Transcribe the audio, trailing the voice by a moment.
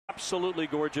absolutely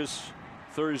gorgeous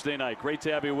Thursday night. Great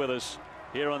to have you with us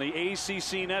here on the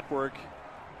ACC Network.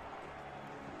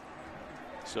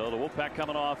 So the Wolfpack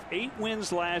coming off 8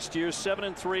 wins last year,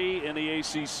 7-3 in the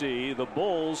ACC. The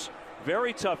Bulls,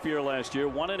 very tough year last year,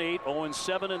 1-8,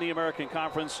 0-7 in the American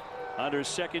Conference under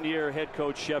second-year head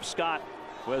coach Jeff Scott,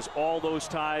 who has all those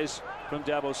ties from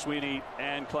Dabo Swinney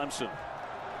and Clemson.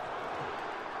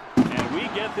 And we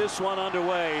get this one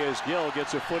underway as Gill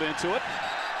gets a foot into it.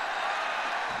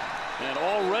 And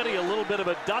already a little bit of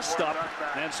a dust-up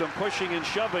and some pushing and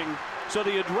shoving, so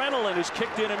the adrenaline is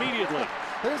kicked in immediately.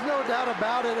 There's no doubt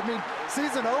about it. I mean,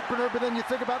 season opener, but then you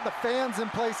think about the fans in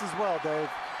place as well, Dave.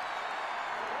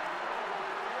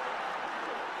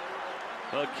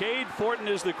 Cade Fortin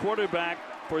is the quarterback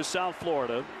for South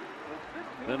Florida.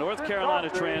 The North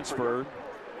Carolina transfer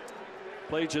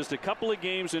played just a couple of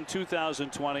games in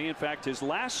 2020. In fact, his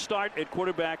last start at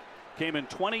quarterback came in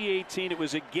 2018. It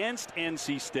was against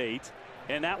NC State,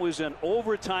 and that was an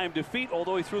overtime defeat,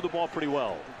 although he threw the ball pretty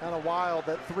well. Kind of wild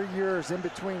that 3 years in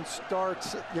between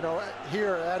starts, you know,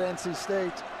 here at NC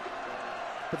State.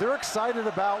 But they're excited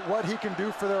about what he can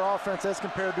do for their offense as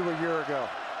compared to a year ago.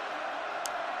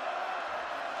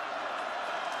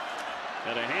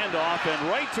 And a handoff and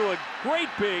right to a great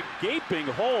big gaping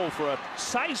hole for a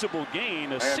sizable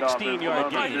gain, a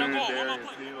 16-yard gain.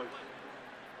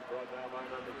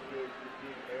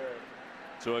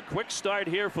 So a quick start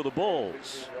here for the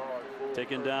Bulls.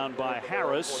 Taken down by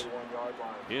Harris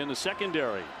in the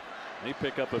secondary. They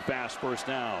pick up a fast first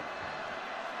down.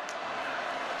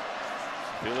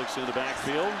 Felix in the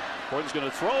backfield. Horton's going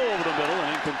to throw over the middle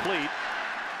and incomplete.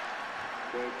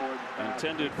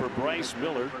 Intended for Bryce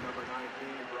Miller,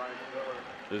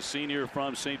 the senior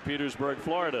from St. Petersburg,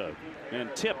 Florida, and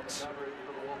tipped.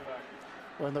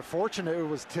 When they're fortunate it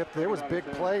was tipped, there was big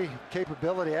play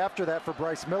capability after that for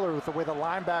Bryce Miller with the way the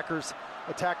linebackers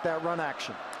attacked that run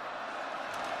action.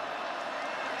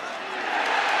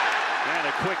 And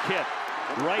a quick hit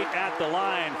right at the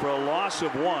line for a loss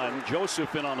of 1.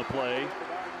 Joseph in on the play.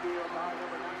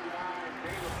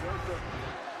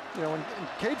 You know, and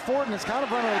Cade Fortin is kind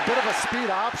of running a bit of a speed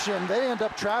option. They end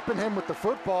up trapping him with the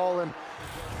football, and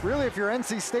really if you're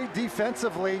NC State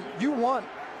defensively, you want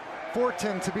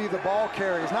Fortin to be the ball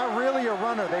carrier. He's not really a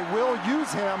runner. They will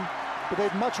use him, but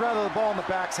they'd much rather the ball in the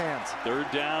back's hands.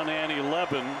 3rd down and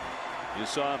 11. You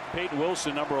saw Peyton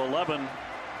Wilson, number 11,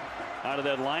 out of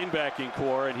that linebacking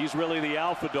core, and he's really the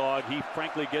alpha dog. He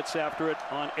frankly gets after it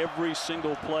on every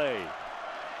single play.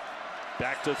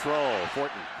 Back to throw,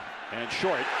 Fortin, and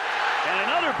short, and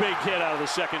another big hit out of the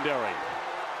secondary.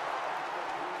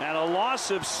 And a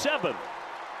loss of 7.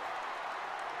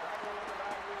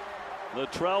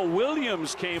 Latrell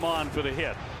Williams came on for the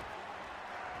hit.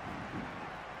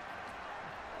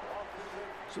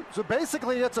 So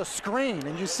basically it's a screen,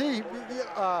 and you see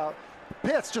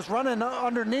Pitts just running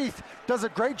underneath, does a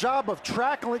great job of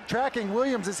tracking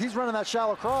Williams as he's running that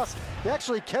shallow cross. He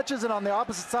actually catches it on the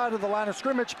opposite side of the line of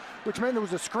scrimmage, which meant there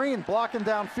was a screen blocking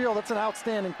downfield. That's an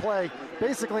outstanding play,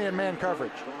 basically in man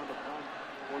coverage.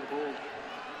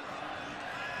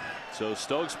 So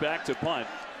Stokes back to punt.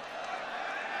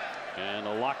 And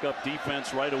a lock-up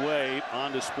defense right away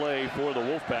on display for the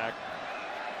Wolfpack.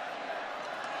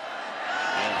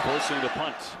 And forcing the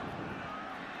punt.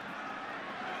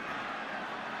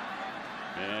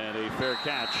 And a fair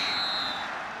catch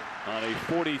on a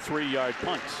 43-yard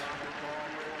punt.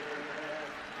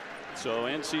 So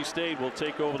NC State will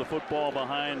take over the football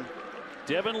behind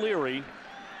Devin Leary,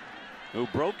 who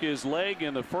broke his leg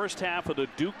in the first half of the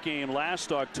Duke game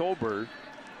last October.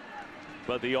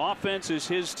 But the offense is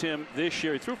his, Tim, this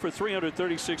year. He threw for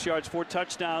 336 yards, 4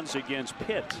 touchdowns against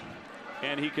Pitt.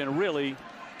 And he can really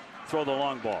throw the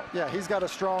long ball. Yeah, he's got a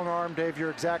strong arm, Dave. You're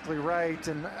exactly right.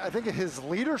 And I think his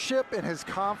leadership and his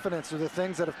confidence are the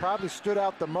things that have probably stood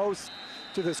out the most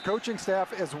to this coaching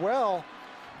staff as well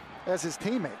as his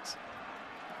teammates.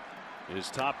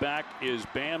 His top back is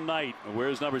Bam Knight.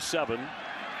 Where's number 7?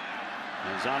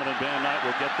 And Zonovan Bam Knight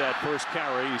will get that first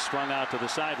carry. He's strung out to the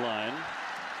sideline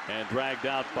and dragged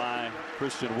out by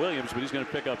Christian Williams, but he's going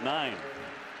to pick up 9.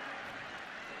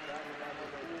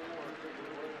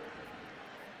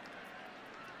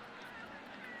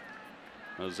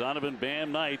 Zonovan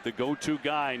Bam Knight, the go-to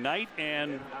guy. Knight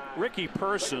and Ricky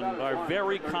Person are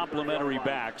very complimentary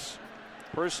backs.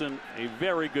 Person, a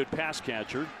very good pass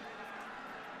catcher,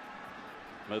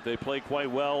 but they play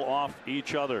quite well off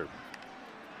each other.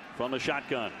 From the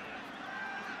shotgun,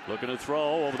 looking to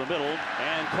throw over the middle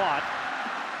and caught.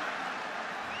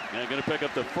 And going to pick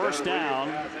up the first down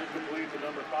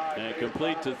and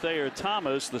complete to Thayer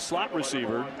Thomas, the slot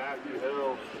receiver.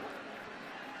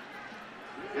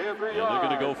 And they're going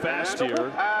to go fast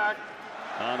here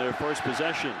on their first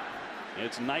possession.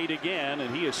 It's Knight again,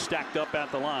 and he is stacked up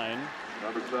at the line,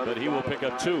 but he will pick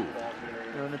up 2.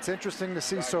 And it's interesting to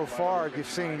see so far. You've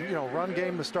seen, run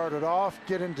game to start it off,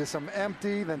 get into some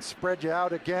empty, then spread you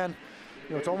out again.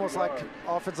 It's almost like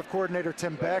offensive coordinator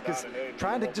Tim Beck is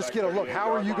trying to just get a look.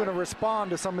 How are you going to respond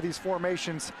to some of these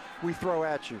formations we throw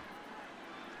at you?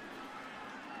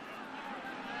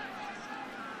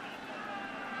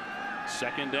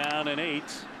 Second down and 8.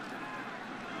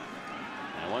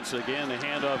 And once again, the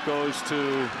handoff goes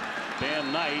to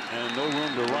Bam Knight, and no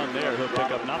room to run there. He'll pick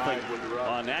up nothing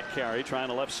on that carry, trying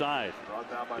the left side.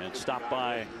 And stopped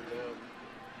by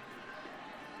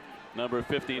number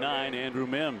 59, Andrew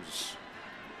Mims.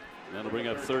 That'll bring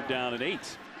up third down and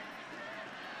 8.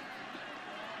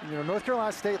 North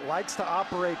Carolina State likes to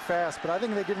operate fast, but I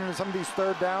think they get into some of these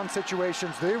third down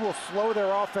situations. They will slow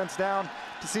their offense down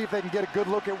to see if they can get a good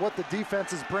look at what the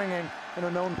defense is bringing in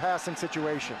a known passing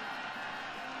situation.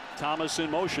 Thomas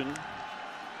in motion.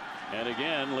 And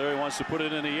again, Leary wants to put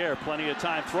it in the air. Plenty of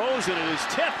time. Throws, and it is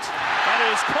tipped. And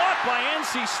it is caught by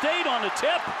NC State on the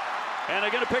tip. And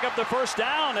they're going to pick up the first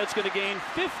down. That's going to gain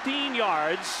 15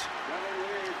 yards.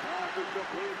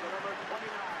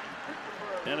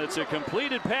 And it's a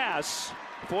completed pass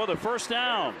for the first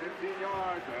down.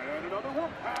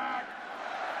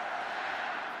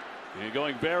 And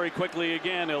going very quickly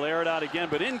again. They'll air it out again,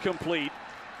 but incomplete.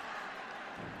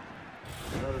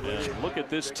 And look at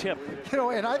this tip.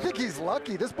 And I think he's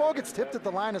lucky. This ball gets tipped at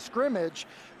the line of scrimmage.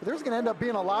 But there's going to end up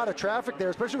being a lot of traffic there,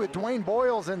 especially with Dwayne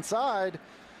Boyles inside.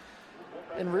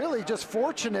 And really just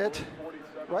fortunate,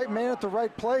 right man at the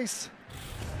right place,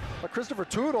 but Christopher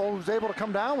Tootle, who's able to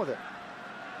come down with it.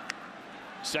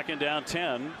 Second down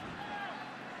 10.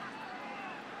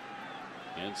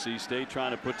 NC State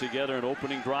trying to put together an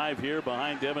opening drive here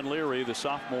behind Devin Leary, the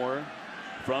sophomore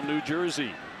from New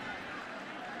Jersey.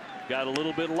 Got a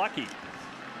little bit lucky.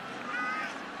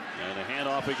 And the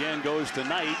handoff again goes to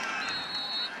Knight.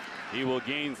 He will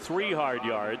gain 3 hard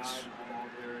yards.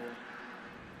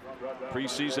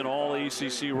 Preseason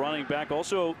All-ACC running back,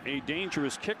 also a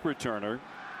dangerous kick returner.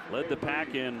 Led the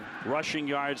pack in rushing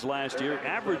yards last year,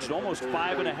 averaged almost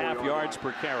 5.5 yards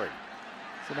per carry.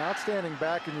 It's an outstanding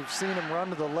back, and you've seen him run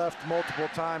to the left multiple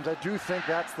times. I do think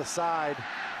that's the side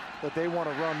that they want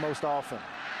to run most often.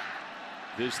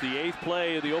 This is the 8th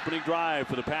play of the opening drive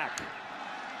for the pack.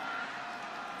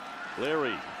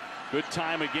 Leary, good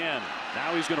time again.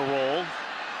 Now he's going to roll.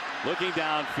 Looking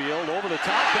downfield, over the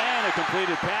top, and a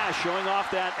completed pass, showing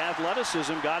off that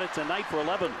athleticism. Got it to Knight for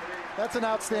 11. That's an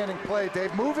outstanding play,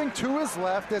 Dave. Moving to his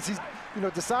left as he's,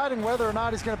 deciding whether or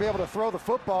not he's going to be able to throw the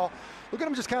football. Look at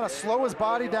him just kind of slow his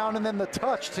body down, and then the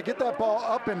touch to get that ball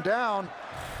up and down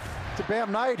to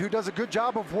Bam Knight, who does a good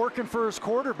job of working for his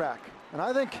quarterback. And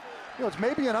I think, it's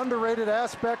maybe an underrated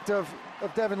aspect of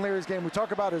Devin Leary's game. We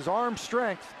talk about his arm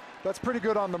strength. That's pretty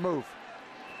good on the move.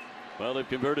 Well, they've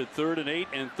converted 3rd and 8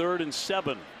 and 3rd and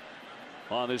 7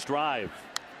 on this drive.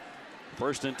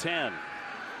 1st and 10.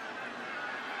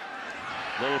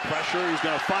 Little pressure. He's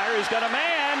going to fire. He's got a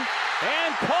man,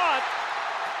 and caught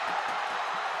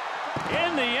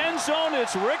in the end zone.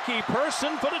 It's Ricky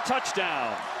Person for the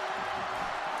touchdown.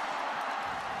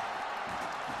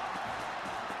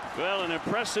 Well, an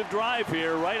impressive drive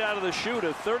here right out of the chute.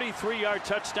 A 33-yard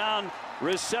touchdown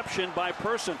reception by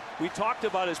Person. We talked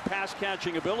about his pass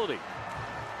catching ability.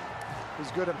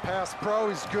 He's good in pass pro.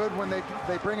 He's good when they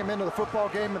bring him into the football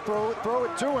game and throw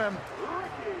it to him.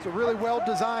 It's a really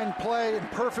well-designed play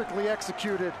and perfectly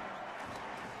executed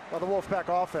by the Wolfpack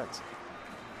offense.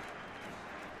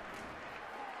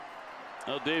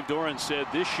 Well, Dave Doran said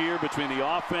this year, between the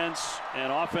offense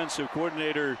and offensive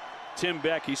coordinator Tim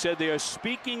Beck, he said they are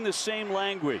speaking the same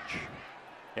language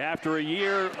after a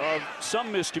year of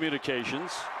some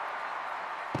miscommunications.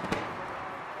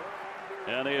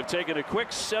 And they have taken a quick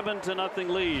 7-0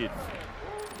 lead.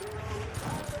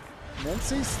 And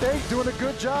NC State doing a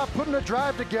good job putting a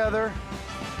drive together.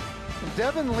 And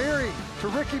Devin Leary to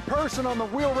Ricky Person on the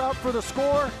wheel route for the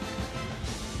score.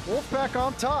 Wolfpack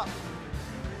on top.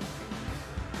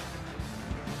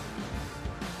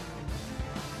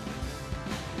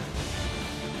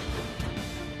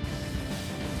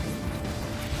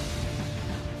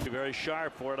 Very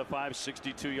sharp, 4 out of 5,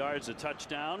 62 yards, a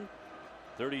touchdown.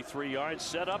 33 yards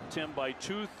set up, Tim, by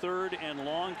 2 third and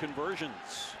long conversions.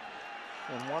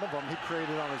 And one of them he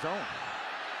created on his own.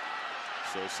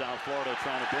 So South Florida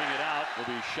trying to bring it out,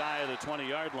 will be shy of the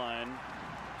 20-yard line.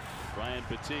 Brian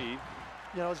Petit.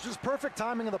 It's just perfect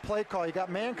timing of the play call. You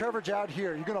got man coverage out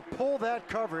here. You're going to pull that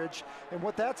coverage, and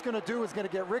what that's going to do is going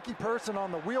to get Ricky Person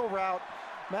on the wheel route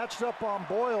matched up on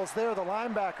Boyles there, the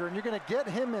linebacker, and you're going to get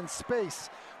him in space,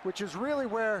 which is really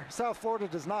where South Florida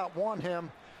does not want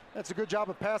him. That's a good job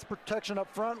of pass protection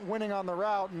up front, winning on the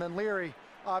route, and then Leary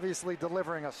obviously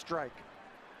delivering a strike.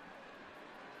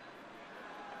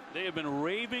 They have been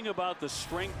raving about the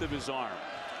strength of his arm.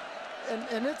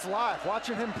 And it's live.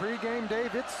 Watching him pregame,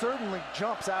 Dave, it certainly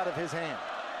jumps out of his hand.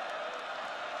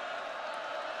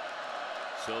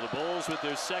 So the Bulls with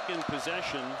their second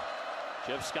possession.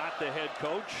 Jeff Scott, the head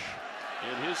coach,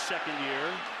 in his second year,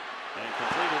 and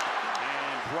completed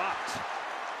and dropped.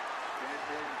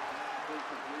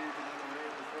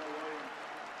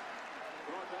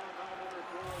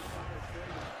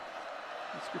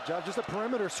 That's a good job. Just a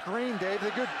perimeter screen, Dave. They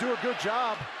do a good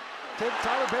job.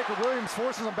 Tyler Baker-Williams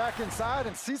forces him back inside,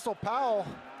 and Cecil Powell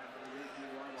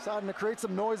deciding to create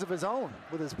some noise of his own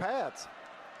with his pads.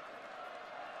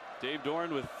 Dave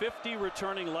Doran with 50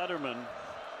 returning Lettermen.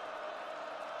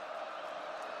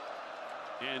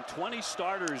 And 20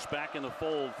 starters back in the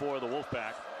fold for the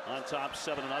Wolfpack. On top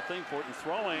 7-0. Fortin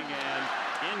throwing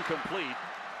and incomplete.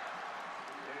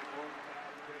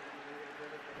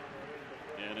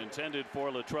 And intended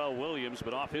for Latrell Williams,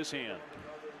 but off his hand.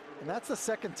 And that's the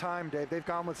second time, Dave, they've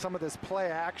gone with some of this play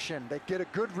action. They get a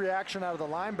good reaction out of the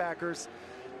linebackers,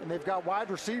 and they've got wide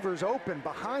receivers open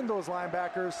behind those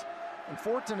linebackers, and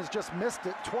Fortin has just missed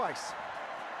it twice.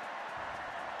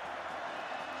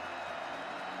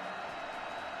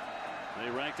 They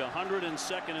ranked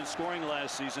 102nd in scoring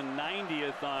last season,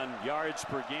 90th on yards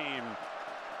per game.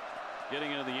 Getting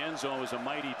into the end zone was a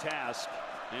mighty task,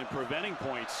 and preventing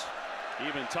points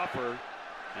even tougher.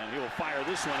 And he will fire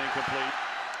this one incomplete.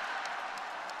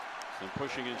 Some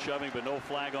pushing and shoving, but no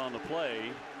flag on the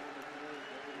play.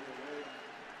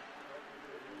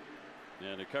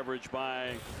 And a coverage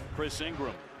by Chris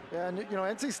Ingram. Yeah, and you know,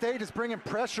 NC State is bringing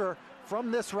pressure from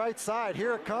this right side.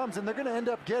 Here it comes, and they're going to end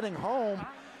up getting home.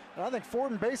 And I think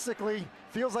Fortin basically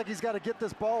feels like he's got to get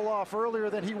this ball off earlier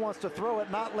than he wants to throw it,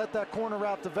 not let that corner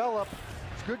route develop.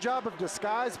 It's a good job of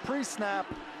disguise pre-snap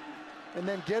and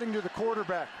then getting to the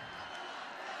quarterback.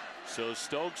 So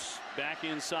Stokes back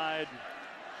inside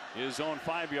his own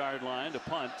 5-yard line to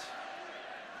punt.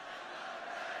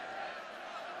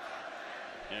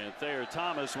 And Thayer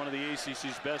Thomas, one of the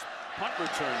ACC's best punt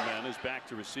return men, is back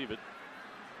to receive it.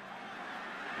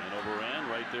 And overran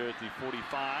right there at the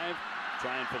 45.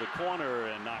 Trying for the corner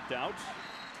and knocked out.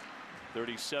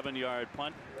 37-yard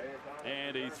punt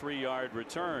and a 3-yard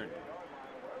return.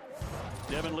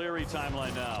 Devin Leary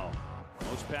timeline now.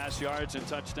 Most pass yards and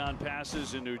touchdown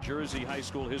passes in New Jersey high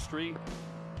school history.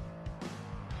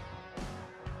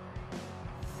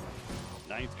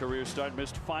 9th career start,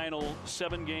 missed final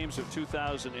 7 games of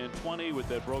 2020 with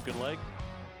that broken leg.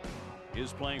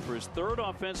 Is playing for his 3rd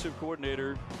offensive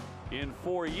coordinator in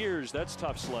 4 years. That's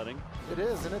tough sledding. It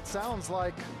is, and it sounds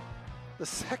like the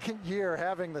second year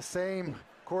having the same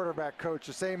quarterback coach,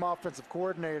 the same offensive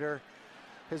coordinator,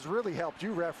 has really helped.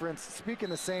 You referenced speaking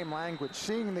the same language,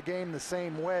 seeing the game the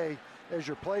same way as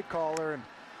your play caller,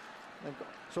 and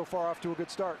so far off to a good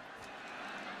start.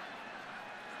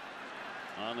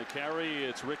 On the carry,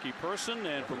 it's Ricky Person,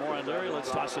 and for more on Leary, let's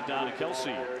toss it down to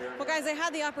Kelsey. Well, guys, I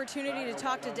had the opportunity to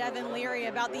talk to Devin Leary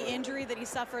about the injury that he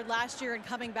suffered last year and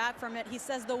coming back from it. He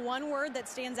says the one word that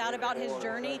stands out about his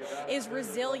journey is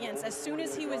resilience. As soon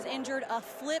as he was injured, a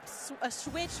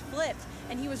switch flipped,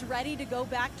 and he was ready to go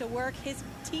back to work. His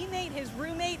teammate, his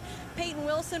roommate, Peyton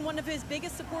Wilson, one of his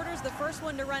biggest supporters, the first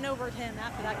one to run over him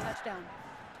after that touchdown.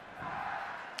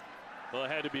 Well, it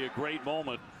had to be a great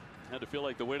moment. Had to feel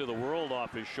like the weight of the world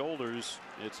off his shoulders.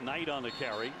 It's Knight on the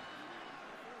carry.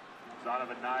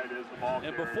 Donovan Knight is the ball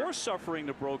and carrier. before suffering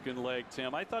the broken leg,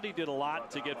 Tim, I thought he did a lot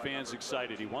to get fans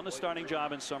excited. He won the starting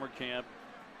job in summer camp.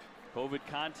 COVID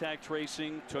contact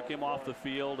tracing took him off the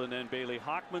field, and then Bailey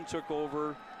Hockman took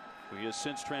over. He has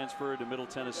since transferred to Middle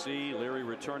Tennessee. Leary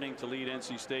returning to lead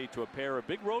NC State to a pair of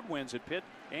big road wins at Pitt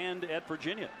and at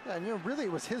Virginia. Yeah, and you know, really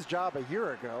it was his job a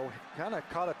year ago. Kind of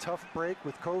caught a tough break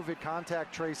with COVID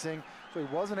contact tracing, so he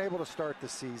wasn't able to start the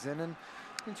season.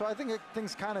 And so I think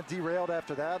things kind of derailed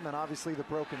after that, and then obviously the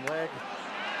broken leg.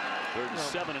 3rd and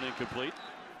 7 and incomplete.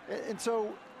 And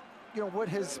so, you know, what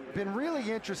has been really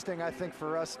interesting, I think,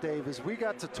 for us, Dave, is we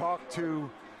got to talk to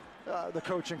the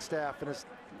coaching staff, and it's,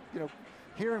 you know,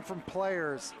 hearing from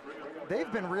players.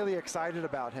 They've been really excited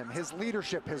about him, his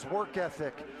leadership, his work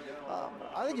ethic.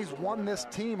 I think he's won this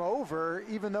team over,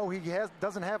 even though he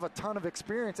doesn't have a ton of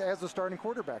experience as a starting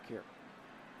quarterback here.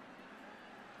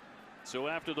 So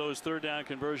after those 3rd down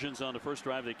conversions on the first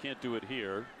drive, they can't do it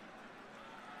here.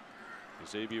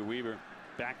 Xavier Weaver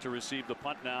back to receive the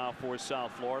punt now for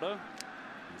South Florida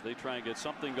as they try and get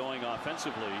something going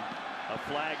offensively. A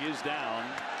flag is down.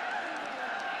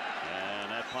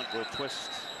 And that punt will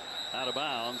twist out of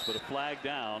bounds, but a flag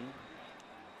down.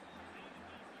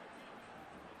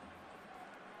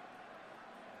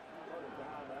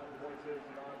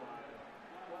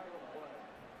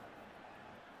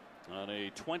 On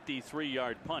a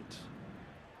 23-yard punt.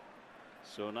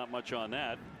 So not much on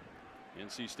that.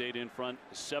 NC State in front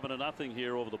 7-0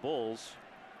 here over the Bulls.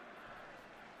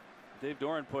 Dave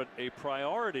Doran put a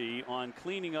priority on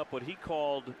cleaning up what he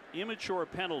called immature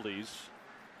penalties.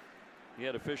 He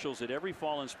had officials at every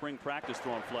fall and spring practice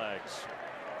throwing flags.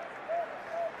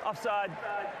 Offside.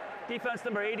 Defense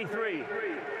number 83.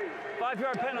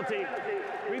 5-yard penalty.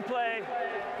 Replay.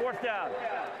 4th down.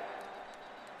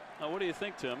 Now, what do you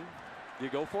think, Tim? Do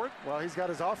you go for it? Well, he's got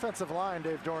his offensive line,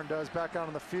 Dave Doran does, back out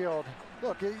on the field.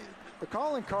 Look, the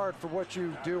calling card for what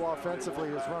you do offensively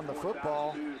is run the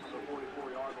football.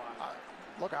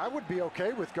 Look, I would be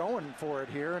okay with going for it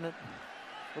here, and it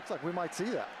looks like we might see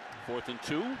that. 4th and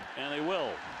 2, and they will.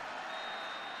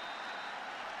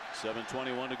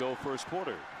 7:21 to go first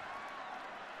quarter.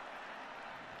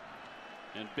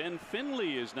 And Ben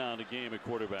Finley is now in the game at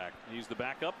quarterback. He's the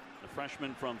backup, a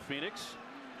freshman from Phoenix.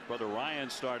 Brother Ryan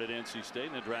started NC State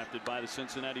and then drafted by the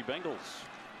Cincinnati Bengals.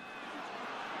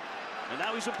 And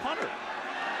now he's a punter.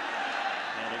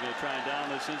 And they're going to try and down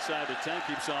this inside the 10.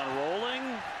 Keeps on rolling.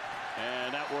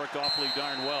 And that worked awfully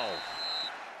darn well.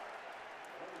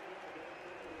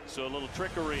 So a little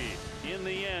trickery in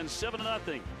the end.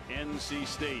 7-0 NC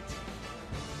State.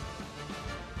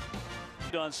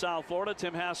 On South Florida,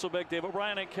 Tim Hasselbeck, Dave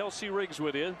O'Brien, and Kelsey Riggs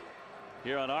with you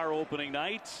here on our opening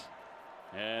night.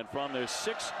 And from their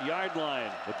 6-yard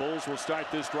line, the Bulls will start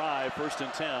this drive, 1st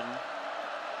and 10.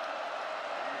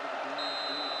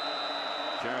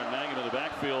 Jaron Mangum in the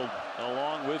backfield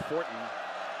along with Fortin.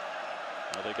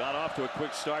 Now they got off to a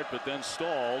quick start, but then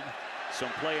stalled. Some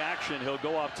play action. He'll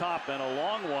go up top and a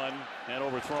long one and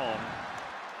overthrown.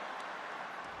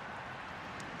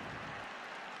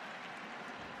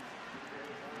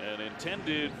 And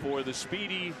intended for the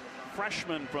speedy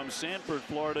freshman from Sanford,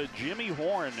 Florida, Jimmy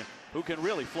Horn, who can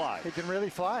really fly. He can really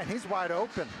fly, and he's wide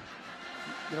open.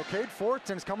 You know, Cade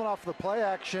Fortin's coming off the play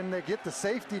action. They get the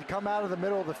safety to come out of the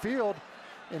middle of the field,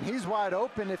 and he's wide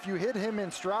open. If you hit him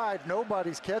in stride,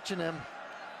 nobody's catching him.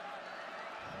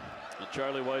 And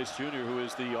Charlie Weiss Jr., who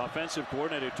is the offensive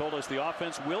coordinator, told us the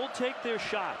offense will take their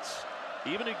shots,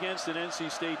 even against an NC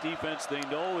State defense they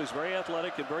know is very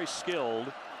athletic and very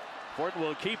skilled. Fortin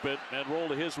will keep it and roll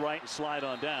to his right and slide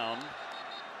on down.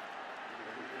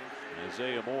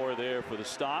 Isaiah Moore there for the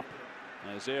stop.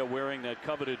 Isaiah wearing that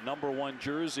coveted #1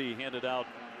 jersey handed out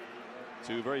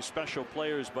to very special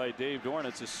players by Dave Doran.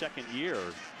 It's his 2nd year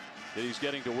that he's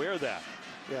getting to wear that.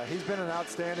 Yeah, he's been an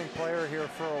outstanding player here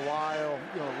for a while.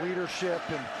 You know, leadership,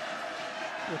 and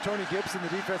you know, Tony Gibson, the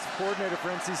defensive coordinator for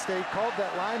NC State, called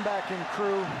that linebacking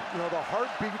crew, you know, the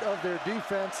heartbeat of their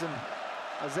defense, and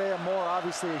Isaiah Moore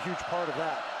obviously a huge part of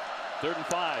that. 3rd and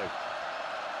 5.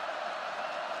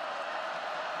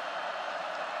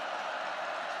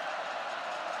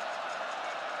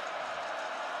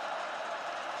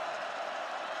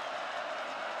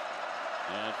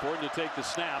 And Fortin to take the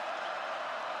snap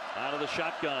out of the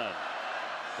shotgun.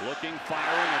 Looking,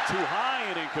 firing, and too high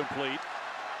and incomplete.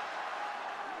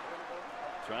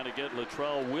 Trying to get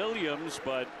Latrell Williams,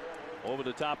 but over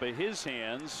the top of his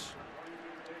hands.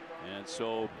 And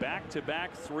so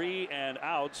back-to-back 3 and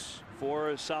outs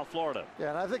for South Florida. Yeah,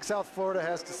 and I think South Florida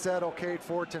has to settle Cade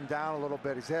Fortin down a little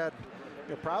bit. He's had,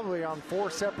 you know, probably on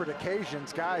 4 separate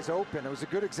occasions guys open. It was a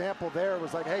good example there. It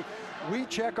was like, hey, we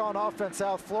check on offense,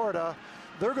 South Florida.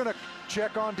 They're going to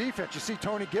check on defense. You see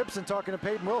Tony Gibson talking to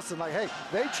Peyton Wilson like, hey,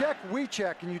 they check, we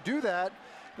check. And you do that,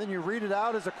 then you read it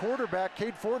out as a quarterback.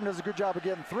 Cade Fortin does a good job of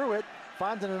getting through it,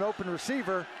 finding an open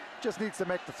receiver, just needs to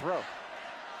make the throw.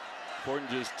 Fortin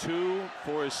just 2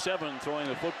 for his 7 throwing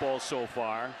the football so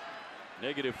far.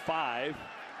 -5.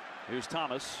 Here's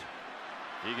Thomas.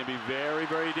 He can be very,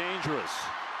 very dangerous.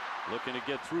 Looking to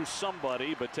get through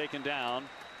somebody, but taken down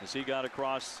as he got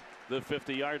across the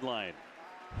 50-yard line.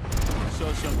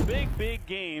 So some big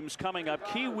games coming up.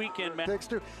 Key weekend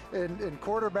match. And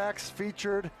quarterbacks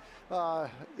featured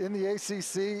in the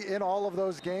ACC in all of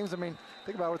those games. I mean,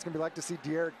 think about what it's going to be like to see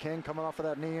De'Aaron King coming off of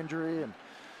that knee injury, and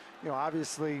you know,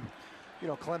 obviously, you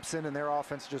know, Clemson and their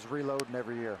offense just reloading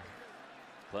every year.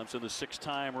 Clemson, the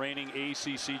 6-time reigning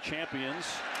ACC champions.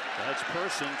 That's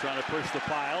Person trying to push the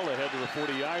pile ahead to the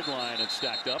 40-yard line and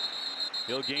stacked up.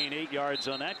 He'll gain 8 yards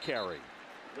on that carry.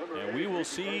 And we will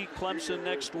see Clemson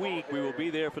next week. We will be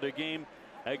there for the game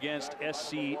against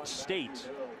SC State.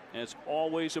 And it's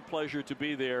always a pleasure to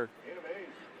be there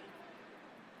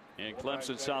in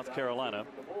Clemson, South Carolina.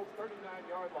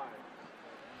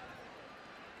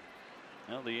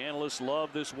 Well, the analysts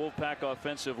love this Wolfpack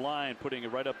offensive line, putting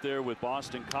it right up there with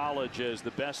Boston College as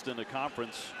the best in the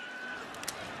conference.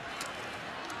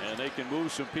 And they can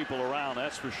move some people around,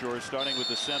 that's for sure, starting with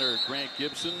the center, Grant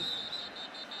Gibson.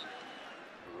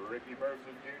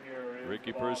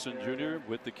 Ricky Person Jr.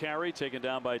 with the carry, taken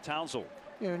down by Townsend.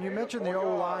 You know, and you mentioned the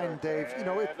O-line, Dave. You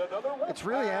know, it's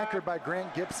really anchored by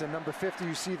Grant Gibson, number 50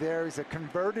 you see there. He's a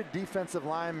converted defensive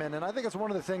lineman, and I think it's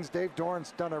one of the things Dave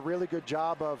Doran's done a really good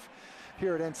job of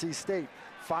here at NC State.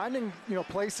 Finding, you know,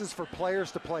 places for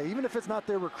players to play, even if it's not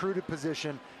their recruited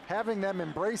position, having them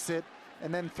embrace it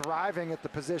and then thriving at the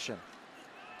position.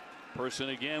 Person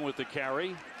again with the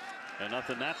carry, and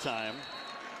nothing that time.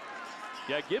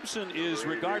 Yeah, Gibson is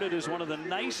regarded as one of the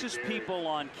nicest people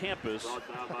on campus.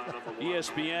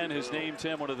 ESPN has named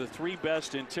him one of the 3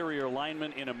 best interior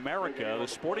linemen in America. The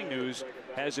Sporting News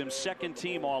has him second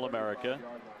team All-America.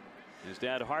 His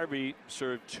dad Harvey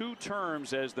served 2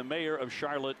 terms as the mayor of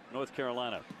Charlotte, North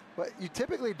Carolina. But you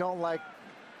typically don't like,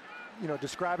 you know,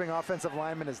 describing offensive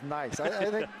linemen as nice. I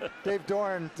think Dave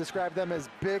Doran described them as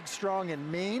big, strong,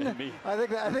 and mean. I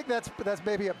think that's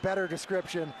maybe a better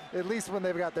description, at least when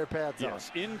they've got their pads on.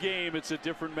 Yes, in game it's a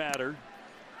different matter.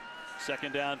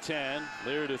 Second down 10.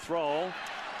 Lear to throw,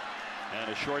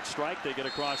 and a short strike. They get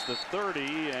across the 30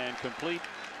 and complete.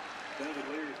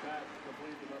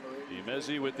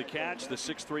 Emezi with the catch, the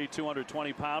 6'3",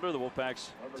 220-pounder, the Wolfpack's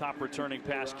top returning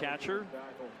pass catcher.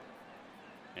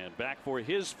 And back for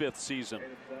his 5th season.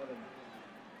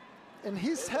 And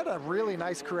he's had a really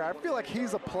nice career. I feel like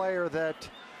he's a player that,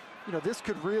 you know, this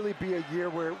could really be a year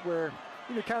where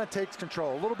you know, kind of takes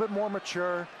control. A little bit more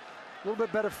mature, a little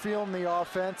bit better feel in the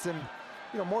offense, and,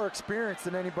 you know, more experience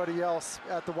than anybody else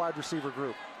at the wide receiver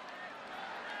group.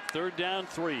 3rd down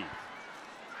 3.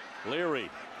 Leary.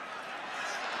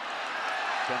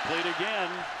 Complete again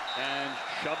and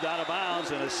shoved out of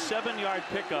bounds, and a 7-yard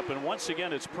pickup, and once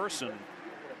again it's Person.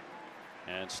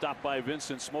 And stopped by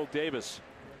Vincent Smoke Davis.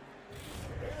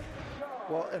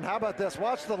 Well, and how about this?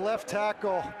 Watch the left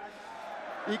tackle,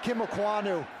 Ikem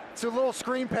Ekwonu. It's a little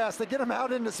screen pass. They get him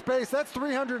out into space. That's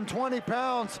 320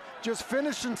 pounds, just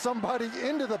finishing somebody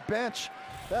into the bench.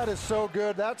 That is so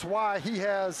good. That's why he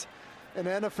has an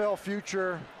NFL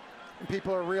future, and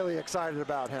people are really excited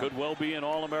about him. Could well be an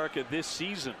All-America this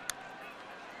season.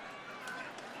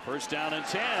 1st down and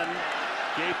 10.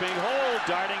 Gaping hole,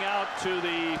 darting out to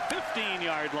the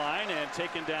 15-yard line and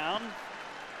taken down.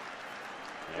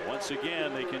 And once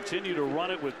again, they continue to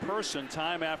run it with Person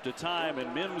time after time,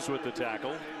 and Mims with the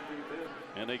tackle.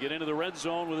 And they get into the red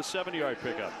zone with a 7-yard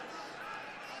pickup.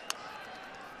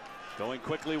 Going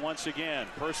quickly once again.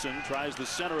 Person tries the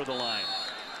center of the line.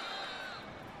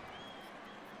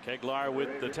 Keglar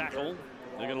with the tackle.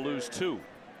 They're going to lose 2.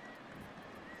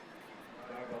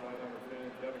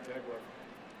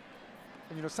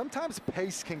 And, you know, sometimes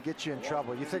pace can get you in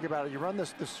trouble. You think about it. You run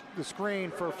the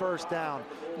screen for a 1st down.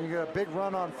 You get a big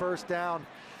run on 1st down.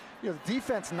 You know, the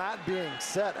defense not being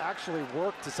set actually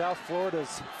worked to South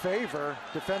Florida's favor,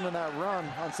 defending that run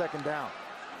on 2nd down.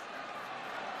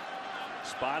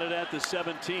 Spotted at the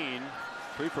 17.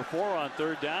 3 for 4 on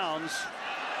 3rd downs.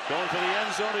 Going for the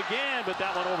end zone again, but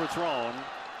that one overthrown.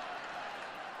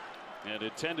 And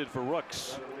intended for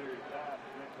Rooks.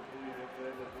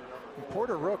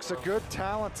 Porter Rooks, a good,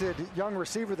 talented young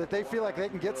receiver that they feel like they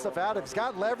can get stuff out of. He's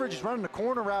got leverage. He's running the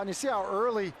corner route. And you see how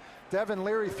early Devin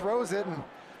Leary throws it and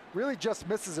really just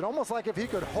misses it. Almost like if he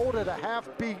could hold it a half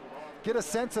beat, get a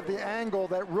sense of the angle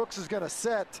that Rooks is going to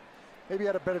set, maybe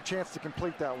had a better chance to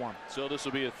complete that one. So this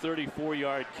will be a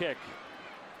 34-yard kick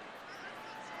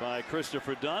by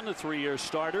Christopher Dunn, the 3-year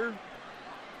starter.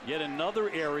 Yet another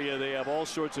area they have all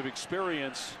sorts of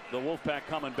experience. The Wolfpack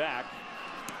coming back.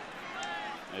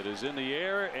 It is in the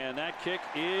air, and that kick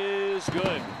is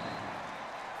good.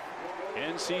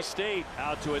 NC State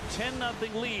out to a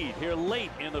 10-0 lead here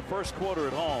late in the 1st quarter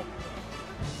at home.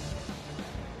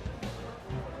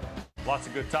 Lots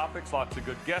of good topics, lots of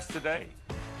good guests today.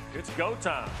 It's go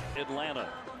time. Atlanta.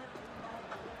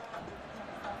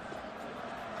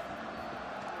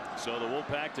 So the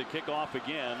Wolfpack to kick off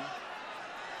again.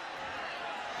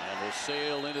 And will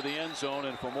sail into the end zone.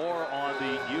 And for more on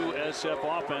the USF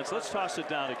offense, let's toss it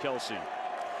down to Kelsey.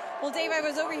 Well, Dave, I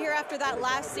was over here after that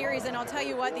last series, and I'll tell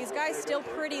you what, these guys still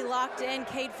pretty locked in.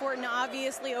 Cade Fortin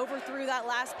obviously overthrew that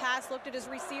last pass, looked at his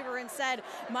receiver and said,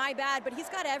 my bad. But he's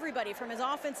got everybody from his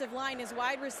offensive line, his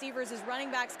wide receivers, his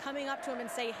running backs coming up to him and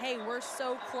say, hey, we're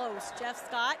so close. Jeff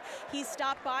Scott, he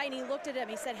stopped by and he looked at him.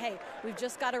 He said, hey, we've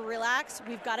just got to relax.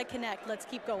 We've got to connect. Let's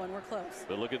keep going. We're close.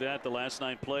 But look at that, the last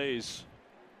 9 plays.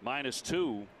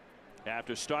 -2.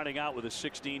 after starting out with a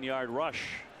 16-yard rush.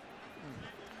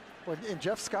 Well, and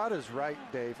Jeff Scott is right,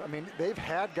 Dave. I mean, they've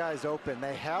had guys open.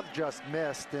 They have just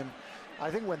missed. And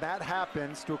I think when that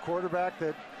happens to a quarterback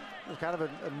that is kind of a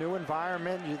new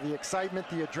environment, the excitement,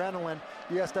 the adrenaline,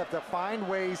 you have to find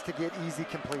ways to get easy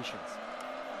completions.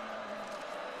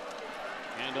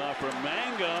 And for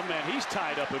Mangum, and he's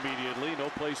tied up immediately. No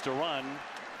place to run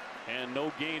and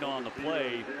no gain on the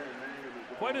play.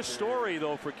 Quite a story,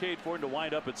 though, for Cade Ford to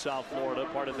wind up at South Florida,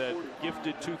 part of that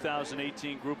gifted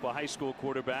 2018 group of high school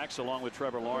quarterbacks, along with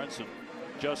Trevor Lawrence and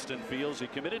Justin Fields. He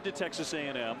committed to Texas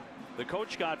A&M. The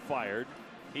coach got fired.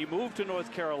 He moved to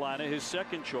North Carolina, his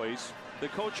second choice. The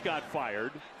coach got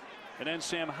fired. And then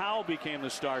Sam Howell became the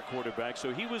star quarterback,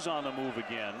 so he was on the move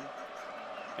again.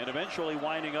 And eventually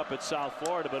winding up at South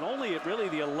Florida, but only at really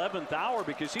the 11th hour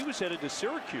because he was headed to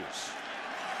Syracuse.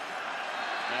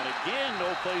 And again,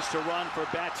 no place to run for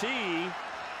Batty.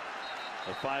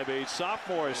 The 5'8"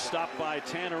 sophomore is stopped by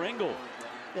Tanner Ingle.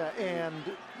 Yeah, and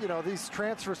you know, these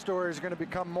transfer stories are going to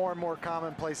become more and more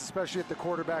commonplace, especially at the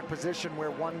quarterback position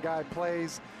where one guy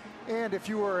plays. And if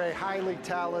you were a highly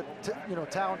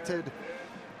talented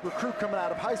recruit coming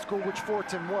out of high school, which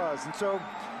Fortin was, and so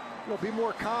it'll be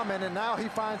more common. And now he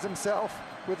finds himself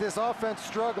with this offense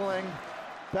struggling,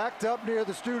 backed up near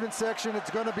the student section. It's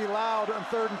going to be loud on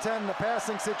 3rd and 10 in the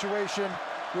passing situation.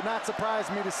 Would not surprise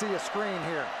me to see a screen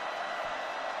here.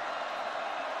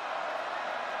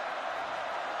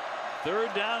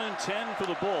 3rd down and 10 for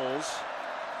the Bulls.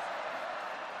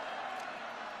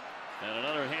 And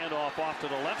another handoff off to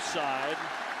the left side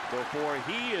before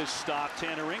he is stopped.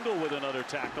 Tanner Ingle with another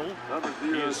tackle.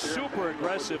 He is super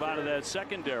aggressive out of that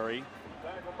secondary.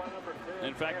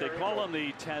 In fact, they call him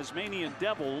the Tasmanian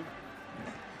Devil.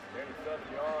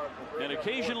 And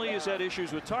occasionally has had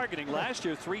issues with targeting. Last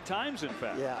year, 3 times, in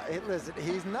fact. Yeah, listen,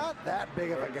 he's not that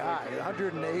big of a guy.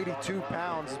 182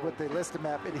 pounds is what they list him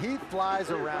at. But he flies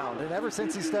around. And ever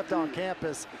since he stepped on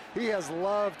campus, he has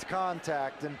loved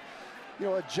contact. And, you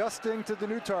know, adjusting to the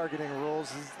new targeting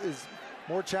rules is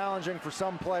more challenging for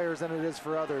some players than it is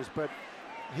for others. But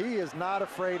he is not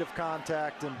afraid of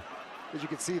contact. And as you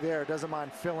can see there, doesn't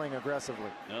mind filling aggressively.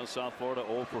 Now South Florida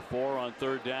 0 for 4 on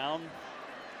 3rd down.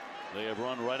 They have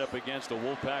run right up against a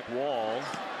Wolfpack wall.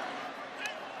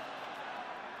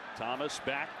 Thomas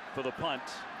back for the punt.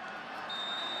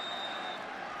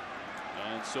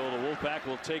 And so the Wolfpack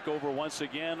will take over once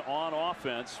again on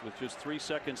offense with just 3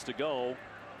 seconds to go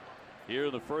here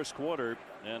in the first quarter.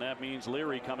 And that means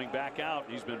Leary coming back out.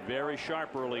 He's been very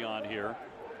sharp early on here.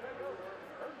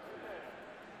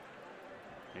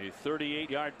 A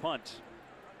 38-yard punt.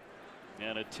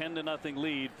 And a 10-0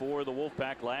 lead for the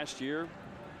Wolfpack last year.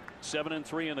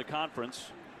 7-3 in the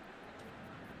conference.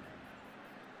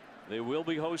 They will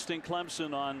be hosting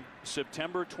Clemson on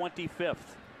September 25th.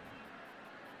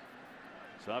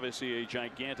 It's obviously a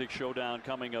gigantic showdown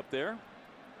coming up there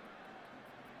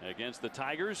against the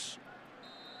Tigers.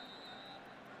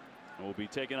 We'll be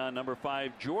taking on number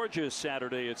 5 Georgia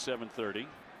Saturday at 7:30.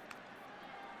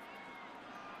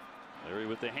 Larry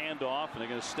with the handoff, and they're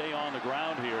going to stay on the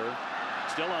ground here.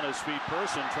 Still on his feet,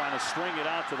 Person trying to string it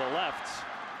out to the left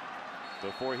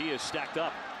before he is stacked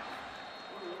up.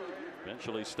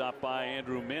 Eventually stopped by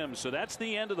Andrew Mims. So that's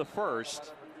the end of the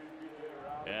first.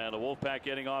 And the Wolfpack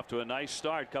getting off to a nice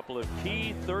start. Couple of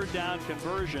key 3rd down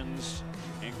conversions,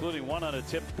 including one on a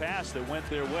tipped pass that went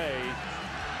their way.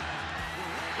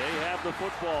 They have the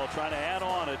football, trying to add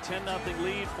on a 10-0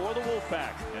 lead for the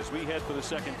Wolfpack as we head for the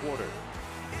second quarter.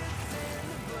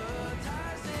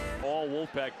 All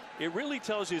Wolfpack. It really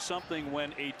tells you something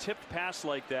when a tipped pass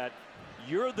like that,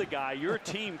 you're the guy, your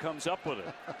team comes up with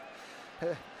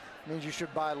it. Means you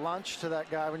should buy lunch to that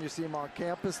guy when you see him on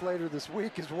campus later this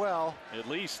week as well. At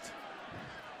least.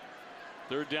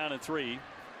 3rd down and 3.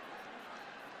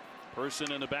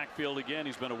 Person in the backfield again.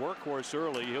 He's been a workhorse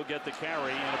early. He'll get the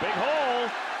carry and a big hole.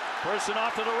 Person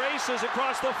off to the races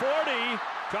across the 40.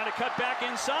 Trying to cut back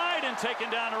inside and taken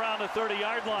down around the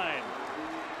 30-yard line.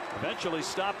 Eventually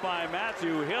stopped by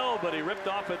Matthew Hill, but he ripped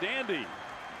off a dandy.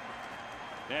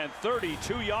 And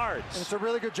 32 yards. And it's a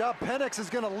really good job. Penix is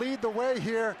going to lead the way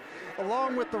here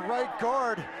along with the right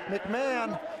guard,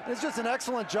 McMahon. It's just an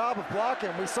excellent job of blocking.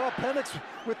 We saw Penix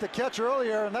with the catch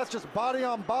earlier, and that's just body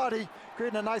on body,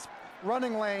 creating a nice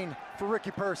running lane for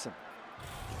Ricky Person.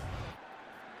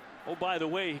 Oh, by the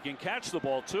way, he can catch the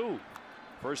ball too.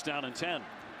 1st down and 10. And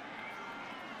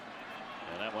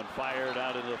that one fired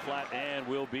out into the flat and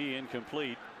will be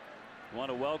incomplete. I want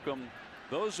to welcome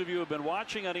those of you who have been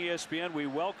watching on ESPN. We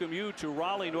welcome you to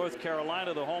Raleigh, North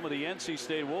Carolina, the home of the NC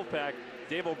State Wolfpack.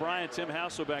 Dave O'Brien, Tim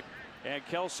Hasselbeck. and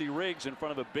Kelsey Riggs in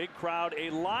front of a big crowd, a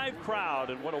live crowd,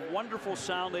 and what a wonderful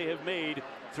sound they have made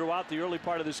throughout the early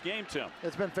part of this game, Tim.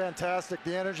 It's been fantastic.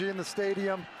 The energy in the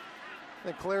stadium,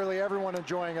 and clearly everyone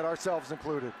enjoying it, ourselves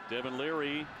included. Devin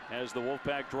Leary has the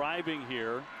Wolfpack driving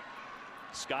here.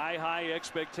 Sky-high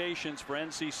expectations for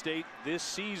NC State this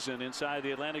season inside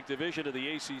the Atlantic Division of the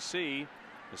ACC,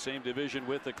 the same division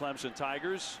with the Clemson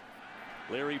Tigers.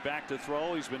 Leary back to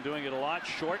throw. He's been doing it a lot.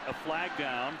 Short, a flag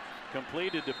down,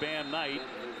 completed to Bam Knight,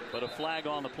 but a flag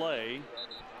on the play.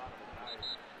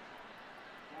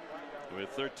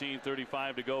 With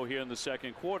 13:35 to go here in the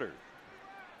second quarter.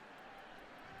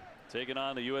 Taking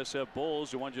on the USF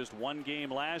Bulls, who won just one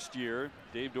game last year.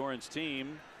 Dave Doran's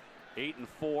team,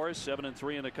 8-4,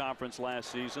 7-3 in the conference last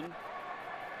season.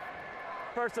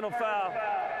 Personal foul,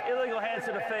 illegal hands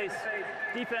to the face,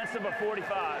 defense number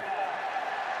 45.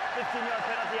 15-yard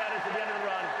penalty added to the end of the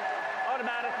run.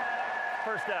 Automatic,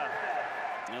 first down.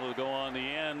 And it'll go on the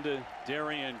end.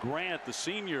 Darian Grant, the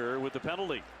senior, with the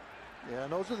penalty. Yeah,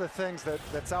 and those are the things that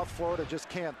South Florida just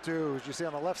can't do. As you see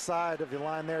on the left side of the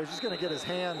line there, he's just going to get his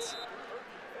hands,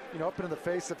 up into the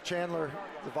face of Chandler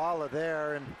Zavala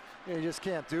there, and you just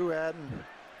can't do it. And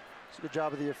it's a good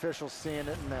job of the officials seeing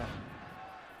it. And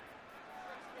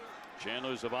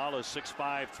Chandler Zavala,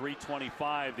 6'5",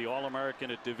 325, the All-American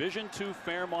at Division II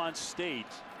Fairmont State.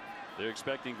 They're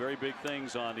expecting very big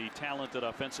things on the talented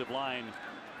offensive line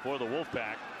for the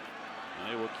Wolfpack. And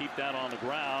they will keep that on the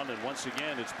ground. And once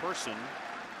again, it's Person.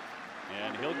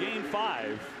 And he'll gain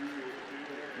 5.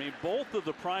 I mean, both of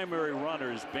the primary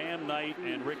runners, Bam Knight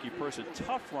and Ricky Person,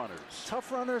 tough runners.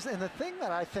 Tough runners. And the thing that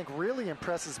I think really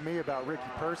impresses me about Ricky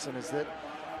Person is that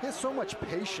he has so much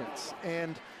patience.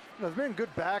 And there's been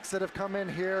good backs that have come in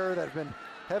here that have been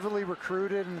heavily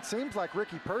recruited. And it seems like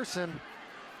Ricky Person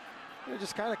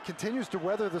just kind of continues to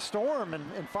weather the storm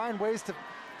and find ways to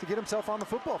get himself on the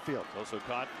football field. Also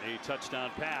caught a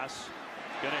touchdown pass.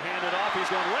 Going to hand it off. He's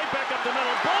going right back up the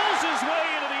middle. Bowls his way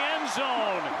into the end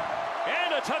zone.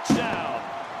 And a touchdown.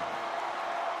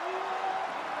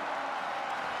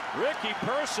 Ricky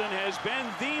Person has been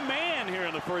the man here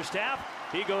in the first half.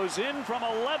 He goes in from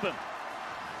 11.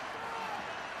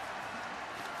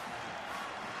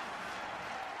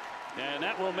 And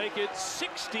that will make it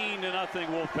 16-0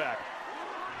 Wolfpack.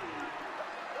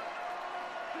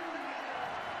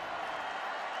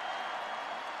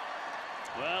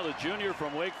 Well, the junior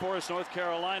from Wake Forest, North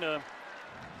Carolina,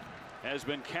 has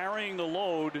been carrying the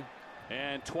load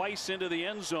and twice into the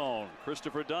end zone.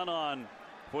 Christopher Dunn on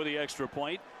for the extra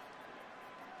point.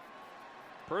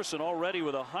 Person already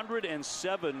with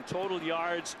 107 total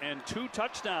yards and 2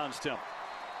 touchdowns, Tim.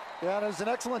 Yeah, and it was an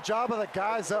excellent job of the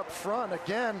guys up front.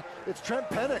 Again, it's Trent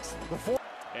Penix.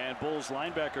 And Bulls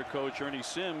linebacker coach Ernie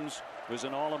Sims was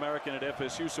an All-American at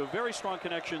FSU, so very strong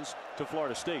connections to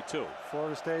Florida State, too.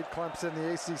 Florida State, Clemson,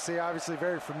 the ACC, obviously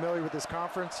very familiar with this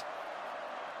conference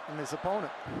and this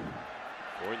opponent.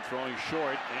 Ford throwing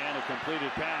short, and a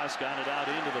completed pass, got it out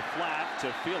into the flat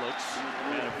to Felix,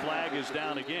 and a flag is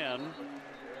down again.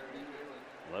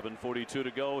 11:42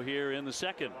 to go here in the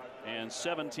second, and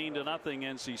 17-0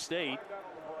 NC State.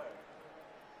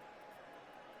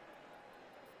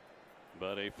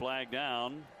 But a flag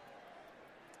down.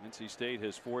 NC State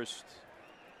has forced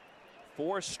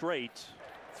 4 straight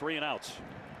 3-and-outs.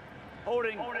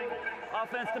 Holding,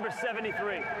 offense number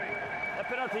 73. That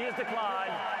penalty is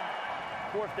declined.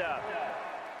 4th down.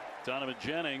 Donovan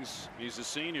Jennings, he's a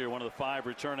senior, one of the 5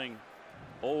 returning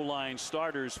O-line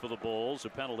starters for the Bulls. A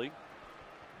penalty.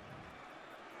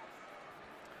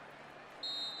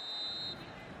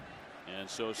 And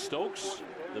so Stokes,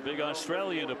 the big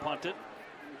Australian, to punt it.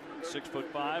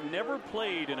 6'5", never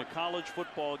played in a college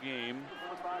football game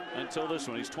until this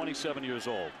one. He's 27 years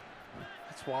old.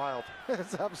 It's wild.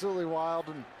 It's absolutely wild,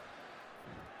 and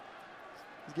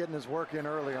he's getting his work in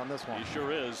early on this one. He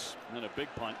sure is. And a big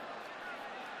punt.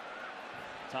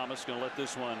 Thomas going to let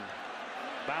this one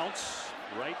bounce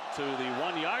right to the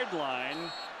 1-yard line,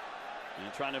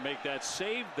 and trying to make that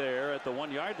save there at the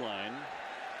 1-yard line.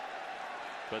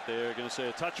 But they're going to say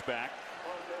a touchback.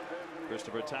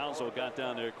 Christopher Townsend got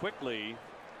down there quickly.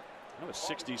 That was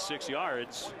 66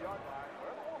 yards.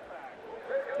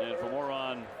 And for more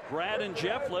on Brad and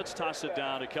Jeff, let's toss it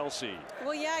down to Kelsey.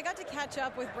 Well, yeah, I got to catch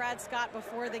up with Brad Scott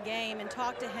before the game and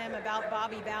talk to him about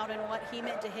Bobby Bowden, what he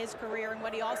meant to his career and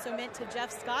what he also meant to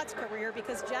Jeff Scott's career,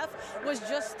 because Jeff was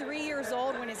just 3 years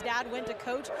old when his dad went to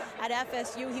coach at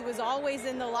FSU. He was always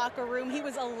in the locker room. He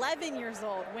was 11 years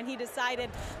old when he decided,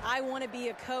 I want to be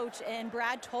a coach. And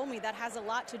Brad told me that has a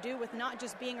lot to do with not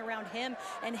just being around him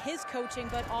and his coaching,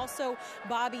 but also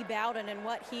Bobby Bowden and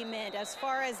what he meant. As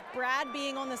far as Brad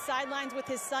being on the sidelines with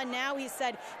his son now. He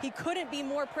said he couldn't be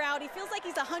more proud. He feels like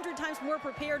he's 100 times more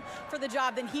prepared for the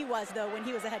job than he was, though, when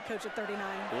he was a head coach at 39.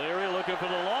 Leary looking for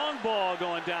the long ball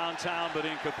going downtown, but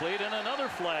incomplete, and another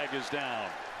flag is down.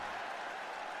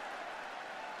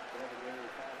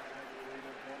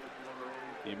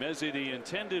 Imezi, the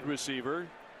intended receiver,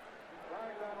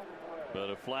 but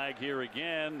a flag here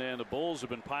again, and the Bulls have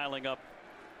been piling up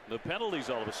the penalties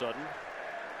all of a sudden.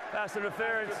 Pass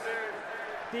interference.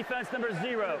 Defense number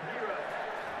 0.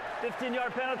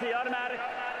 15-yard penalty, automatic.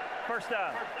 First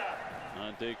down.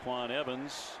 On Daquan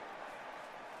Evans.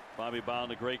 Bobby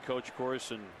Bowden, a great coach, of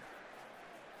course, and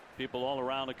people all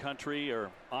around the country are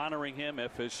honoring him.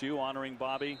 FSU honoring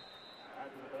Bobby.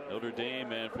 Notre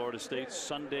Dame and Florida State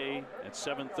Sunday at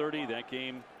 7:30. That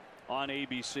game on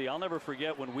ABC. I'll never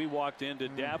forget when we walked into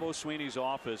Dabo Sweeney's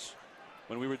office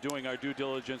when we were doing our due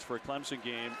diligence for a Clemson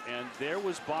game, and there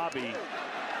was Bobby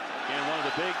in one of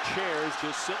the big chairs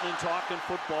just sitting and talking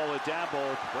football with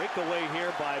Dabo. Breakaway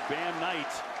here by Bam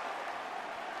Knight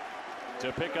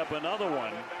to pick up another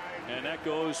one, and that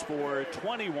goes for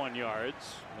 21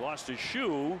 yards. Lost his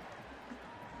shoe.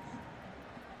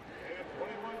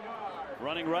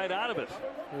 Running right out of it.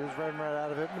 He was running right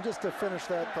out of it. And just to finish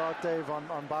that thought, Dave,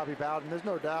 on Bobby Bowden, there's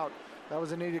no doubt that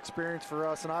was a neat experience for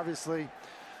us. And obviously,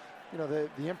 you know,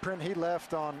 the imprint he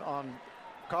left on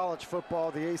college football,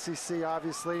 the ACC,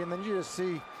 obviously. And then you just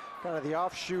see kind of the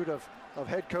offshoot of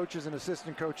head coaches and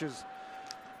assistant coaches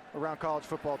around college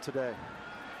football today.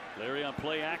 Larry on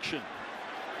play action.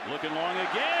 Looking long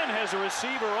again. Has a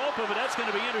receiver open, but that's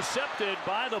going to be intercepted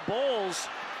by the Bulls.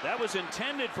 That was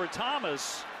intended for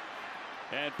Thomas.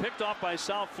 And picked off by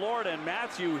South Florida, and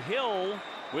Matthew Hill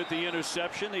with the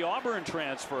interception. The Auburn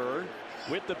transfer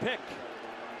with the pick.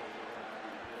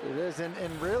 It is,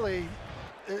 and really,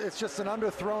 it's just an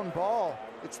underthrown ball.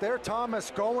 It's there, Thomas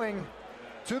going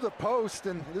to the post,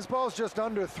 and this ball's just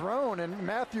underthrown. And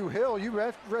Matthew Hill, you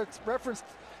referenced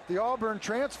the Auburn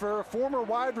transfer, a former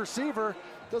wide receiver,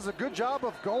 does a good job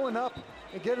of going up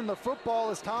and getting the football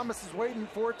as Thomas is waiting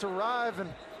for it to arrive. And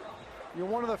you're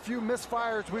one of the few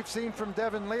misfires we've seen from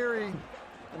Devin Leary,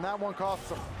 and that one costs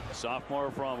him.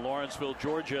 Sophomore from Lawrenceville,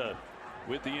 Georgia,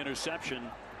 with the interception.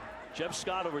 Jeff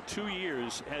Scott, over 2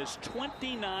 years, has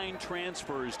 29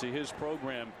 transfers to his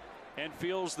program and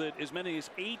feels that as many as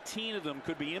 18 of them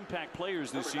could be impact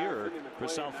players this year for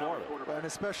South Florida. And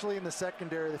especially in the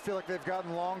secondary. They feel like they've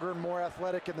gotten longer and more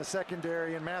athletic in the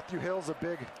secondary, and Matthew Hill's a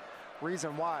big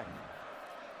reason why.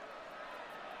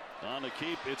 On the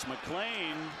keep, it's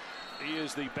McClain. He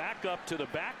is the backup to the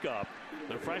backup,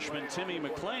 the freshman Timmy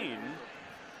McClain,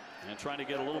 and trying to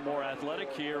get a little more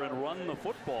athletic here and run the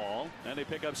football, and they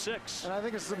pick up 6. And I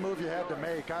think this is a move you had to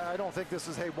make. I don't think this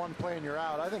is, hey, one play and you're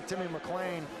out. I think Timmy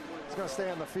McClain is going to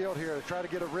stay on the field here to try to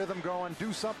get a rhythm going,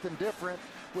 do something different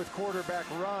with quarterback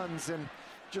runs, and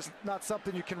just not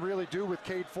something you can really do with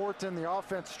Cade Fortin, the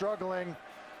offense struggling.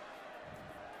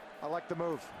 I like the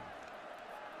move.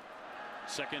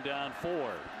 2nd down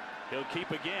 4. He'll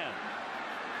keep again.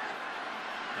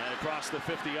 And across the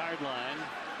 50-yard line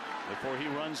before he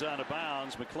runs out of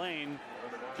bounds. McClain,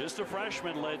 just a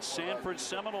freshman, led Sanford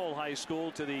Seminole High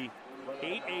School to the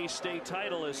 8A state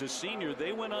title as a senior.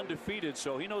 They went undefeated,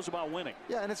 so he knows about winning.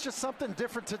 Yeah, and it's just something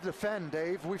different to defend,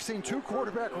 Dave. We've seen 2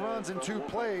 quarterback runs in 2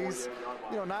 plays.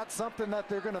 You know, not something that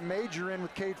they're going to major in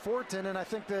with Cade Fortin, and I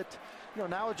think that, you know,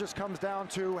 now it just comes down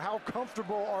to how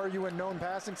comfortable are you in known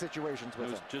passing situations with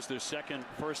it was him. just their second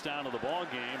first down of the ball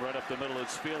game. Right up the middle,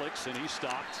 it's Felix, and he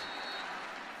stopped.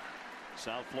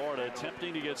 South Florida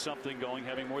attempting to get something going,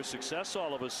 having more success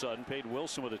all of a sudden. Peyton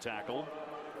Wilson with a tackle.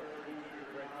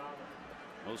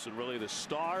 Wilson really the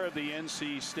star of the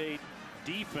NC State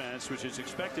defense, which is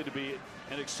expected to be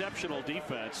an exceptional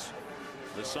defense.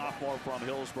 The sophomore from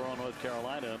Hillsborough, North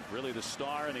Carolina, really the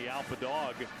star and the alpha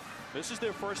dog. This is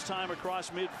their first time across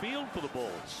midfield for the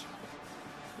Bulls.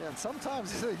 Yeah, and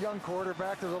sometimes as a young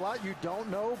quarterback, there's a lot you don't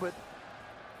know, but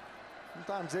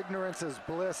sometimes ignorance is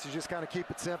bliss. You just kind of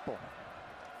keep it simple.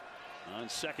 On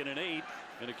 2nd and 8,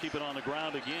 going to keep it on the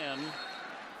ground again.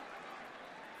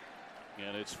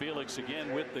 And it's Felix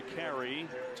again with the carry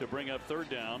to bring up 3rd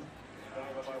down.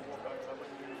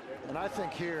 And I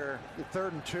think here, at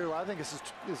 3rd and 2, I think this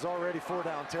is already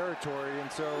 4-down territory.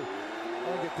 And so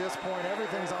I think at this point,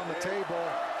 everything's on the table,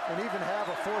 and even have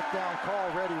a 4th down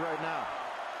call ready right now.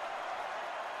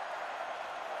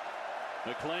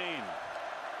 McClain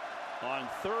on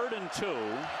 3rd and 2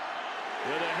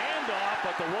 with a handoff,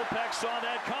 but the Wolfpack saw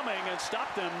that coming and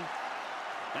stopped him.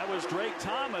 That was Drake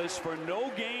Thomas for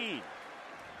no gain.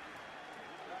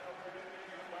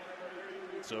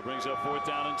 So it brings up 4th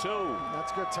down and 2.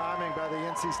 That's good timing by the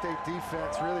NC State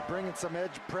defense, really bringing some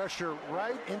edge pressure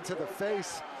right into the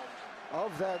face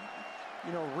of that,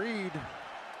 read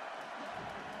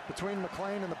between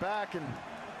McClain and the back. And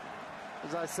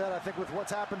as I said, I think with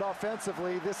what's happened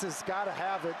offensively, this has got to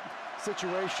have it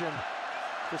situation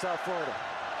for South Florida.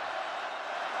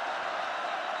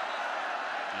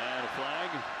 And a flag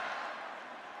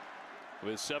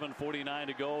with 7:49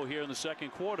 to go here in the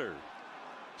second quarter.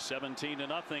 17-0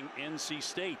 NC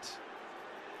State.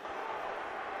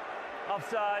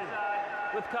 Offside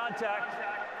with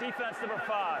contact. Defense number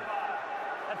 5.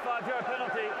 That 5-yard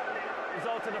penalty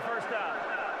results in a first down.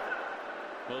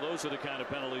 Well, those are the kind of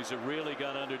penalties that really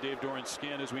got under Dave Doran's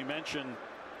skin. As we mentioned,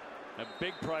 a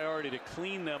big priority to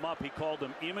clean them up. He called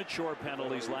them immature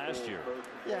penalties last year.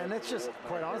 Yeah, and it's just,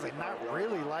 quite honestly, not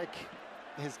really like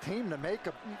his team to make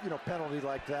a penalty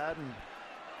like that.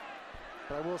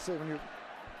 But I will say, when you're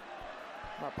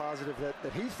not positive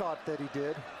that he thought that he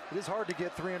did, it is hard to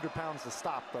get 300 pounds to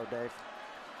stop, though, Dave.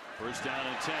 First down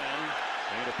and 10.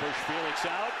 They're going to push Felix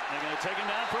out. They're going to take him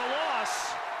down for a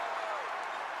loss.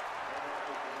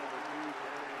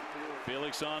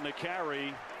 Felix on the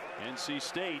carry. NC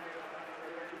State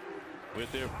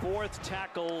with their 4th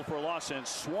tackle for loss and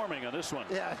swarming on this one.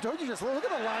 Yeah, don't you just look at the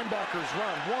linebackers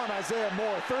run. 1, Isaiah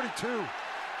Moore. 32,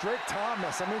 Drake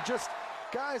Thomas. I mean, just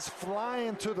guys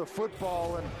flying to the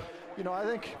football. And, I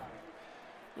think,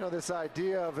 this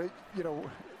idea of it,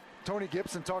 Tony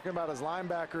Gibson talking about his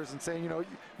linebackers and saying,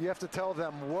 you have to tell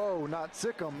them, whoa, not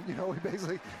sick them. He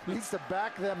basically needs to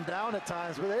back them down at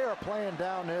times, but they are playing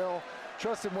downhill,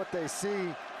 trusting what they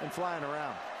see and flying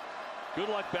around. Good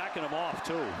luck backing them off,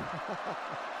 too.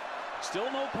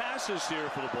 Still no passes here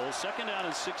for the Bulls. 2nd down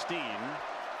and 16.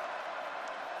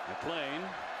 McClain.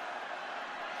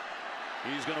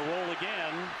 He's going to roll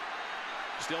again.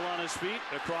 Still on his feet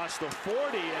across the 40,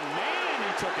 and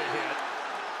man, he took a hit.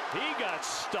 He got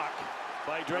stuck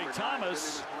by Drake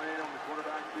Thomas.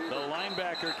 The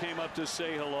linebacker came up to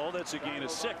say hello. That's a gain of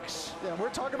 6. Yeah, and we're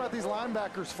talking about these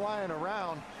linebackers flying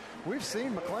around. We've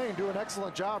seen McClain do an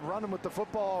excellent job running with the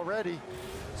football already.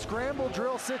 Scramble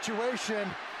drill situation.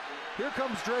 Here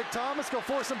comes Drake Thomas. Go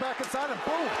force him back inside, and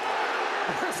boom!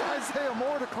 There's Isaiah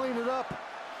Moore to clean it up.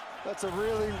 That's a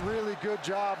really, really good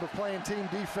job of playing team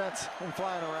defense and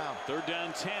flying around. 3rd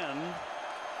down 10.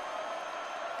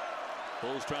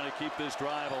 Bulls trying to keep this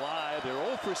drive alive. They're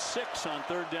 0 for 6 on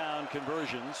 3rd down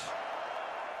conversions.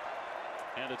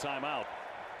 And a timeout.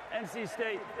 NC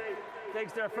State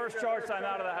takes their first charge time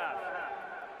out of the half.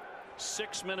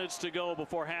 6 minutes to go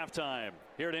before halftime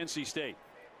here at NC State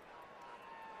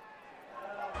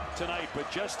tonight.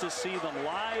 But just to see them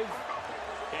live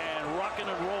and rocking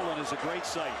and rolling is a great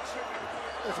sight.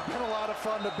 It's been a lot of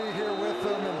fun to be here with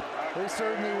them, and they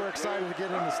certainly were excited to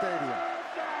get in the stadium.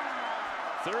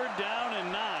 3rd down and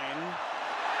 9,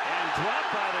 and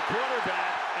dropped by the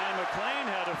quarterback, and McClain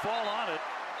had to fall on it.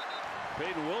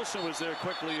 Peyton Wilson was there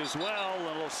quickly as well. A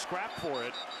little scrap for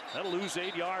it. That'll lose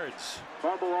 8 yards.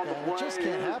 It just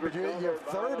can't happen. You have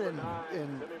 3rd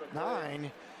and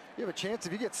 9. You have a chance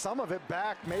if you get some of it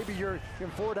back. Maybe you're in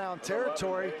 4-down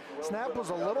territory. Snap was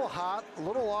a little hot, a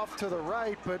little off to the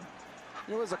right, but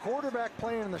as a quarterback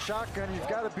playing in the shotgun, you've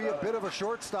got to be a bit of a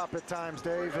shortstop at times,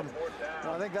 Dave. And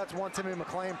I think that's one Timmy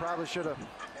McClain probably should have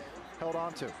held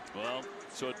on to. Well,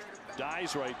 so it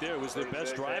dies right there. It was the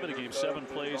best drive of the game. 7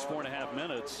 plays, 4.5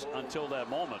 minutes until that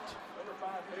moment.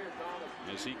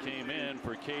 As he came in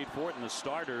for Cade Fortin, the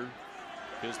starter,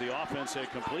 because the offense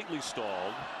had completely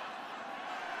stalled.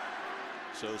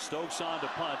 So Stokes on to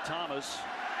punt. Thomas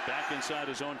back inside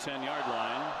his own 10-yard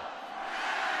line.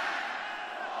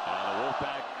 And the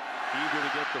Wolfpack eager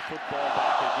to get the football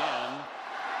back again.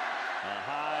 A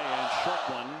high and short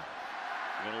one.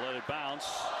 Going to let it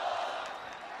bounce.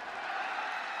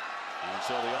 And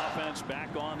so the offense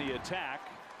back on the attack.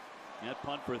 That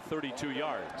punt for 32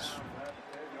 yards.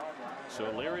 So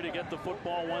Leary to get the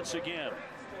football once again.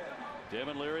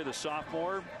 Devin Leary, the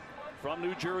sophomore from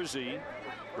New Jersey,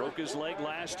 broke his leg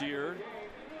last year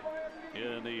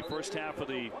in the first half of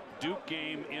the Duke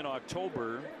game in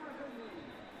October.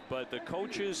 But the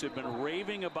coaches have been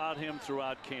raving about him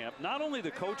throughout camp. Not only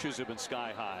the coaches have been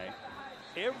sky high,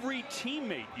 every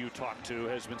teammate you talk to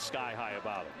has been sky high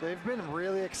about it. They've been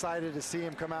really excited to see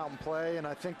him come out and play, and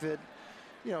I think that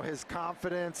his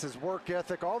confidence, his work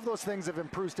ethic, all of those things have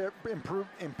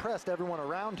impressed everyone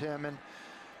around him. And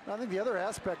I think the other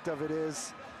aspect of it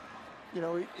is, he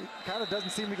kind of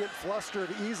doesn't seem to get flustered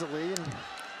easily, and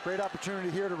great opportunity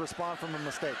here to respond from a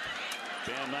mistake.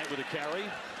 Van Knight with a carry.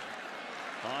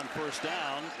 on first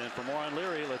down. And for more on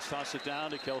Leary, let's toss it down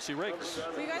to Kelsey Riggs.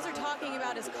 So you guys are talking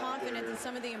about his confidence and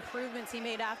some of the improvements he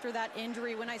made after that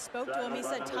injury. When I spoke to him, he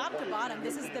said top to bottom,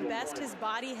 this is the best his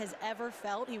body has ever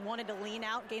felt. He wanted to lean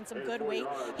out, gain some good weight.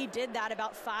 He did that,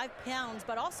 about 5 pounds,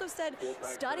 but also said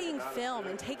studying film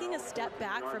and taking a step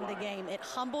back from the game, it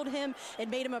humbled him. It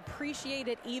made him appreciate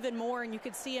it even more, and you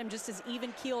could see him just as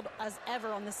even-keeled as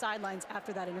ever on the sidelines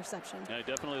after that interception. Yeah, he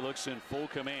definitely looks in full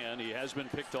command. He has been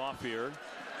picked off here.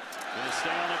 Going to stay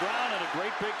on the ground, and a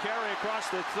great big carry across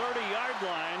the 30-yard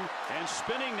line. And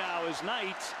spinning now is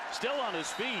Knight, still on his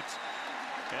feet.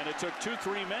 And it took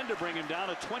 2-3 men to bring him down,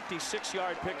 a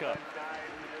 26-yard pickup.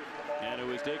 And it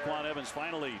was Daquan Evans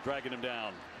finally dragging him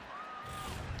down.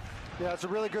 Yeah, it's a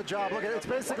really good job. Look at it. It's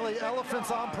basically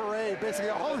elephants on parade. Basically,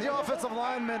 all the offensive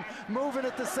linemen moving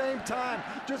at the same time.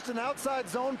 Just an outside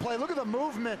zone play. Look at the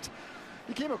movement.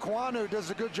 Ikem Ekwonu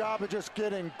does a good job of just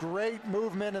getting great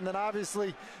movement, and then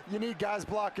obviously you need guys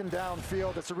blocking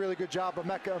downfield. It's a really good job of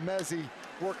Emeka Emezi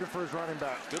working for his running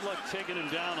back. Good luck taking him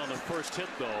down on the first hit,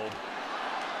 though. And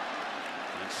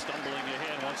stumbling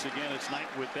ahead once again, it's Knight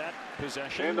with that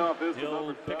possession.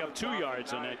 He'll pick up 2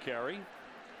 yards on that carry.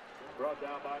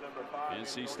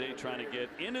 NC State trying to get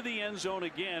into the end zone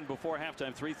again before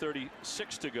halftime.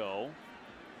 3:36 to go.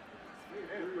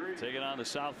 Taking on the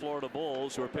South Florida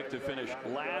Bulls, who are picked to finish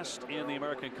last in the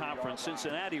American Conference.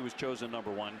 Cincinnati was chosen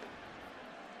 #1.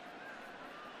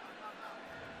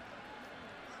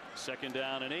 Second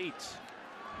down and 8.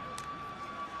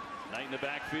 Knight in the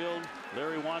backfield.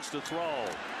 Leary wants to throw.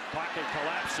 Pocket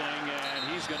collapsing,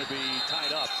 and he's going to be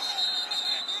tied up.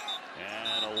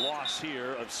 And a loss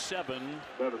here of 7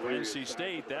 for NC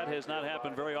State. That has not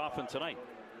happened very often tonight.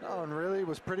 No, and really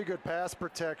was pretty good pass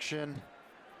protection.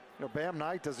 You know, Bam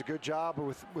Knight does a good job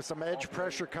with some edge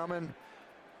pressure coming,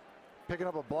 picking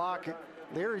up a block.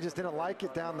 Leary just didn't like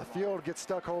it down the field, gets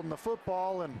stuck holding the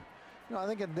football. And you know, I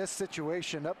think in this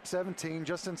situation, up 17,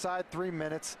 just inside 3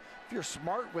 minutes, if you're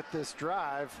smart with this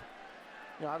drive,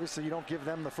 you know, obviously you don't give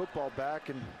them the football back,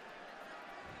 and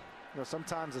you know,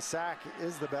 sometimes a sack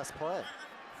is the best play.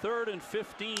 3rd and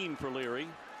 15 for Leary.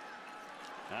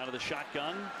 Out of the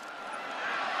shotgun.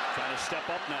 Trying to step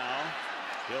up now.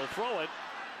 He'll throw it.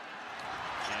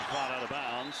 And caught out of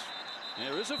bounds.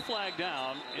 There is a flag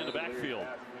down in the backfield.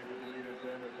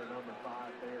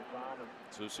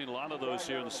 So we've seen a lot of those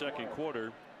here in the second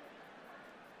quarter.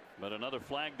 But another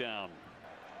flag down.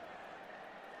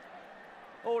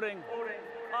 Holding.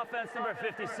 Offense number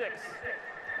 56.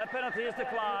 That penalty is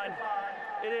declined.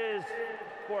 It is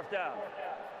 4th down.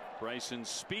 Bryson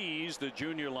Spees, the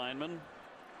junior lineman.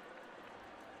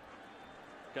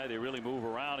 Guy they really move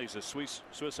around. He's a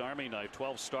Swiss Army knife.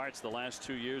 12 starts the last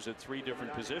 2 years at 3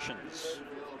 different positions.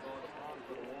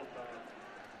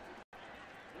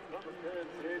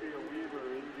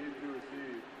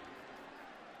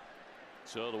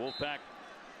 So the Wolfpack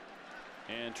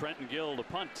and Trenton Gill to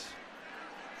punt.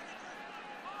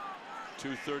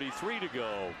 2:33 to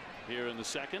go here in the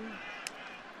second.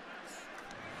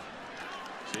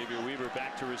 Xavier Weaver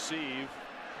back to receive,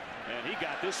 and he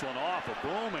got this one off. A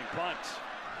booming punt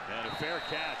and a fair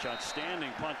catch.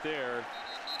 Outstanding punt there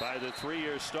by the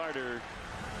 3-year starter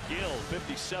Gill.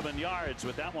 57 yards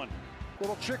with that one.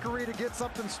 Little trickery to get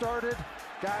something started.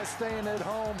 Guys staying at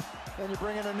home. Then you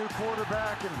bring in a new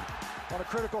quarterback, and on a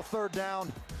critical 3rd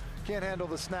down, can't handle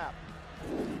the snap.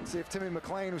 See if Timmy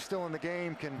McClain, who's still in the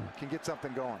game, can get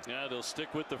something going. Yeah, they'll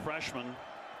stick with the freshman.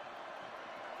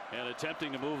 And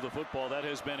attempting to move the football, that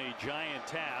has been a giant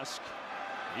task.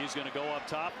 He's going to go up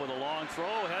top with a long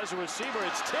throw. Has a receiver.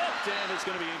 It's tipped, and it's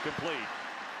going to be incomplete.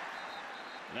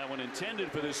 And that one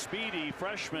intended for the speedy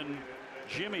freshman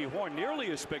Jimmy Horn.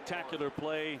 Nearly a spectacular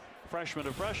play, freshman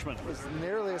to freshman. It was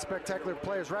nearly a spectacular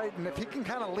play, is right. And if he can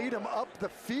kind of lead him up the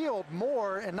field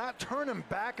more and not turn him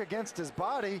back against his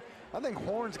body, I think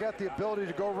Horn's got the ability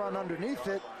to go run underneath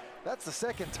it. That's the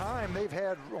second time they've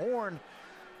had Horn,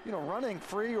 you know, running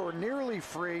free or nearly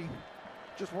free.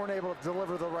 Just weren't able to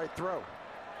deliver the right throw.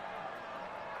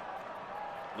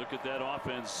 Look at that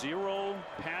offense. 0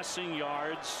 passing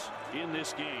yards in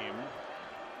this game.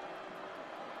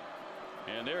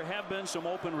 And there have been some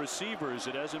open receivers.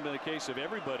 It hasn't been a case of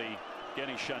everybody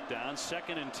getting shut down.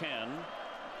 2nd and 10.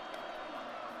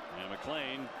 And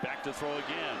McClain back to throw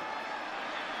again.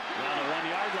 Around the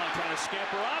 1-yard line, trying to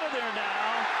scamper out of there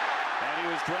now. And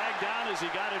he was dragged down as he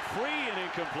got it free and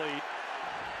incomplete.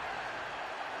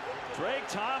 Drake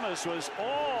Thomas was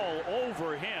all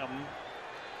over him.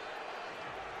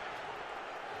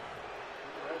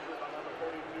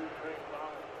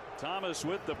 Thomas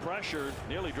with the pressure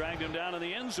nearly dragged him down in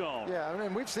the end zone. Yeah, I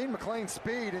mean, we've seen McLean's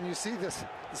speed, and you see the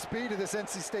speed of this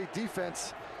NC State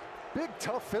defense. Big,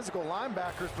 tough, physical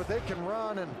linebackers, but they can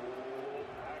run. And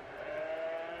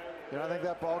I think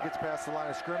that ball gets past the line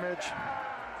of scrimmage. I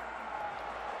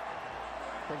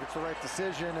think it's the right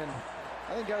decision, and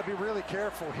I think got to be really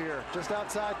careful here. Just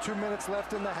outside 2 minutes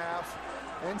left in the half.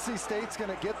 NC State's going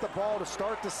to get the ball to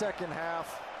start the second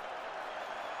half.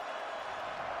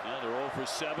 Yeah, they're 0 for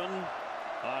 7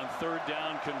 on third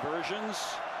down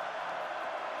conversions.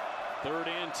 3rd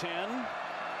and 10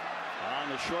 on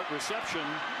the short reception.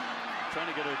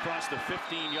 Trying to get it across the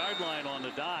 15-yard line on the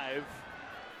dive.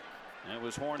 That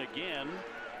was Horn again.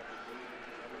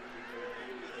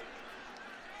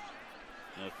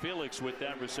 Now Felix with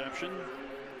that reception.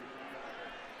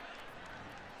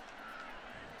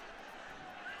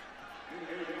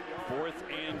 Fourth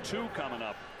and 2 coming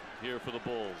up here for the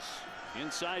Bulls.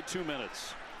 Inside 2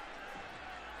 minutes.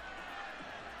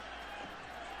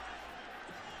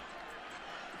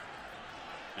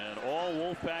 And all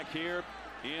Wolfpack here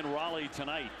in Raleigh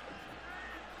tonight.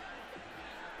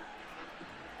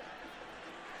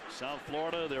 South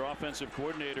Florida, their offensive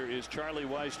coordinator is Charlie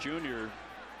Weiss Jr.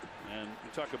 And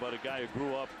you talk about a guy who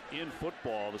grew up in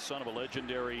football, the son of a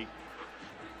legendary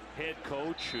head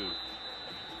coach who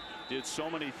did so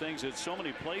many things at so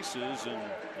many places, and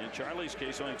in Charlie's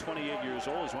case, only 28 years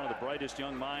old, is one of the brightest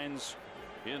young minds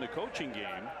in the coaching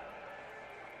game.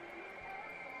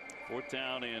 4th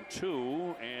down and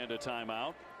 2 and a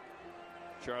timeout.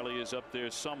 Charlie is up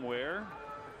there somewhere.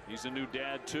 He's a new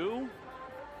dad too.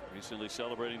 Recently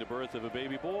celebrating the birth of a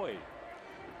baby boy.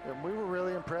 And we were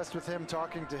really impressed with him,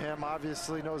 talking to him.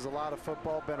 Obviously knows a lot of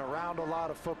football, been around a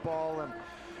lot of football, and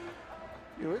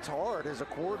it's hard as a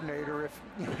coordinator if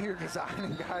you're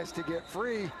designing guys to get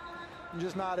free and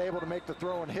just not able to make the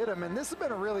throw and hit them. And this has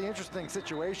been a really interesting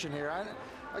situation here.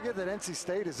 I get that NC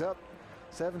State is up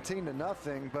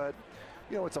 17-0, but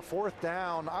it's a 4th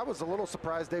down. I was a little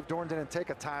surprised Dave Dorn didn't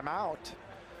take a timeout.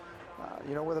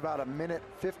 With about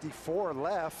 1:54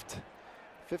 left,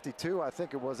 52 I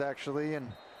think it was actually,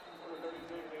 and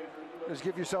just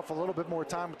give yourself a little bit more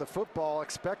time with the football,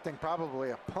 expecting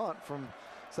probably a punt from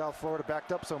South Florida,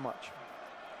 backed up so much.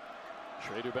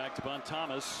 Schrader back to punt.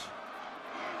 Thomas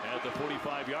at the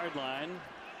 45-yard line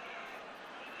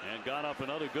and got up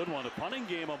another good one. The punting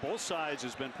game on both sides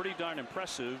has been pretty darn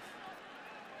impressive.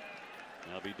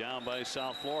 They'll be down by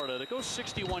South Florida. That goes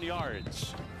 61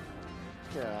 yards.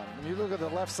 Yeah, when you look at the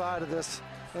left side of this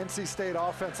NC State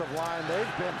offensive line,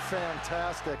 they've been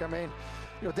fantastic. I mean,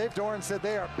 Dave Doran said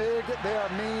they are big, they are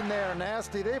mean, they are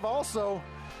nasty. They've also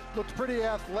looked pretty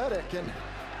athletic, and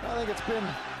I think it's been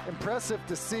impressive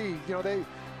to see. They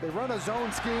run a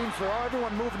zone scheme for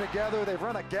everyone moving together. They've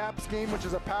run a gap scheme, which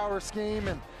is a power scheme,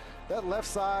 and that left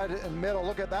side and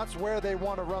middle, that's where they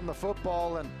want to run the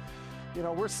football. And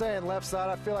we're saying left side.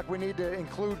 I feel like we need to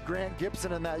include Grant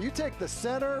Gibson in that. You take the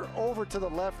center over to the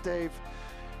left, Dave,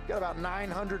 you got about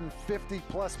 950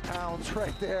 plus pounds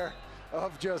right there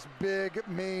of just big,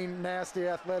 mean, nasty,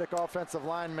 athletic offensive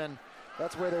linemen.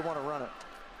 That's where they want to run it.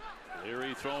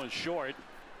 Leary throwing short,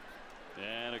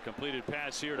 and a completed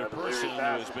pass here to Person, who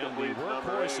has been the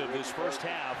workhorse of this first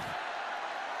half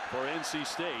for NC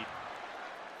State.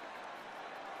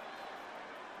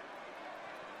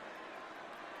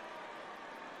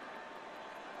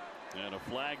 And a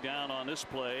flag down on this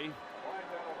play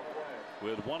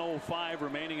with 1:05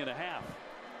 remaining in the half.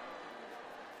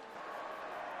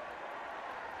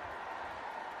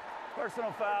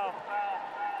 Personal foul,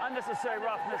 unnecessary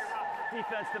roughness,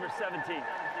 defense number 17.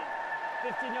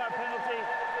 15-yard penalty,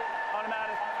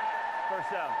 automatic,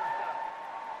 first down.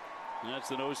 And that's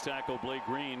the nose tackle, Blake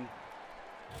Green.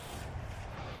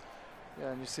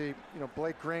 Yeah, and you see,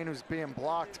 Blake Green, who's being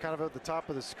blocked kind of at the top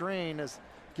of the screen as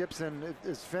Gibson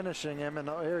is finishing him, and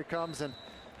here he comes. And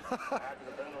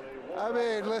I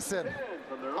mean, listen,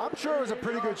 I'm sure it was a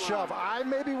pretty good shove. I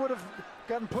maybe would have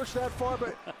gotten pushed that far,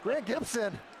 but Grant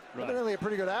Gibson, evidently a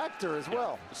pretty good actor as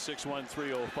well. 6'1",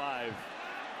 305.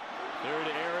 There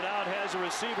to air it out, has a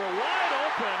receiver wide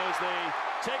open as they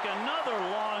take another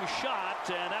long shot,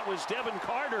 and that was Devin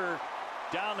Carter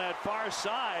down that far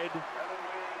side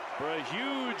for a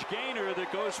huge gainer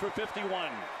that goes for 51.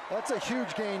 That's a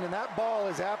huge gain, and that ball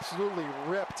is absolutely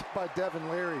ripped by Devin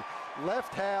Leary.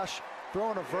 Left hash,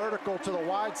 throwing a vertical to the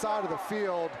wide side of the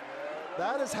field.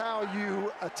 That is how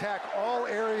you attack all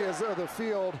areas of the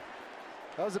field.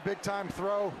 That was a big-time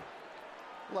throw.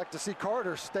 I'd like to see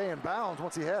Carter stay in bounds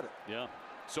once he had it. Yeah,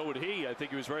 so would he. I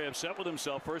think he was very upset with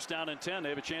himself. 1st down and 10. They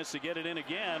have a chance to get it in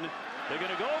again. They're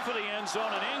going to go for the end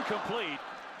zone, and incomplete.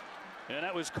 And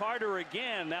that was Carter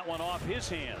again. That one off his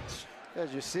hands.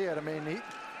 As you see it, I mean,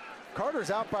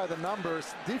 Carter's out by the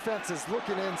numbers. Defense is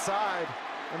looking inside,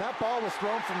 and that ball was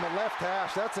thrown from the left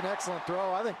hash. That's an excellent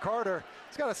throw. I think Carter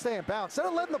has got to stay in bounds. Instead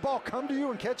of letting the ball come to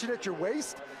you and catch it at your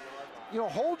waist, you know,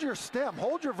 hold your stem,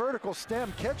 hold your vertical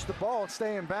stem, catch the ball and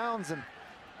stay in bounds. And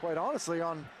quite honestly,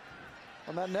 on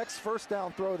that next first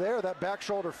down throw there, that back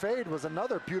shoulder fade was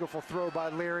another beautiful throw by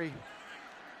Leary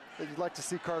that you'd like to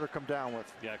see Carter come down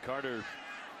with. Yeah, Carter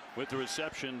with the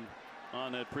reception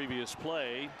on that previous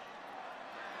play.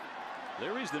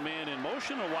 Leary's the man in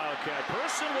motion. A Wildcat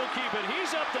person will keep it.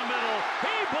 He's up the middle.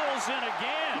 He pulls in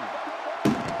again.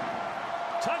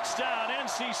 Touchdown,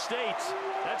 NC State.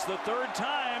 That's the third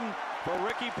time for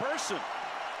Ricky Person.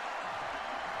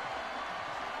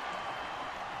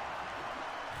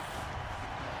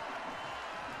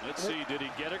 Let's see, did he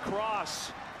get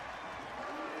across?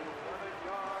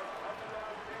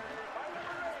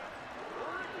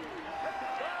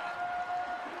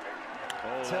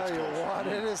 Oh, Tell you what,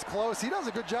 it is close. He does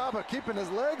a good job of keeping his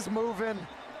legs moving.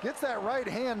 Gets that right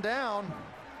hand down.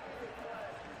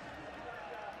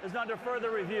 Is under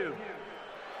further review.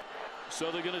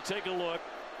 So they're going to take a look.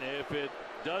 If it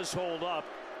does hold up,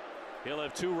 he'll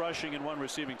have 2 rushing and 1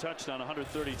 receiving touchdown,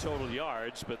 130 total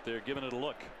yards, but they're giving it a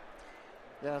look.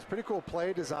 Yeah, it's pretty cool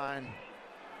play design.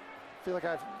 I feel like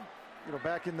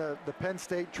back in the Penn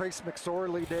State Trace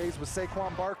McSorley days with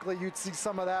Saquon Barkley, you'd see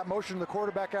some of that motion the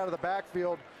quarterback out of the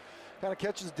backfield, kind of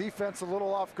catches defense a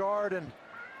little off guard. And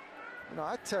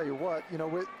I tell you what,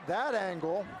 with that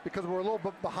angle, because we're a little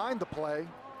bit behind the play,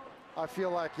 I feel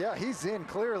like, yeah, he's in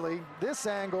clearly. This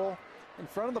angle in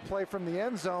front of the play from the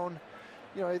end zone,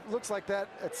 it looks like that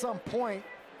at some point,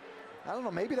 I don't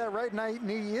know, maybe that right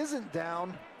knee isn't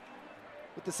down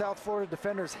with the South Florida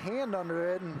defender's hand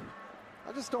under it. And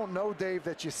I just don't know, Dave,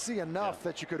 that you see enough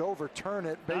that you could overturn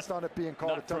it based on it being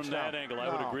called a touchdown. From that angle, I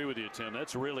would agree with you, Tim.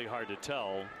 That's really hard to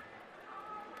tell.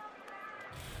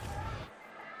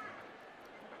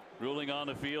 Ruling on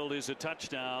the field is a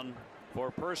touchdown for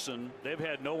Person. They've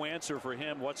had no answer for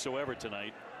him whatsoever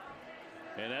tonight.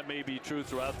 And that may be true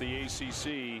throughout the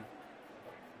ACC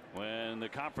when the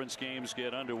conference games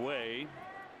get underway.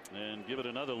 And give it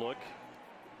another look.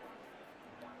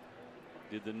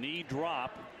 Did the knee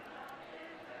drop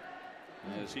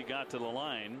as he got to the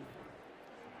line?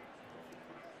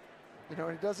 He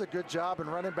does a good job,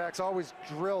 and running backs always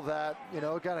drill that,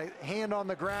 kind of hand on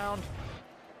the ground,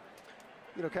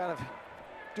 kind of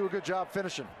do a good job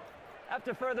finishing.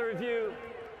 After further review,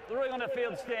 the ruling on the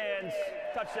field stands.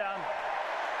 Touchdown.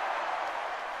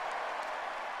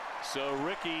 So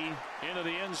Ricky into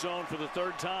the end zone for the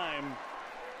third time.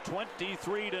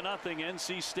 23-0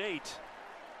 NC State.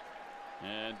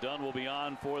 And Dunn will be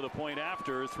on for the point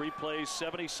after. 3 plays,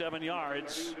 77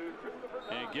 yards.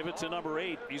 And give it to number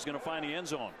 8. He's going to find the end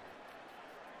zone.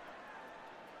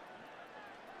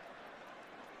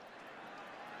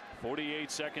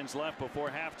 .48 seconds left before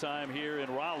halftime here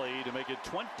in Raleigh to make it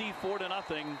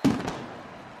 24-0.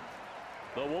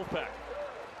 The Wolfpack.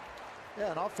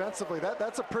 Yeah, and offensively,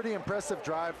 that's a pretty impressive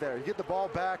drive there. You get the ball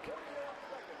back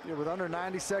with under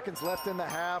 90 seconds left in the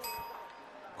half.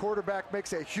 Quarterback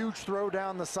makes a huge throw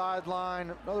down the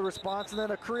sideline, another response, and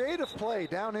then a creative play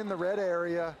down in the red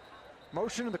area,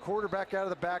 motioning the quarterback out of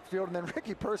the backfield, and then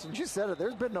Ricky Person, you said it,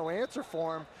 there's been no answer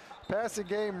for him. Passing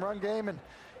game, run game, and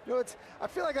I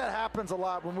feel like that happens a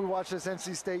lot when we watch this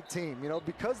NC State team,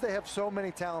 because they have so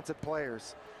many talented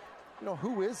players.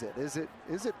 Who is it? Is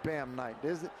it Bam Knight?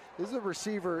 Is it the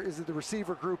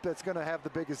receiver group that's going to have the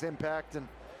biggest impact? And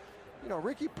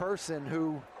Ricky Person,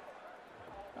 who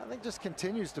I think just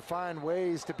continues to find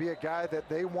ways to be a guy that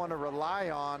they want to rely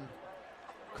on,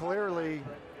 clearly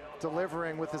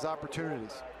delivering with his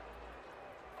opportunities.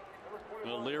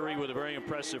 Well, Leary with a very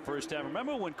impressive first half.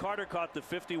 Remember when Carter caught the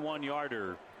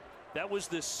 51-yarder? That was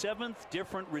the 7th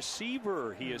different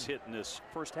receiver he has hit in this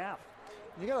first half.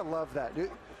 You gotta love that.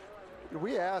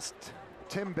 We asked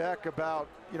Tim Beck about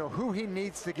who he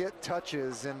needs to get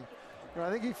touches, and I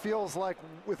think he feels like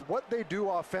with what they do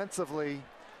offensively,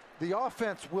 the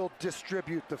offense will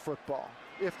distribute the football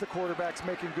if the quarterback's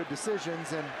making good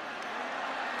decisions, and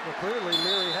clearly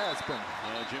Leary has been.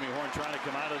 Jimmy Horn trying to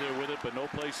come out of there with it, but no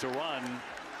place to run.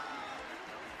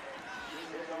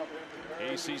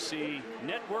 ACC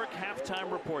Network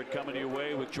halftime report coming your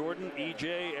way with Jordan,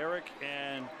 EJ, Eric,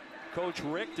 and Coach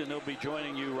Richt, and they'll be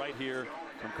joining you right here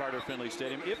from Carter Finley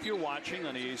Stadium. If you're watching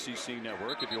on the ACC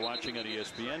Network, if you're watching on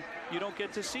ESPN, you don't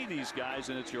get to see these guys,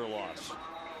 and it's your loss.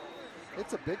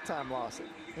 It's a big-time loss.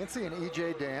 NC and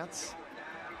EJ dance.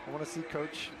 I want to see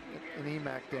Coach and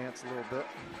EMAC dance a little bit.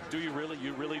 Do you really?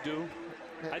 You really do?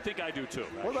 I think I do too.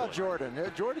 Actually. What about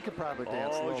Jordan? Jordan could probably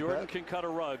dance a little Jordan bit. can cut a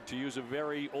rug, to use a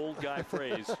very old guy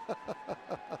phrase.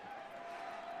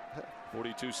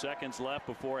 42 seconds left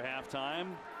before halftime,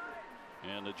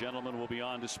 and the gentleman will be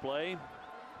on display.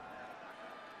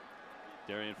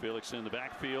 Darian Felix in the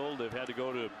backfield. They've had to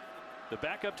go to the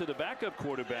backup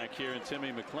quarterback here, and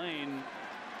Timmy McClain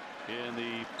in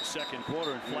the second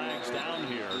quarter, and flags down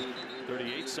here.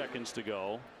 38 seconds to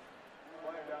go.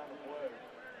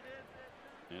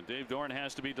 And Dave Doran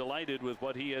has to be delighted with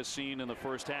what he has seen in the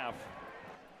first half.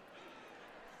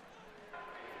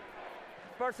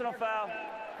 Personal foul,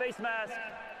 face mask,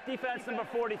 defense number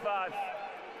 45.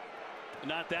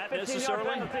 Not that 15-yard necessarily.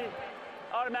 penalty,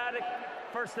 automatic,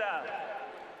 first down.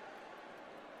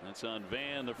 That's on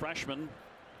Van, the freshman,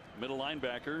 middle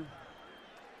linebacker.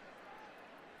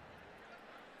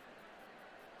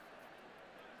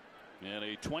 And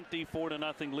a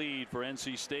 24-0 lead for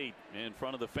NC State in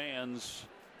front of the fans.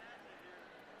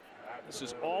 This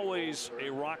is always a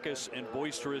raucous and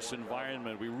boisterous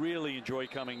environment. We really enjoy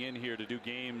coming in here to do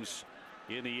games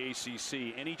in the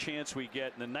ACC. Any chance we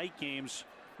get in the night games,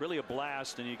 really a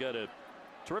blast, and you got a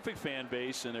terrific fan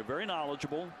base, and they're very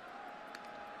knowledgeable.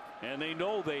 And they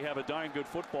know they have a darn good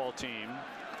football team.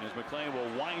 As McClain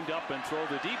will wind up and throw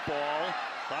the deep ball.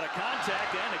 A lot of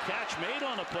contact and a catch made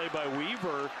on the play by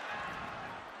Weaver.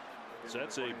 So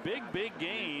that's a big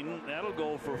gain. That'll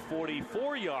go for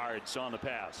 44 yards on the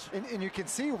pass. And you can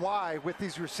see why with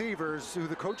these receivers who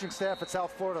the coaching staff at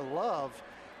South Florida love.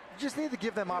 You just need to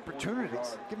give them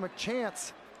opportunities. Give them a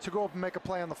chance to go up and make a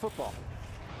play on the football.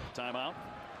 Timeout.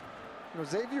 You know,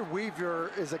 Xavier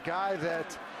Weaver is a guy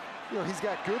that, you know, he's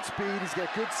got good speed, he's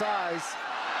got good size,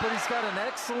 but he's got an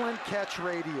excellent catch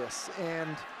radius.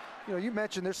 And, you know, you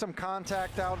mentioned there's some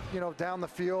contact out, you know, down the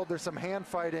field. There's some hand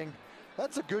fighting.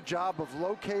 That's a good job of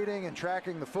locating and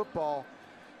tracking the football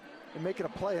and making a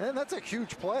play. And that's a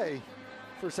huge play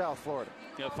for South Florida.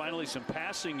 Yeah, finally some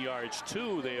passing yards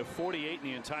too. They have 48 in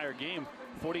the entire game,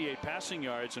 48 passing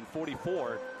yards, and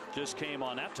 44 just came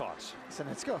on that toss. Listen,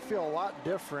 it's going to feel a lot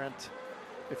different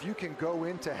if you can go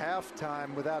into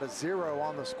halftime without a 0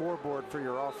 on the scoreboard for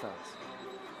your offense.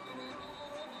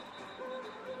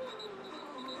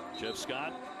 Jeff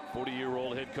Scott,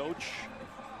 40-year-old head coach,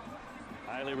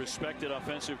 highly respected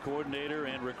offensive coordinator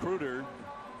and recruiter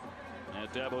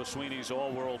at Dabo Swinney's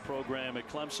all-world program at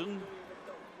Clemson.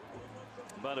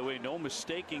 By the way, no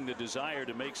mistaking the desire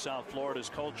to make South Florida's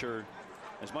culture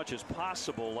as much as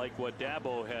possible like what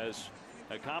Dabo has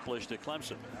accomplished at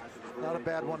Clemson. Not a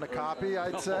bad one to copy,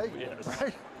 I'd say. Yes.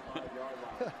 Right?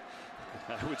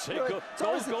 I would say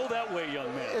go that way, young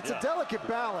man. It's a delicate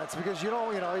balance because you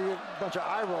get a bunch of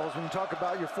eye rolls when you talk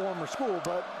about your former school,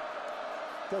 but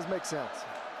it does make sense.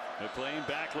 McClain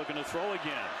back looking to throw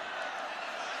again.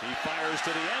 He fires to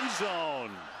the end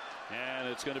zone, and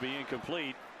it's going to be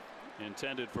incomplete.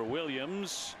 Intended for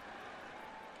Williams,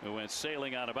 who went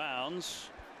sailing out of bounds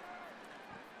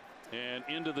and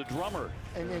into the drummer.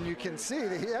 And you can see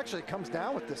that he actually comes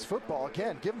down with this football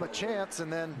again. Give him a chance,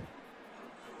 and then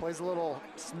plays a little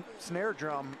snare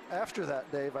drum after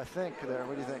that, Dave, I think. There,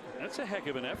 what do you think? That's a heck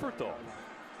of an effort, though.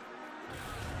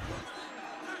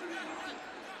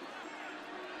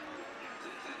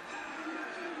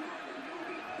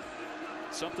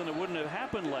 Something that wouldn't have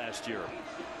happened last year.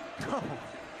 No.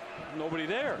 Nobody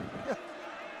there.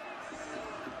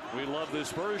 We love this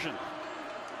version.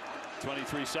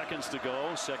 23 seconds to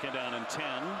go. Second down and 10.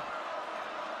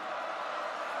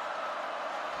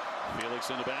 Felix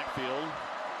in the backfield.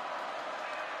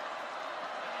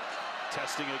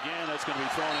 Testing again. That's going to be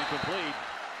thrown incomplete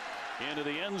into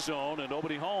the end zone, and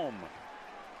nobody home.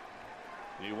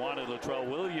 He wanted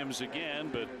Latrell Williams again,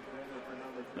 but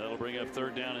that'll bring up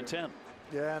third down and 10.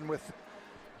 Yeah, and with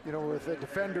a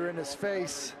defender in his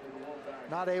face,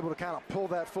 not able to kind of pull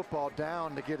that football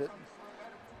down to get it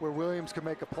where Williams could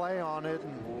make a play on it.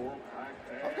 And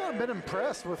I've kind of been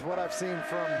impressed with what I've seen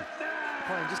from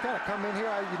playing. Just kind of come in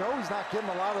here. He's not getting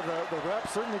a lot of the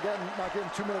reps, certainly not getting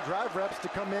 2-minute drive reps to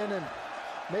come in and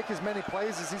make as many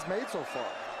plays as he's made so far.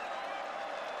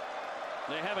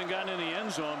 They haven't gotten in the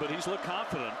end zone, but he's looked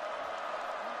confident.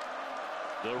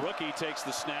 The rookie takes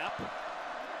the snap.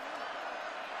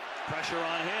 Pressure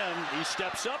on him. He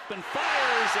steps up and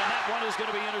fires, and that one is going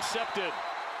to be intercepted.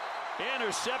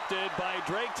 Intercepted by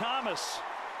Drake Thomas.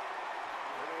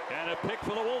 And a pick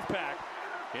for the Wolfpack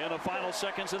in the final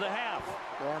seconds of the half.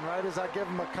 And right as I give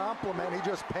him a compliment, he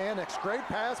just panics. Great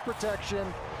pass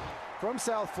protection from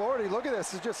South Florida. Look at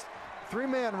this. It's just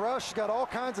 3-man rush. He's got all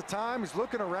kinds of time. He's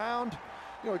looking around.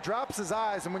 He drops his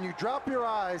eyes. And when you drop your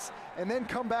eyes and then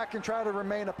come back and try to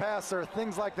remain a passer,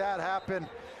 things like that happen.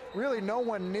 Really no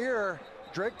one near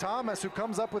Drake Thomas, who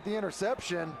comes up with the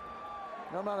interception.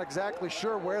 I'm not exactly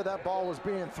sure where that ball was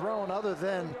being thrown other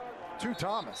than to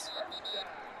Thomas.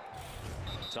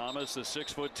 Thomas, the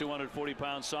 6',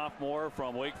 240-pound sophomore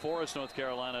from Wake Forest, North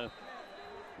Carolina,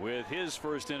 with his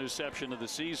first interception of the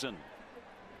season.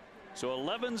 So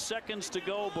 11 seconds to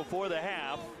go before the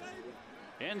half.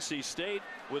 NC State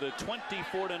with a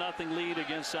 24-0 lead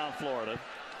against South Florida.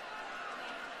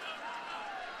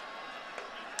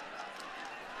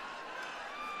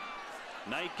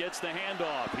 Knight gets the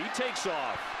handoff. He takes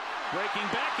off, breaking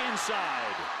back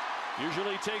inside.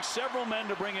 Usually takes several men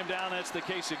to bring him down. That's the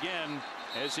case again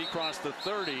as he crossed the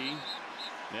 30,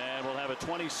 and we'll have a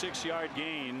 26-yard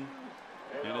gain.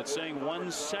 And it's saying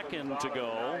 1 second to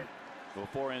go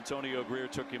before Antonio Greer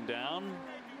took him down.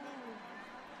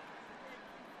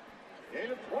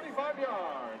 Gain of 25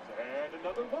 yards and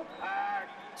another Wolfpack.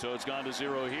 So it's gone to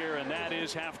 0 here, and that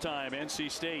is halftime. NC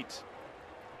State.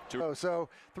 So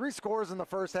 3 scores in the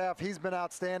first half. He's been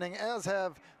outstanding, as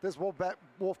have this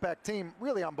Wolfpack team,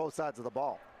 really on both sides of the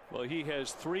ball. Well, he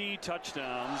has 3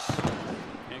 touchdowns,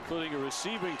 including a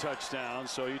receiving touchdown.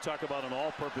 So you talk about an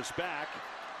all-purpose back,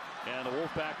 and the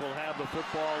Wolfpack will have the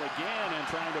football again and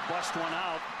trying to bust one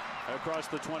out across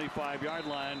the 25-yard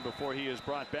line before he is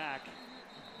brought back.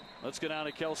 Let's get down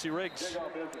to Kelsey Riggs.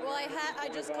 Well, I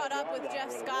just caught up with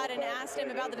Jeff Scott and asked him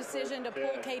about the decision to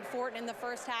pull Cade Fortin in the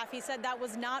first half. He said that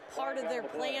was not part of their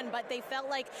plan, but they felt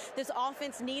like this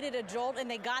offense needed a jolt, and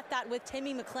they got that with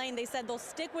Timmy McClain. They said they'll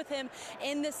stick with him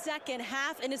in the second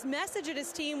half, and his message at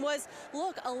his team was,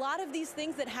 look, a lot of these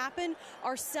things that happen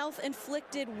are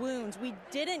self-inflicted wounds. We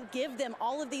didn't give them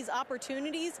all of these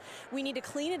opportunities. We need to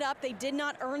clean it up. They did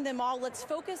not earn them all. Let's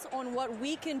focus on what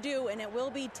we can do, and it will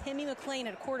be Timmy McClain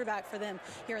at quarterback for them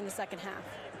here in the second half.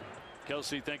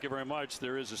 Kelsey, thank you very much.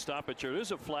 There is a stoppage here.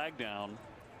 There's a flag down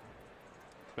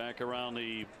back around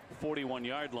the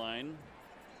 41-yard line.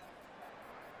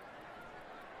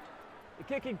 The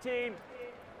kicking team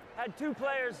had 2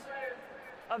 players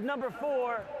of number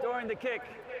 4 during the kick.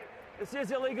 This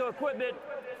is illegal equipment.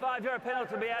 5-yard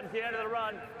penalty will be added at the end of the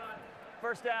run.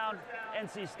 First down,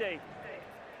 NC State.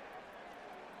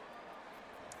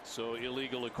 So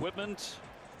illegal equipment.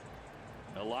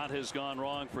 A lot has gone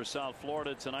wrong for South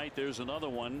Florida tonight. There's another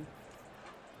one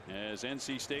as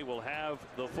NC State will have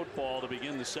the football to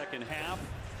begin the second half.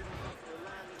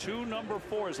 2 number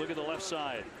 4s. Look at the left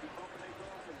side.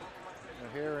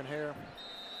 Here and here.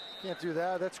 Can't do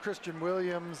that. That's Christian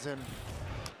Williams and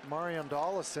Marion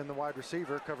Dollison, the wide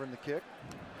receiver, covering the kick.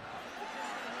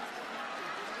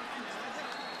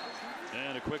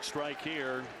 And a quick strike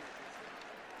here.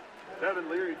 Devin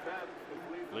Leary's pass.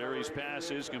 Leary's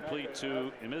pass is complete to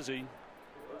Emizzi.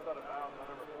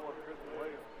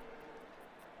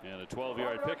 And a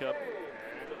 12-yard pickup.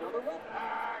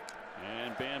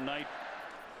 And Bam Knight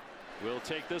will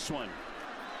take this one.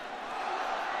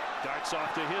 Darts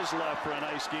off to his left for a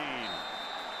nice gain.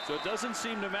 So it doesn't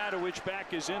seem to matter which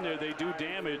back is in there. They do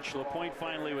damage. LaPointe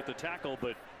finally with the tackle,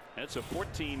 but that's a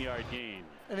 14-yard gain.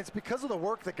 And it's because of the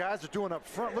work the guys are doing up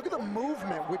front. Look at the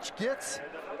movement, which gets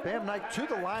Bam Knight to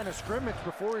the line of scrimmage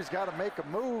before he's got to make a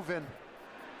move, and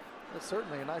that's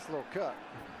certainly a nice little cut.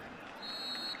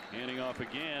 Handing off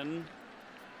again.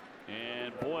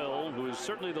 And Boyle, who is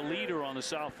certainly the leader on the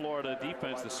South Florida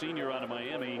defense, the senior out of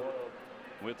Miami,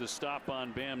 with the stop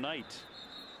on Bam Knight.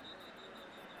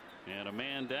 And a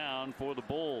man down for the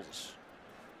Bulls.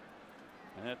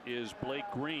 That is Blake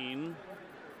Green.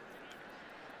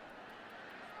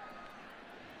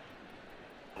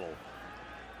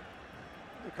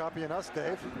 You're copying us,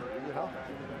 Dave. You know.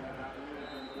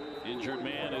 Injured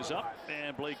man is up,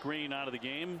 and Blake Green out of the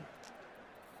game.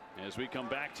 As we come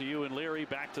back to you and Leary,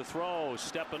 back to throw,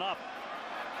 stepping up.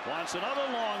 Wants another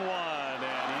long one,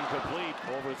 and incomplete,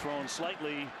 overthrown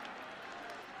slightly.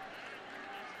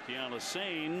 Keanu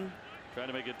Sane trying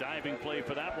to make a diving play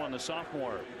for that one, the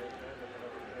sophomore.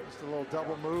 Just a little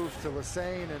double move to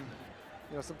Lassane,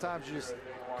 and sometimes you just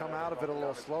come out of it a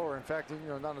little slower. In fact,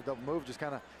 not a double move, just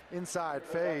kind of inside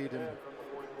fade. And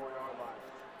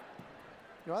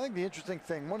I think the interesting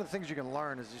thing, one of the things you can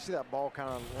learn is you see that ball kind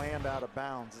of land out of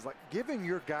bounds, is like giving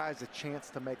your guys a chance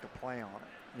to make a play on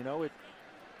it.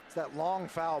 It's that long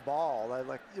foul ball.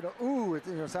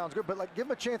 It sounds good, but give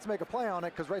him a chance to make a play on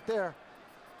it, because right there,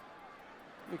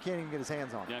 he can't even get his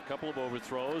hands on it. Yeah, a couple of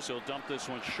overthrows. He'll dump this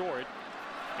one short,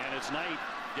 and it's Knight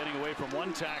getting away from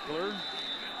one tackler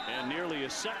and nearly a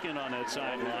second on that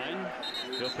sideline.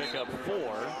 He'll pick up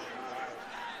 4.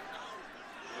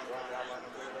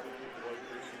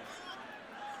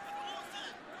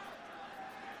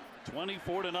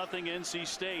 (24-0) NC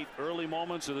State. Early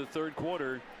moments of the third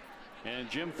quarter. And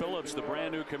Jim Phillips, the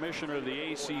brand new commissioner of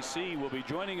the ACC, will be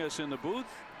joining us in the booth.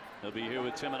 He'll be here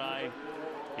with Tim and I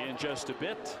in just a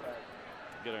bit.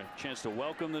 Get a chance to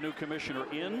welcome the new commissioner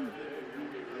in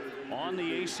on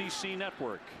the ACC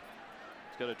network.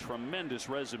 He's got a tremendous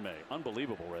resume,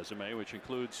 unbelievable resume, which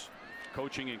includes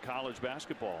coaching in college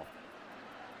basketball.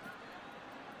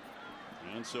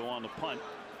 And so on the punt.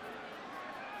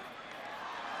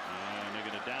 And they're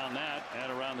going to down that at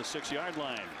around the 6-yard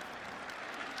line.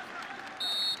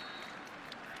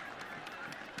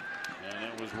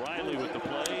 And it was Riley with the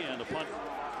play and the punt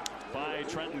by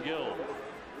Trenton Gill.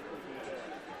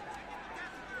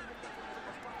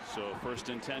 So 1st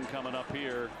and 10 coming up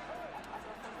here.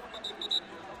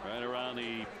 Right around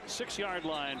the 6-yard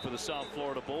line for the South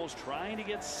Florida Bulls, trying to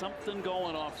get something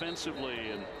going offensively.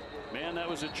 And man, that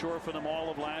was a chore for them all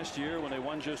of last year when they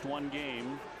won just one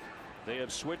game. They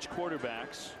have switched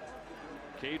quarterbacks.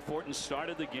 Cade Fortin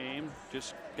started the game,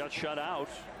 just got shut out.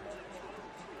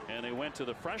 And they went to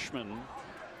the freshman,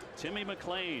 Timmy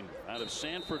McClain, out of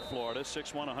Sanford, Florida,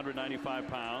 6'1", 195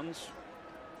 pounds.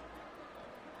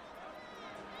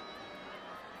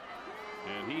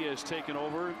 And he has taken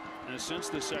over since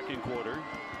the second quarter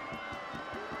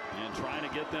and trying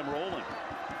to get them rolling.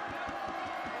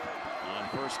 On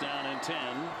 1st down and 10,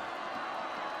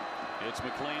 it's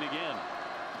McClain again.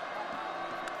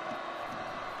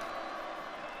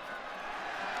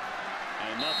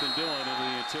 And nothing doing in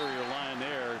the interior line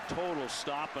there. Total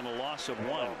stop and a loss of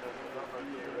 1.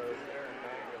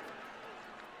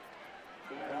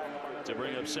 To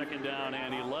bring up 2nd down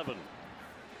and 11.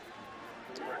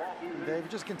 Dave, it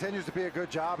just continues to be a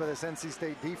good job of this NC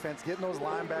State defense, getting those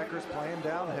linebackers playing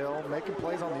downhill, making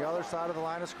plays on the other side of the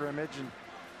line of scrimmage, and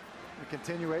the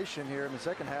continuation here in the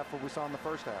second half what we saw in the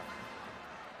first half.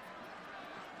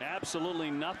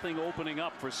 Absolutely nothing opening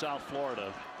up for South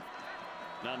Florida.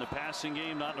 Not in the passing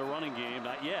game, not in the running game,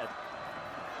 not yet.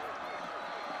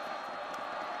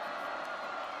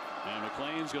 And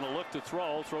McClain's going to look to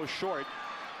throw short.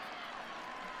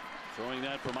 Throwing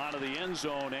that from out of the end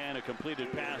zone, and a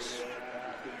completed pass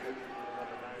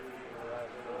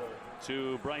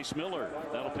to Bryce Miller.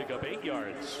 That'll pick up 8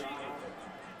 yards.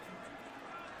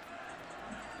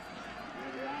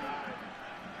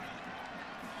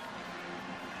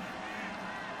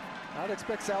 I'd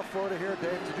expect South Florida here,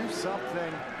 Dave, to do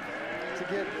something to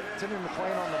get Timmy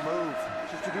McClain on the move.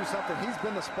 Just to do something. He's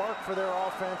been the spark for their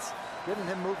offense. Getting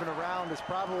him moving around is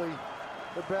probably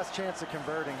the best chance of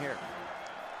converting here.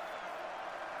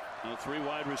 Now 3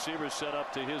 wide receivers set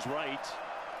up to his right,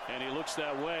 and he looks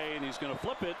that way, and he's going to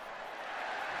flip it.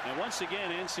 And once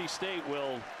again, NC State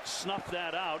will snuff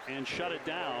that out and shut it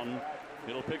down.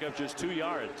 It'll pick up just 2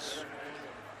 yards.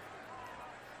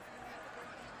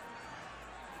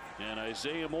 And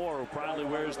Isaiah Moore, who probably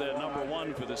wears that number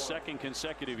 1 for the 2nd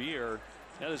consecutive year.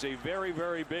 That is a very,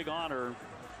 very big honor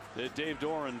that Dave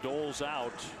Doran doles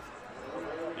out.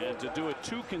 And to do it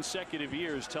 2 consecutive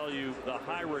years tells you the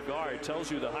high regard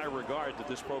that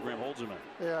this program holds him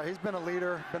in. Yeah, he's been a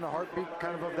leader, been a heartbeat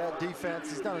kind of that defense.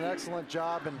 He's done an excellent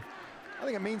job, and I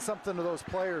think it means something to those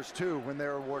players too when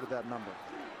they're awarded that number.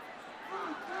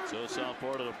 So South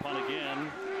Florida to punt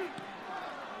again.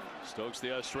 Stokes,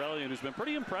 the Australian, who's been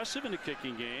pretty impressive in the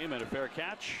kicking game, and a fair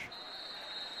catch.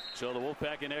 So the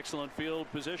Wolfpack in excellent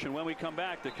field position. When we come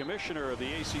back, the commissioner of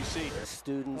the ACC.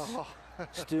 Students,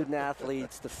 student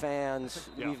athletes, the fans.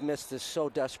 Yeah. We've missed this so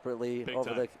desperately Big over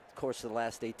time. the course of the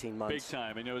last 18 months. Big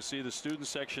time. And you'll see the student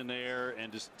section there,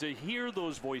 and just to hear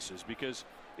those voices, because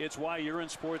it's why you're in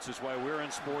sports, it's why we're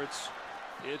in sports.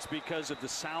 It's because of the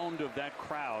sound of that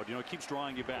crowd. You know, it keeps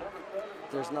drawing you back.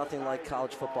 There's nothing like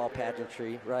college football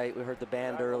pageantry, right? We heard the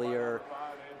band earlier,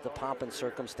 the pomp and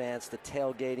circumstance, the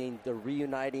tailgating, the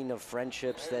reuniting of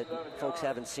friendships that folks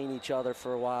haven't seen each other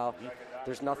for a while.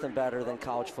 There's nothing better than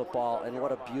college football, and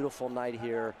what a beautiful night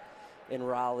here in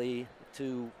Raleigh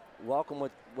to welcome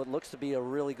what looks to be a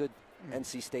really good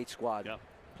NC State squad. Yeah,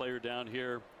 player down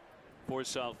here for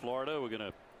South Florida. We're going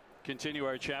to continue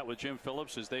our chat with Jim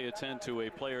Phillips as they attend to a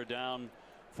player down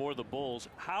for the Bulls.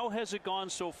 How has it gone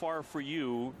so far for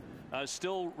you?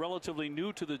 Still relatively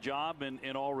new to the job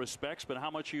in all respects, but how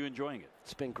much are you enjoying it?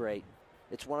 It's been great.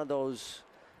 It's one of those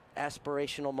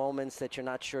aspirational moments that you're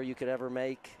not sure you could ever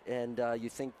make, and you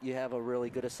think you have a really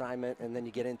good assignment, and then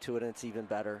you get into it and it's even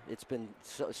better. It's been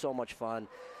so much fun.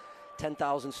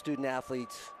 10,000 student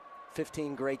athletes,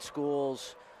 15 great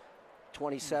schools,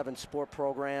 27 sport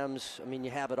programs. I mean,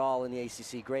 you have it all in the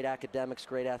ACC. Great academics,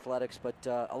 great athletics, but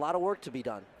a lot of work to be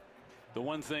done. The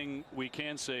one thing we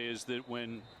can say is that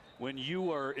when when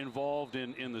you are involved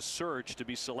in the search to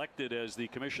be selected as the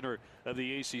commissioner of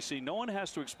the ACC, no one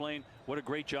has to explain what a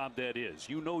great job that is.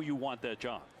 You know you want that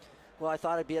job. Well, I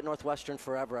thought I'd be at Northwestern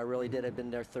forever. I really did. I've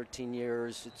been there 13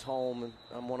 years. It's home.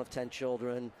 I'm one of 10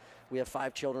 children. We have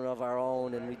 5 children of our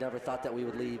own, and we never thought that we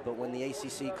would leave. But when the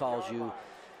ACC calls you,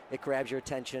 it grabs your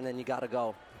attention, and you got to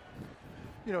go.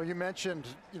 You know, you mentioned,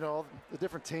 you know, the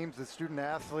different teams, the student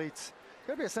athletes.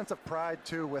 Got to be a sense of pride,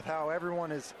 too, with how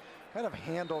everyone is kind of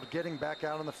handled getting back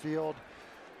out on the field.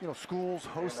 You know, schools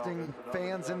hosting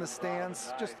fans in the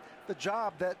stands. Just the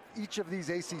job that each of these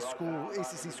ACC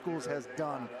schools has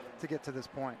done to get to this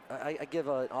point. I give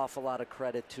an awful lot of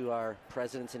credit to our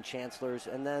presidents and chancellors,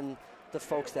 and then the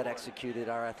folks that executed,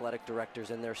 our athletic directors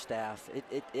and their staff.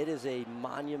 It is a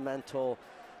monumental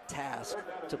task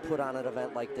to put on an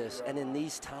event like this. And in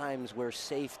these times where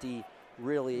safety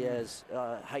really is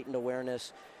heightened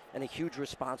awareness and a huge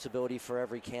responsibility for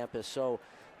every campus. So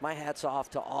my hat's off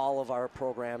to all of our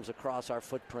programs across our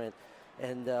footprint.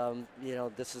 And, you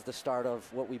know, this is the start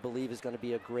of what we believe is going to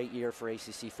be a great year for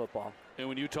ACC football. And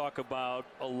when you talk about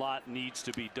a lot needs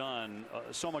to be done,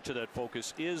 so much of that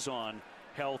focus is on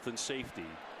health and safety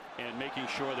and making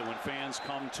sure that when fans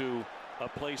come to a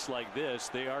place like this,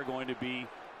 they are going to be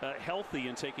healthy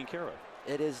and taken care of.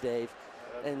 It is, Dave.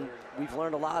 And we've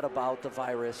learned a lot about the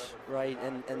virus, right,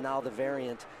 and now the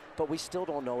variant, but we still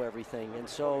don't know everything. And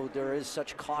so there is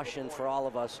such caution for all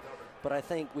of us. But I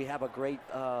think we have a great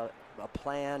a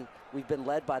plan. We've been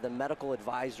led by the medical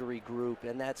advisory group,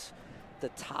 and that's the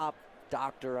top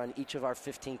doctor on each of our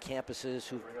 15 campuses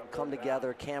who've come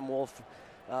together. Cam Wolf,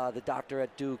 the doctor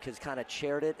at Duke, has kind of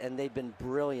chaired it, and they've been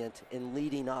brilliant in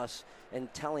leading us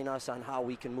and telling us on how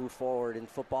we can move forward in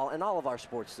football and all of our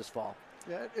sports this fall.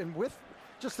 Yeah, and with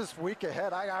just this week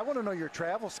ahead, I want to know your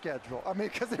travel schedule. I mean,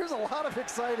 because there's a lot of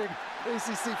exciting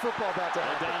ACC football about to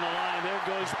happen. Down the line, there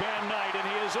goes Bam Knight, and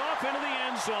he is off into the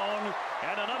end zone,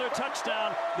 and another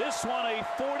touchdown. This one a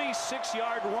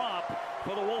 46-yard romp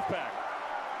for the Wolfpack.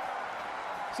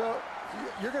 So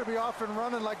you're going to be off and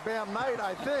running like Bam Knight,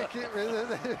 I think.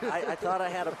 I thought I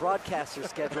had a broadcaster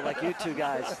schedule like you two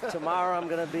guys. Tomorrow I'm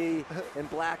going to be in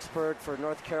Blacksburg for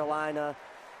North Carolina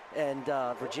and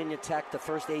Virginia Tech, the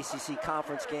first ACC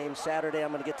conference game. Saturday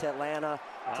I'm going to get to Atlanta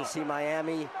to see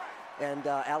Miami and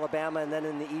Alabama, and then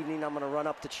in the evening I'm going to run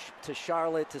up to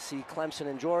Charlotte to see Clemson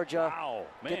and Georgia. Wow,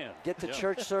 man. Get to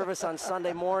church service on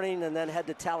Sunday morning, and then head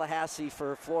to Tallahassee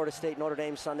for Florida State Notre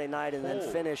Dame Sunday night, and then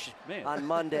finish on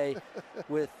Monday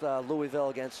with Louisville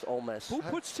against Ole Miss. Who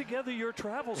puts together your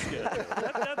travel schedule?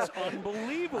 That's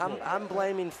unbelievable. I'm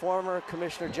blaming former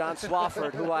Commissioner John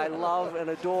Swafford, who I love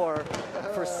and adore,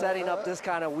 for setting up this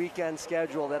kind of weekend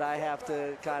schedule that I have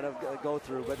to kind of go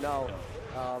through. But no,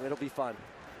 it'll be fun.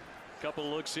 Couple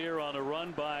looks here on a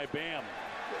run by Bam.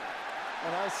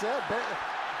 And I said,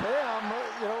 Bam,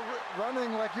 you know,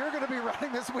 running like you're going to be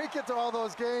running this weekend to all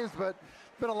those games, but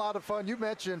it's been a lot of fun. You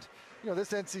mentioned, you know,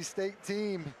 this NC State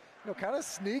team, you know, kind of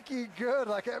sneaky good.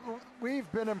 Like,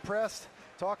 we've been impressed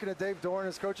talking to Dave Dorn,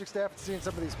 his coaching staff, and seeing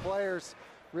some of these players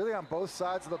really on both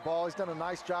sides of the ball. He's done a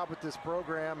nice job with this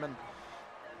program, and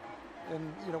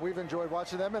you know, we've enjoyed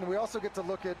watching them, and we also get to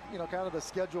look at, you know, kind of the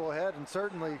schedule ahead, and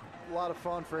certainly a lot of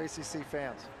fun for ACC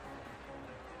fans.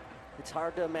 It's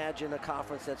hard to imagine a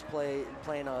conference that's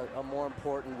playing a more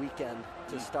important weekend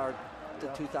to start the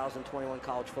 2021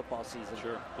 college football season.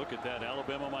 Sure. Look at that.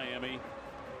 Alabama, Miami,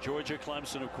 Georgia,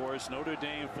 Clemson, of course, Notre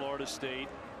Dame, Florida State,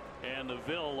 and the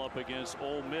Ville up against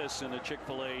Ole Miss in the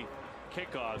Chick-fil-A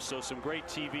kickoff. So some great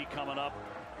TV coming up.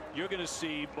 You're going to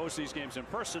see most of these games in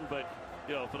person, but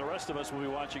you know, for the rest of us, we'll be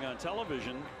watching on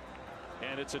television,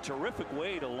 and it's a terrific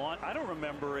way to launch. I don't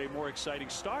remember a more exciting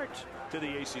start to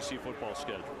the ACC football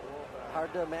schedule.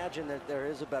 Hard to imagine that there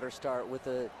is a better start with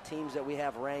the teams that we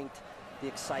have ranked, the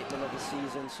excitement of the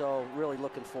season, so really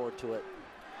looking forward to it.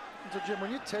 So, Jim,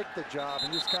 when you take the job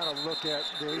and you just kind of look at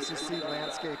the ACC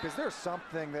landscape, is there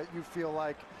something that you feel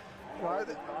like, well,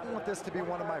 I want this to be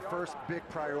one of my first big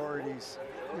priorities,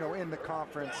 you know, in the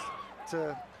conference,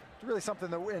 to really something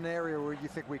that in an area where you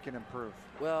think we can improve?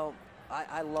 Well,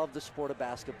 I love the sport of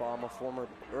basketball. I'm a former,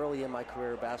 early in my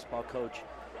career, basketball coach.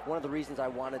 One of the reasons I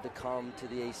wanted to come to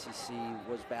the ACC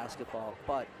was basketball,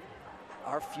 but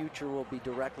our future will be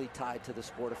directly tied to the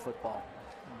sport of football.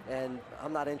 And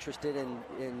I'm not interested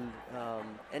in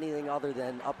anything other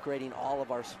than upgrading all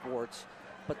of our sports,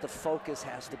 but the focus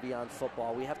has to be on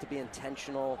football. We have to be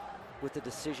intentional with the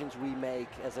decisions we make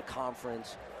as a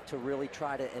conference to really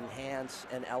try to enhance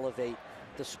and elevate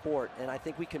the sport. And I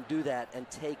think we can do that and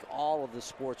take all of the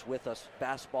sports with us,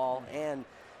 basketball and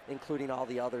including all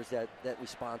the others that we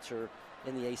sponsor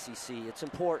in the ACC. It's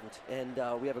important, and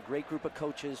we have a great group of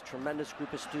coaches, tremendous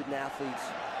group of student athletes,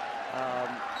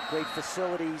 great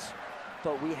facilities,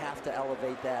 but we have to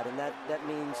elevate that, and that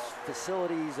means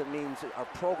facilities, it means our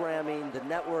programming, the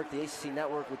network, the ACC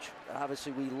network, which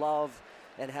obviously we love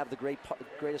and have the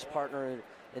greatest partner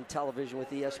in television with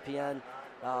ESPN.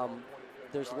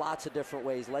 There's lots of different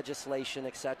ways, legislation,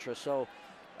 etc. So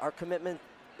our commitment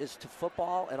is to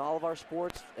football and all of our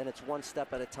sports, and it's one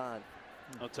step at a time.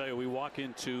 I'll tell you, we walk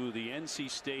into the NC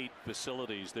State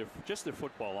facilities, just their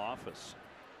football office.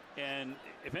 And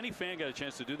if any fan got a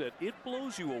chance to do that, it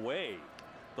blows you away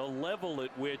the level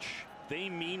at which they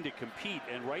mean to compete,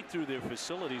 and right through their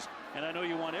facilities. And I know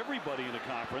you want everybody in the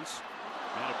conference.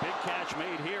 And a big catch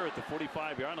made here at the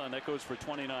 45-yard line. That goes for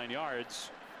 29 yards.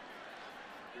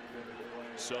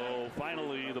 So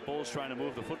finally, the Bulls trying to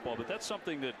move the football. But that's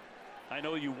something that I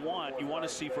know you want to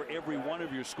see for every one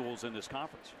of your schools in this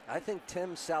conference. I think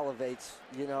Tim salivates,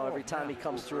 every time he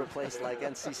comes through a place like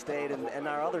NC State and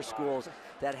our other schools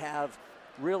that have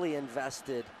really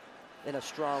invested in a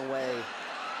strong way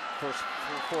for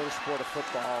the sport of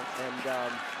football.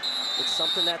 And it's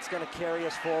something that's going to carry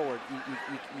us forward.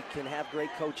 You can have great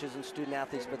coaches and student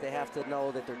athletes, but they have to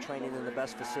know that they're training in the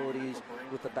best facilities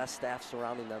with the best staff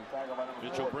surrounding them.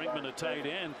 Mitchell Brinkman, a tight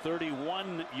end,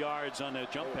 31 yards on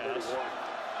that jump pass.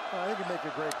 Well, I think you make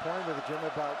a great point with it, Jim,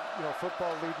 about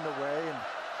football leading the way, and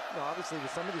obviously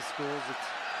with some of these schools,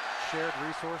 it's shared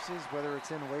resources, whether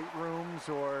it's in weight rooms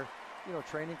or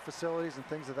training facilities and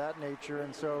things of that nature,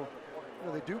 and so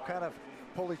they do kind of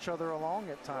pull each other along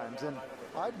at times. And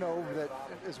I know that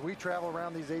as we travel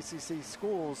around these ACC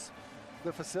schools,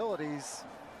 the facilities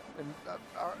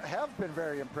have been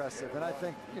very impressive, and I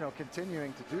think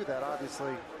continuing to do that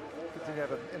obviously continue to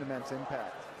have an immense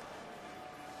impact.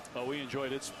 Oh, we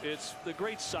enjoyed it. It's the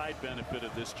great side benefit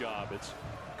of this job. It's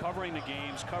covering the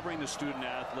games, covering the student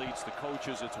athletes, the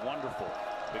coaches. It's wonderful.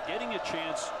 But getting a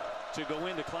chance to go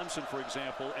into Clemson, for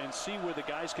example, and see where the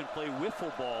guys can play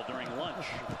wiffle ball during lunch,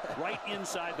 right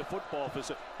inside the football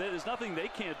facility. There's nothing they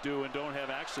can't do and don't have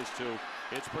access to.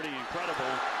 It's pretty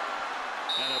incredible.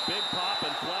 And a big pop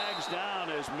and flags down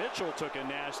as Mitchell took a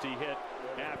nasty hit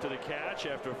after the catch,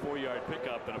 after a 4-yard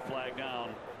pickup and a flag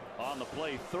down on the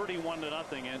play. 31-0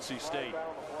 NC State.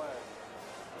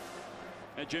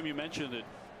 And Jim, you mentioned that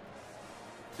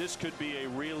this could be a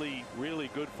really, really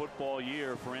good football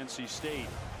year for NC State.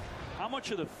 How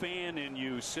much of the fan in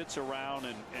you sits around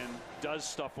and does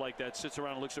stuff like that, sits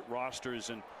around and looks at rosters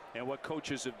and what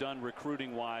coaches have done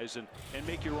recruiting wise and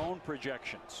make your own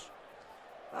projections?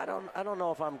 I don't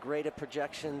know if I'm great at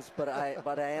projections, but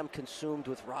I am consumed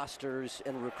with rosters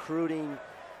and recruiting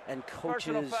and coaches.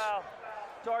 Personal foul,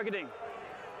 targeting,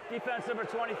 defense number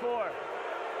 24.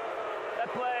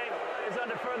 That play is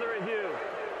under further review.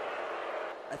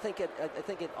 I think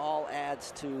it all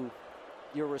adds to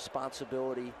your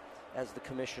responsibility as the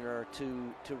commissioner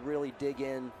to really dig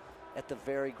in at the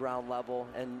very ground level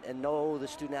and know the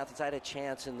student athletes. I had a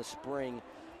chance in the spring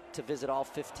to visit all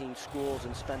 15 schools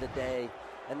and spend a day,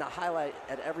 and the highlight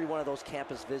at every one of those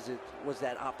campus visits was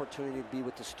that opportunity to be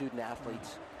with the student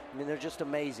athletes. I mean, they're just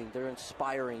amazing. They're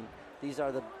inspiring. These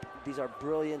are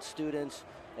brilliant students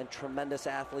and tremendous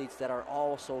athletes that are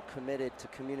also committed to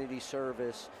community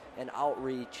service and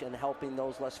outreach and helping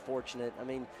those less fortunate. I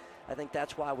mean, I think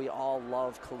that's why we all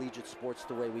love collegiate sports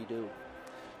the way we do.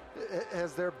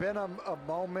 Has there been a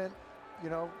moment,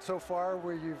 so far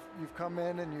where you've come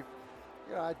in and you've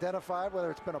identified whether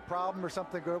it's been a problem or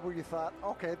something good where you thought,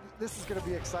 okay, this is going to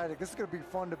be exciting, this is going to be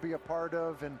fun to be a part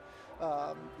of, and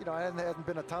it hasn't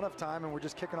been a ton of time and we're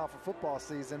just kicking off a football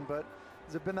season, but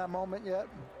has it been that moment yet?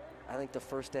 I think the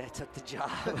first day I took the job.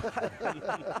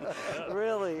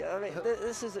 Really, I mean,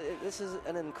 this is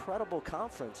an incredible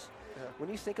conference. Yeah. When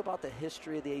you think about the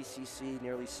history of the ACC,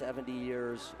 nearly 70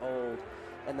 years old,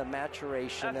 and the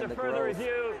maturation after and the further growth,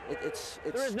 review, it's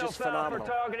there is no just foul phenomenal.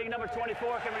 for targeting. Number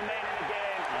 24 can remain in the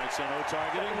game. All right, so no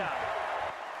targeting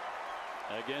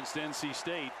against NC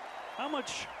State. How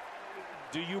much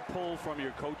do you pull from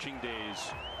your coaching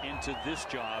days into this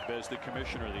job as the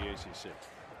commissioner of the ACC?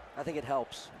 I think it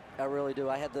helps. I really do.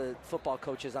 I had the football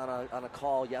coaches on a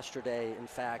call yesterday, in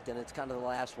fact, and it's kind of the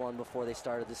last one before they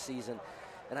started the season.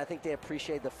 And I think they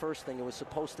appreciated the first thing. It was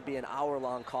supposed to be an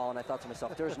hour-long call, and I thought to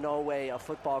myself, there's no way a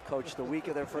football coach the week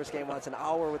of their first game wants an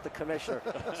hour with the commissioner.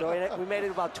 So we made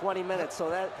it about 20 minutes. So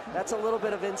that's a little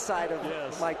bit of insight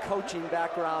of my coaching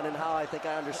background and how I think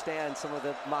I understand some of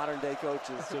the modern-day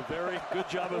coaches. It's a very good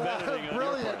job of editing.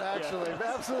 Brilliant, actually.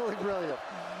 Yeah. Absolutely brilliant.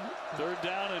 3rd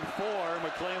down and 4.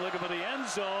 McLean looking for the end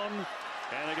zone,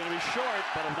 and they're going to be short,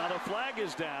 but another flag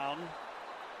is down.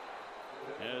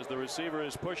 As the receiver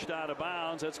is pushed out of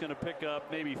bounds, that's going to pick up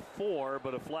maybe 4,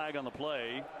 but a flag on the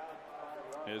play.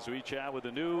 As we chat with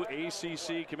the new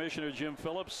ACC Commissioner Jim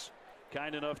Phillips,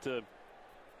 kind enough to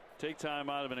take time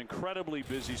out of an incredibly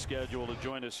busy schedule to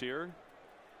join us here.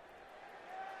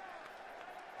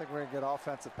 I think we're going to get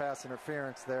offensive pass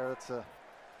interference there. That's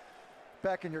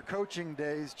back in your coaching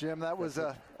days, Jim. That was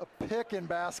a pick in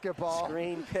basketball.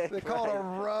 Screen pick. They call it a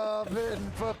rub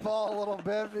in football a little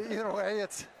bit. Either way,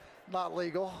 it's not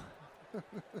legal.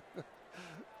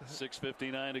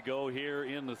 6:59 to go here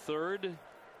in the third,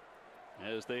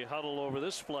 as they huddle over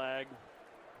this flag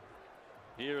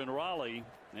here in Raleigh.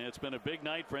 And it's been a big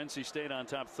night for NC State, on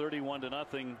top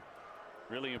 31-0.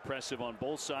 Really impressive on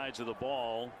both sides of the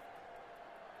ball.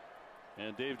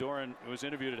 And Dave Doran, who was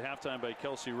interviewed at halftime by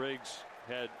Kelsey Riggs,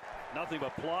 had nothing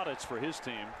but plaudits for his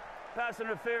team. Pass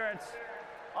interference.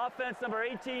 Offense number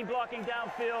 18 blocking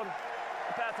downfield.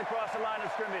 Pass across the line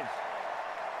of scrimmage.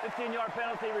 15-yard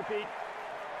penalty. Repeat.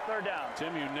 Third down.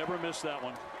 Tim, you never missed that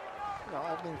one.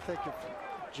 I didn't think if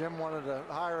Jim wanted to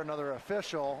hire another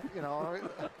official,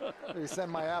 he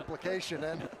send my application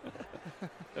in.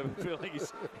 I feel like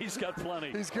he's got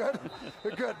plenty. He's good?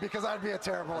 Good, because I'd be a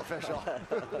terrible official.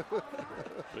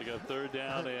 We got third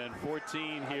down and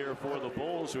 14 here for the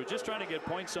Bulls, who are just trying to get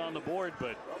points on the board,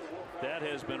 but that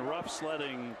has been rough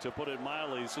sledding, to put it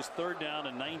mildly. It's just third down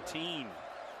and 19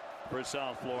 for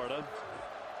South Florida.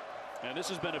 And this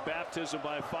has been a baptism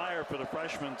by fire for the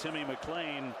freshman Timmy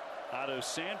McClain out of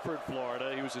Sanford,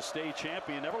 Florida. He was a state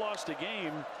champion, never lost a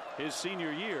game his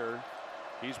senior year.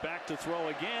 He's back to throw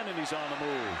again, and he's on the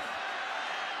move.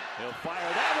 He'll fire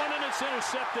that one, and it's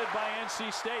intercepted by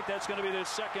NC State. That's going to be the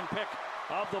second pick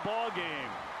of the ball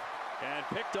game, and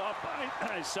picked off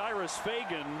by Cyrus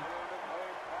Fagan.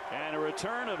 And a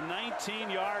return of 19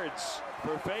 yards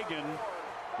for Fagan,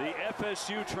 the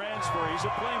FSU transfer. He's a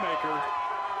playmaker.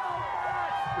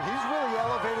 He's really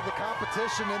elevated the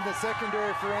competition in the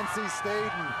secondary for NC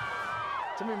State. And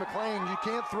Timmy McClain, you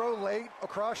can't throw late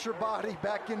across your body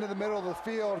back into the middle of the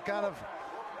field, kind of,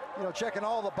 checking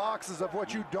all the boxes of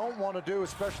what you don't want to do,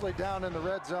 especially down in the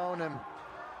red zone. And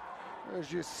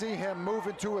as you see him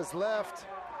moving to his left,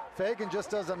 Fagan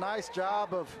just does a nice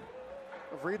job of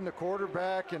reading the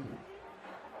quarterback, and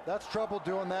that's trouble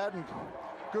doing that, and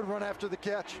good run after the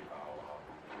catch.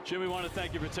 Jim, we want to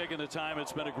thank you for taking the time.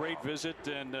 It's been a great visit,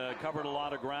 and covered a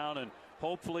lot of ground, and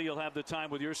hopefully you'll have the time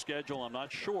with your schedule. I'm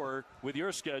not sure with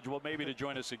your schedule, maybe to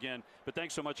join us again. But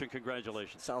thanks so much, and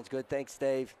congratulations. Sounds good. Thanks,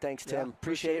 Dave. Thanks, Tim. Yeah,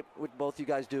 appreciate what both you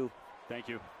guys do. Thank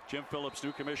you. Jim Phillips,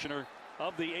 new commissioner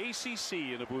of the ACC,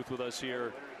 in the booth with us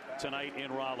here tonight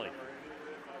in Raleigh.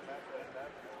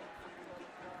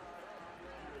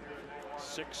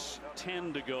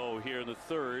 6:10 to go here in the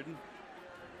third.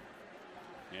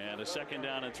 And a second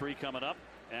down and 3 coming up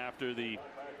after the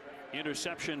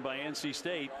interception by NC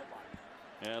State.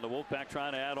 And the Wolfpack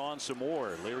trying to add on some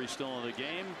more. Leary still in the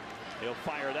game. He'll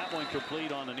fire that one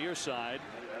complete on the near side.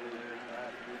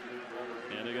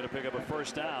 And they're going to pick up a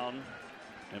first down.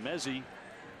 And Mezzi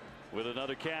with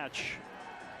another catch.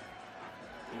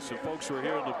 And some folks were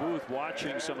here in the booth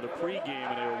watching some of the pregame,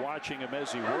 and they were watching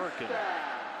Mezzi work. And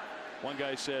one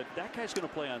guy said, that guy's going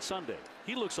to play on Sunday.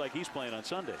 He looks like he's playing on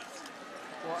Sunday.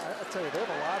 Well, I tell you, they have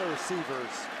a lot of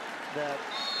receivers that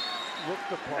look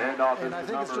the part, and I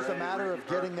think it's just a matter of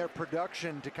getting their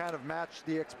production to kind of match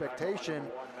the expectation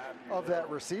of that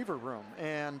receiver room.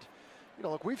 And,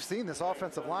 look, we've seen this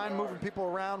offensive line moving people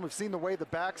around. We've seen the way the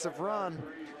backs have run.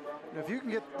 If you can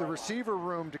get the receiver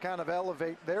room to kind of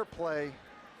elevate their play,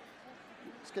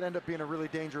 it's going to end up being a really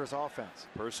dangerous offense.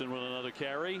 Person with another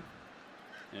carry,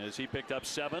 as he picked up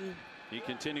 7. He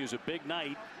continues a big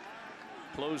night,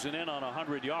 closing in on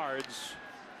 100 yards.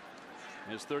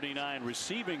 His 39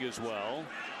 receiving as well.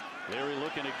 Leary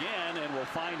looking again, and will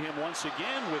find him once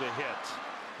again with a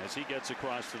hit as he gets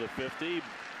across to the 50.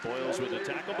 Boyles with the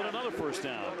tackle, but another first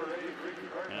down,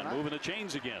 and moving the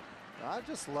chains again. I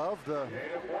just love the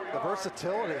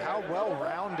versatility, how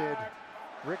well-rounded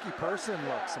Ricky Person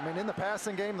looks. I mean, in the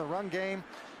passing game, the run game,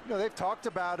 they've talked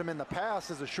about him in the past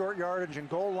as a short yardage and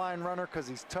goal line runner because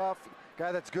he's tough,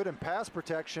 guy that's good in pass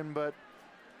protection, but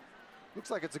looks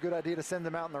like it's a good idea to send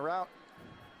him out in the route.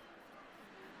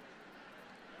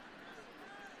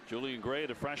 Julian Gray,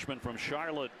 the freshman from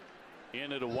Charlotte,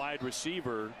 in at a wide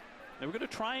receiver. And we're going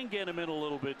to try and get him in a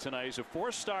little bit tonight. He's a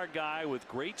 4-star guy with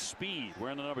great speed,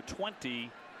 wearing the number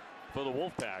 20 for the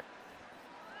Wolfpack.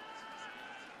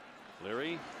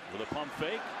 Leary with a pump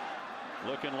fake,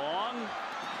 looking long,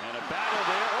 and a battle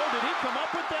there. Oh, did he come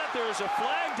up with that? There's a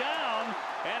flag down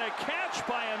and a catch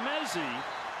by Emezi.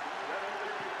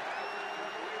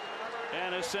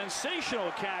 And a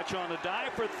sensational catch on the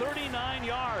dive for 39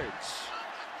 yards.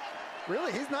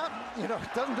 Really, he's not,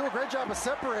 doesn't do a great job of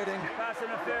separating. Pass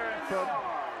interference. But,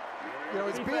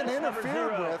 he's being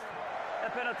interfered with.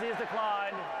 That penalty is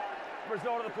declined.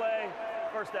 Result of the play,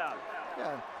 first down.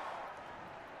 Yeah.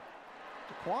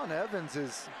 Daquan Evans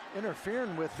is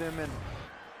interfering with him, and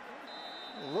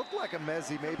it looked like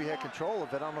Mezzi maybe had control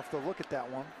of it. I don't know if they'll look at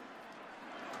that one.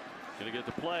 Going to get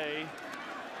the play.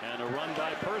 And a run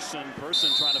by Person.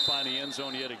 Person trying to find the end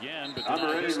zone yet again, but not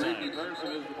this time.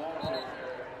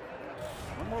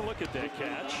 One more look at that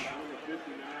catch.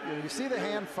 You see the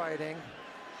hand fighting.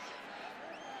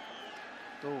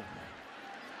 Ooh.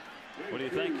 What do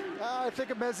you think? I think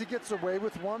Mezzi gets away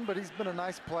with one, but he's been a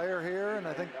nice player here. And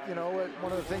I think,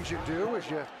 one of the things you do is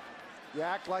you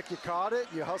act like you caught it.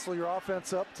 You hustle your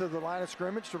offense up to the line of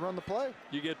scrimmage to run the play.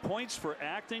 You get points for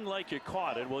acting like you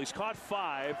caught it. Well, he's caught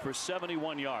 5 for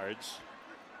 71 yards.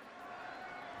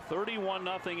 31-0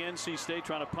 NC State,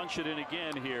 trying to punch it in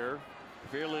again here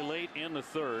fairly late in the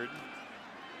third.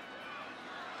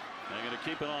 They're going to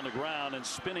keep it on the ground and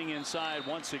spinning inside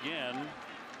once again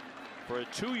for a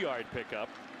 2-yard pickup.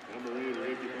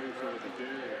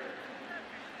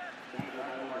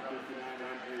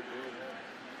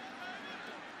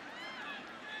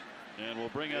 And we'll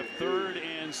bring up 3rd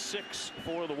and 6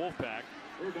 for the Wolfpack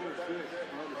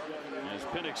as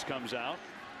Penix comes out.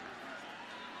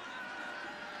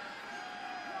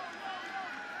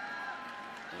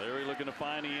 Larry looking to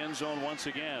find the end zone once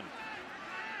again.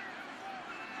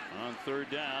 On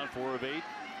 3rd down, 4 of 8.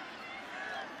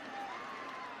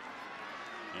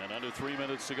 And under 3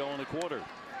 minutes to go in the quarter.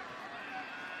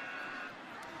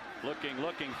 Looking,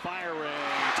 firing.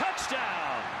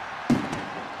 Touchdown!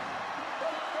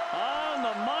 On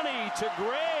the money to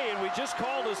Gray, and we just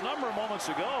called his number moments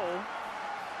ago.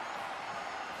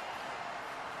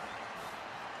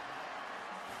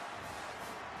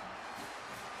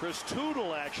 Chris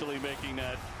Tootle actually making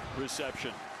that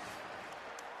reception.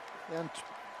 And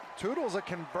Tootle's a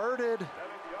converted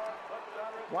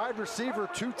wide receiver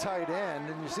to tight end,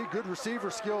 and you see good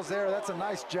receiver skills there. That's a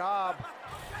nice job.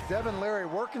 Devin Leary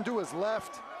working to his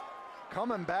left,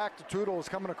 coming back to Tootle, is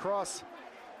coming across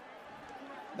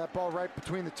that ball right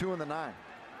between the 2 and the 9.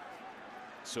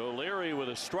 So Leary with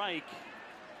a strike.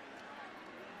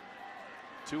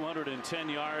 210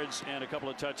 yards and a couple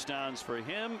of touchdowns for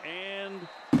him, and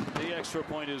the extra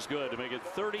point is good to make it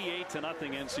 38-0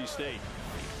 NC State.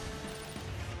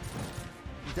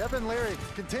 Devin Leary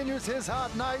continues his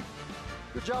hot night.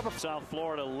 Good job of South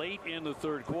Florida late in the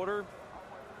third quarter.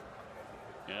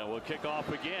 And we'll kick off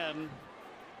again.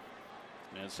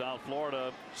 And South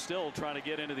Florida still trying to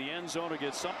get into the end zone or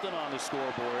get something on the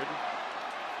scoreboard.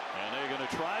 And they're going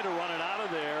to try to run it out of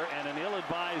there, and an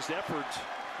ill-advised effort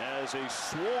as a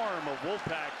swarm of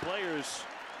Wolfpack players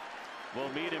will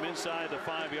meet him inside the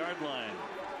 5-yard line.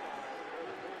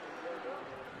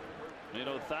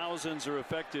 Thousands are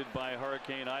affected by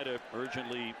Hurricane Ida,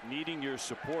 urgently needing your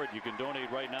support. You can donate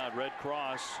right now at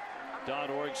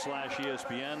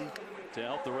redcross.org/ESPN to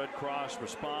help the Red Cross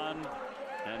respond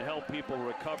and help people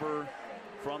recover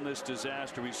from this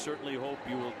disaster. We certainly hope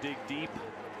you will dig deep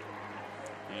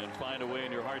and find a way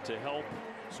in your heart to help.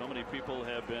 So many people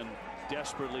have been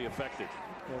desperately affected.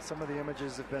 Yeah, some of the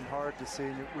images have been hard to see.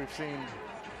 We've seen,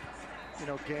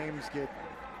 games get,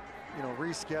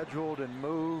 rescheduled and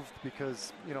moved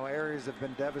because, areas have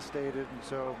been devastated, and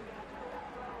so.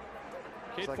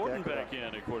 Kate Fortin back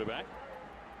in at quarterback.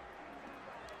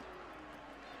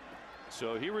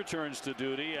 So he returns to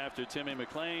duty after Timmy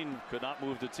McClain could not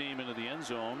move the team into the end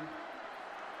zone.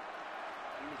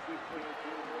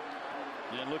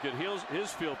 And look at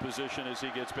his field position as he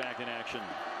gets back in action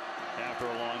after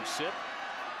a long sit.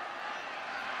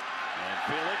 And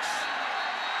Felix,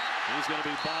 he's going to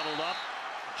be bottled up.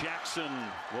 Jackson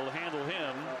will handle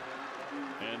him,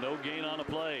 and no gain on the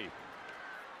play.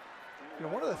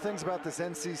 One of the things about this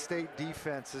NC State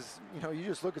defense is, you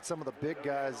just look at some of the big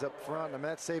guys up front. I mean,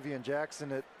 that's Savion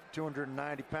Jackson at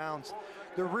 290 pounds.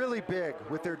 They're really big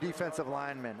with their defensive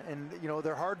linemen, and,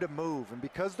 they're hard to move. And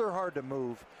because they're hard to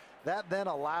move, that then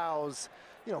allows,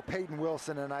 Peyton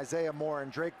Wilson and Isaiah Moore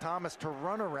and Drake Thomas to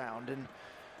run around. And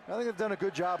I think they've done a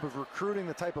good job of recruiting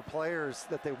the type of players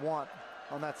that they want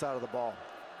on that side of the ball.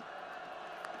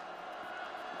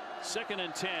 2nd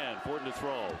and 10, Fortin to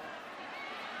throw.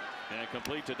 And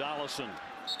complete to Dollison.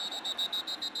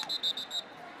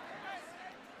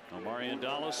 Omarion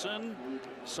Dollison,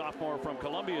 sophomore from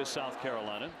Columbia, South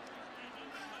Carolina.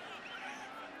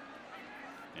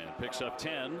 And picks up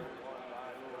 10.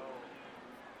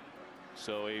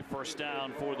 So a first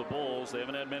down for the Bulls. They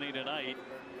haven't had many tonight.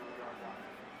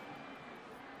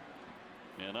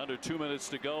 And under 2 minutes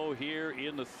to go here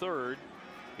in the third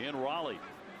in Raleigh.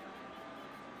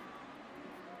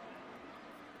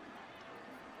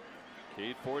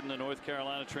 Cade Fortin, the North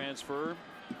Carolina transfer.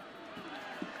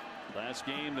 Last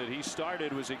game that he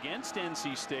started was against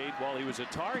NC State while he was a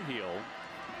Tar Heel.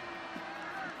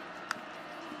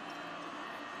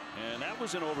 And that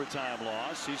was an overtime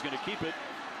loss. He's going to keep it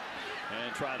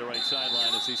and try the right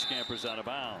sideline as he scampers out of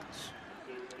bounds.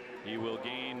 He will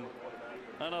gain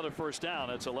another first down.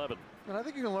 That's 11. And I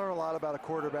think you can learn a lot about a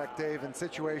quarterback, Dave, in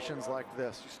situations like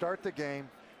this. You start the game,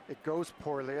 it goes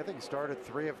poorly. I think he started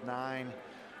 3 of 9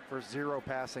 for 0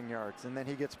 passing yards, and then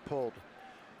he gets pulled.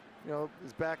 You know,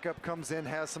 his backup comes in,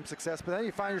 has some success, but then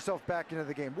you find yourself back into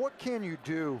the game. What can you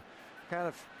do, kind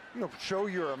of, you know, show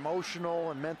your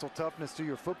emotional and mental toughness to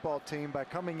your football team by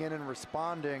coming in and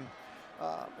responding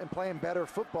and playing better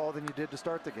football than you did to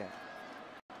start the game?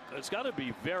 It's got to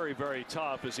be very, very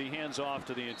tough as he hands off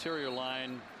to the interior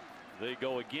line. They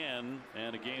go again,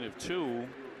 and a gain of 2. And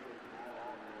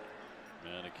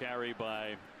a carry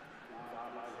by,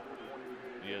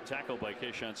 tackle by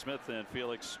Keyshawn Smith, and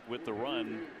Felix with the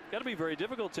run. Got to be very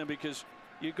difficult, Tim, because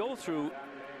you go through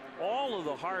all of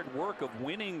the hard work of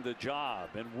winning the job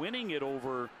and winning it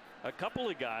over a couple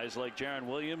of guys like Jaron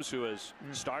Williams, who has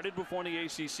started before in the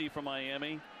ACC from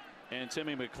Miami, and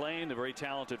Timmy McClain, the very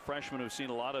talented freshman we've seen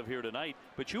a lot of here tonight.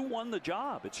 But you won the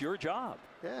job. It's your job.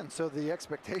 Yeah, and so the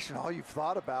expectation, all you've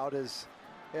thought about is,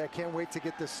 hey, I can't wait to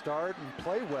get this start and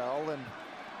play well. And,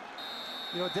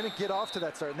 you know, it didn't get off to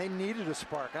that start, and they needed a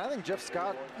spark. And I think Jeff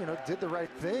Scott, you know, did the right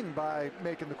thing by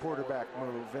making the quarterback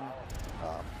move. And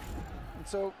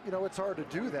so, you know, it's hard to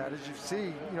do that as you see,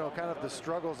 you know, kind of the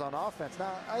struggles on offense.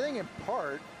 Now, I think in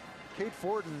part, Cade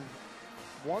Fortin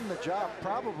won the job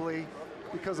probably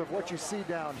because of what you see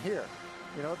down here.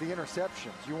 You know, the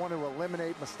interceptions. You want to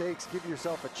eliminate mistakes, give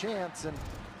yourself a chance. And,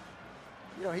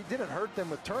 you know, he didn't hurt them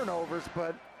with turnovers,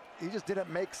 but he just didn't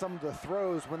make some of the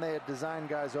throws when they had designed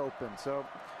guys open. So,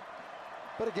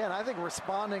 but again, I think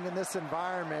responding in this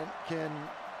environment can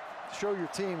show your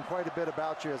team quite a bit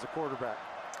about you as a quarterback.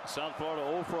 South Florida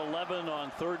 0 for 11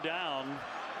 on third down.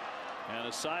 And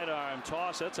a sidearm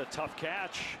toss. That's a tough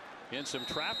catch in some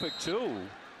traffic, too.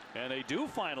 And they do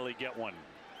finally get one.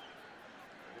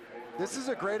 This is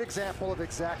a great example of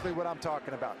exactly what I'm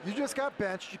talking about. You just got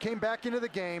benched. You came back into the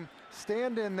game,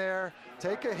 stand in there,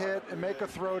 take a hit, and make a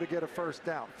throw to get a first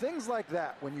down. Things like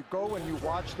that, when you go and you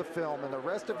watch the film and the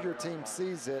rest of your team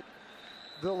sees it,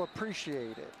 they'll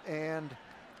appreciate it. And,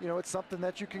 you know, it's something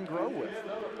that you can grow with.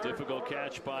 Difficult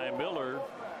catch by Miller,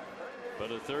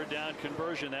 but a third down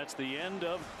conversion. That's the end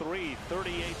of 3,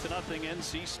 38-0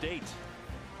 NC State.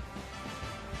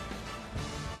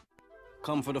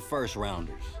 Come for the first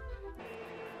rounders.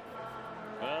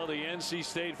 Well, the NC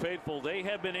State faithful, they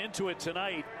have been into it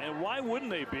tonight, and why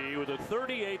wouldn't they be with a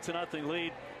 38-0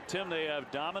 lead? Tim, they have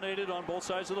dominated on both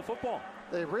sides of the football.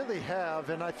 They really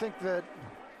have, and I think that,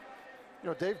 you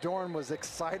know, Dave Doran was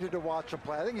excited to watch them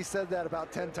play. I think he said that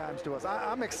about 10 times to us.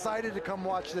 I'm excited to come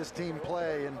watch this team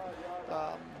play, and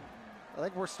I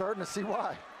think we're starting to see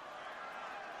why.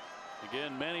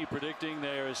 Again, many predicting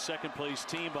they're a second-place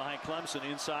team behind Clemson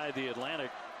inside the Atlantic.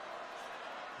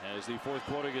 As the fourth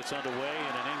quarter gets underway,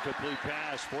 and an incomplete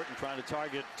pass. Fortin trying to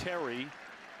target Terry,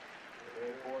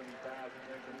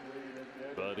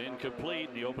 but incomplete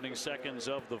in the opening seconds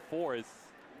of the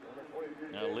fourth.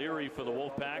 Now Leary for the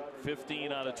Wolfpack,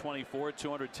 15 out of 24,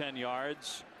 210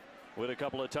 yards with a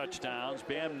couple of touchdowns.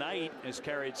 Bam Knight has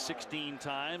carried 16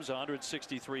 times,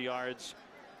 163 yards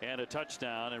and a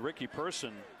touchdown. And Ricky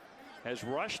Person has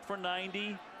rushed for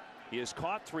 90. He has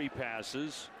caught 3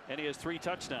 passes, and he has 3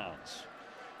 touchdowns.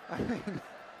 I mean,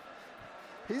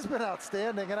 he's been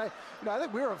outstanding, and I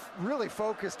think we were really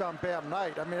focused on Bam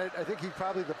Knight. I mean, I think he's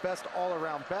probably the best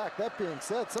all-around back. That being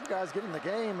said, some guys get in the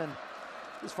game and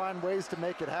just find ways to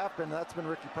make it happen. That's been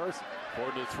Ricky Person.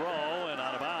 Forward to throw and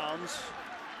out of bounds.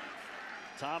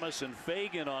 Thomas and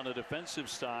Fagan on the defensive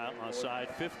side,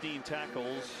 15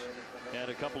 tackles and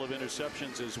a couple of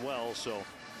interceptions as well. So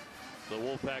the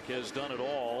Wolfpack has done it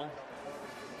all.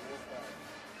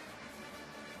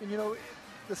 And, you know,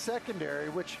 the secondary,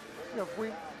 which, you know, if we,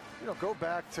 you know, go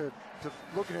back to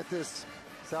looking at this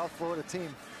South Florida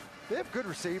team, they have good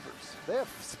receivers. They have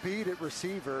speed at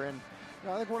receiver, and, you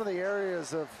know, I think one of the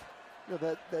areas of, you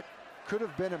know, that could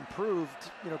have been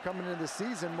improved, you know, coming into the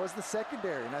season was the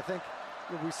secondary. And I think,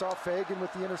 you know, we saw Fagan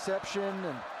with the interception,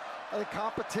 and I think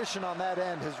competition on that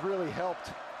end has really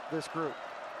helped this group.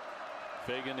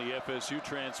 Fagan, the FSU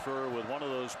transfer, with one of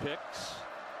those picks.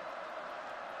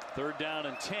 Third down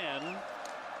and 10.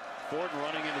 Fortin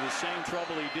running into the same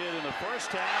trouble he did in the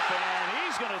first half, and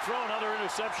he's going to throw another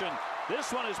interception.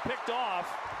 This one is picked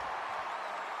off.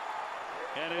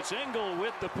 And it's Engel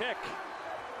with the pick.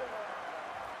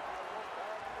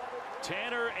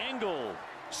 Tanner Engel,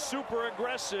 super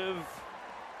aggressive.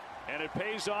 And it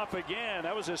pays off again.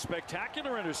 That was a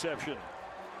spectacular interception.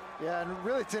 Yeah, and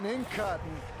really it's an in-cut.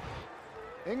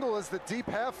 And Engel is the deep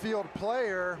half-field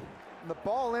player. And the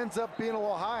ball ends up being a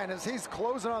little high. And as he's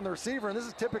closing on the receiver, and this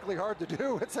is typically hard to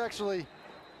do, it's actually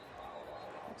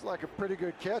looks like a pretty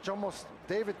good catch. Almost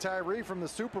David Tyree from the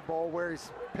Super Bowl where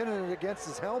he's pinning it against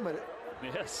his helmet.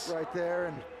 Yes. Right there.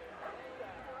 And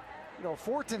you know,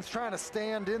 Fortin's trying to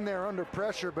stand in there under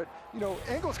pressure, but you know,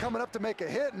 Engel's coming up to make a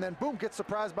hit, and then boom, gets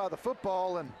surprised by the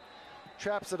football and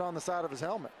traps it on the side of his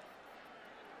helmet.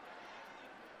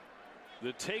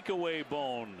 The takeaway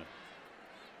bone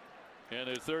and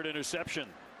a third interception.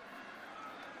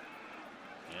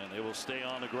 And they will stay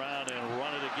on the ground and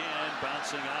run it again,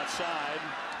 bouncing outside.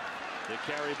 The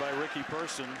carry by Ricky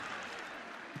Person,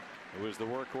 who was the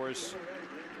workhorse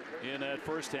in that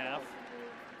first half.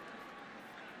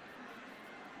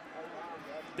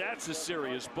 That's a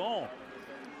serious bone.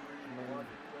 What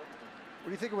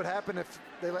do you think would happen if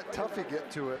they let Tuffy get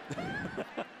to it?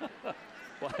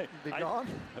 Be gone?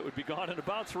 It would be gone in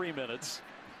about 3 minutes.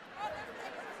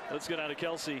 Let's get out of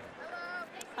Kelsey.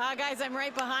 Guys, I'm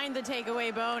right behind the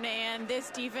takeaway bone, and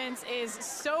this defense is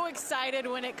so excited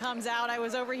when it comes out. I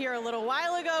was over here a little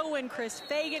while ago when Chris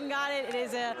Fagan got it. It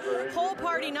is a whole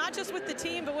party, not just with the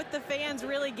team, but with the fans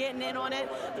really getting in on it.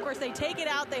 Of course, they take it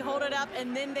out, they hold it up,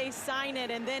 and then they sign it.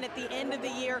 And then at the end of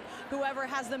the year, whoever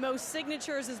has the most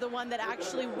signatures is the one that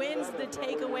actually wins the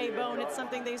takeaway bone. It's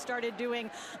something they started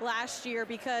doing last year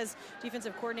because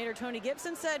defensive coordinator Tony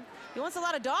Gibson said he wants a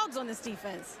lot of dogs on this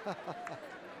defense.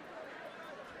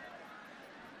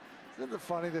 Isn't it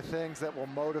funny the things that will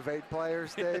motivate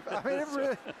players, Dave? I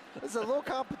mean, it's a little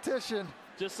competition.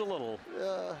 Just a little.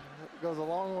 It goes a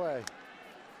long way.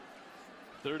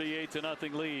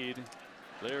 38-0 lead.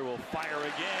 Blair will fire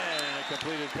again. A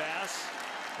completed pass.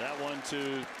 That one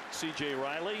to C.J.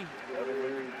 Riley.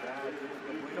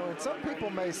 You know, and some people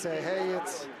may say, hey,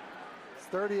 it's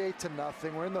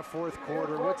 38-0. We're in the fourth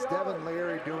quarter. What's Devin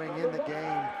Leary doing in the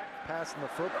game, passing the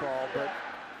football? But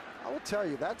I will tell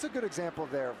you, that's a good example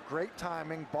there of great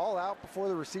timing, ball out before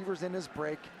the receiver's in his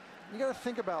break. You got to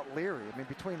think about Leary. I mean,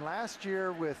 between last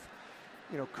year with,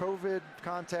 you know, COVID,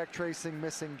 contact tracing,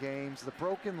 missing games, the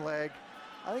broken leg,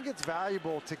 I think it's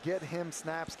valuable to get him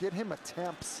snaps, get him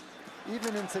attempts,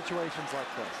 even in situations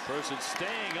like this. Person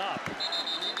staying up.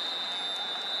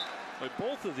 But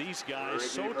both of these guys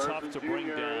so tough to bring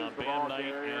down, Bam Knight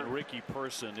and Ricky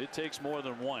Person. It takes more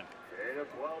than one.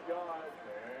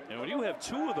 And when you have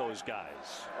two of those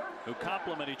guys who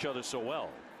complement each other so well.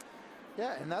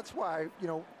 Yeah, and that's why, you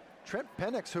know, Trent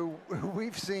Penix, who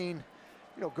we've seen,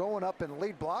 you know, going up and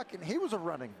lead block, and he was a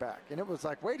running back. And it was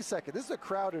like, wait a second, this is a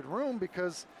crowded room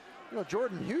because, you know,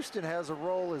 Jordan Houston has a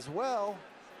role as well.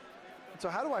 And so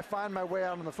how do I find my way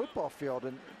out on the football field?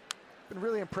 And been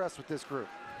really impressed with this group.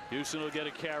 Houston will get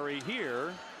a carry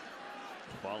here,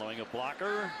 following a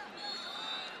blocker.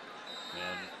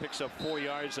 And picks up 4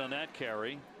 yards on that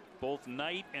carry. Both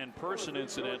Knight and Person,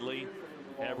 incidentally,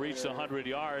 have reached 100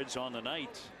 yards on the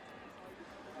night.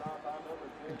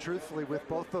 And truthfully, with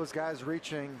both those guys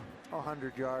reaching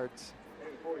 100 yards,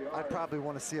 I'd probably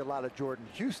want to see a lot of Jordan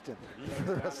Houston for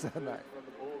the rest of the night.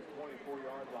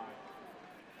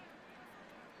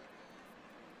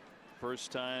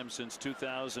 First time since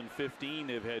 2015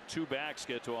 they've had two backs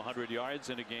get to 100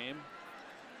 yards in a game.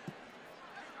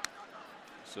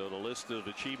 So the list of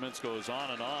achievements goes on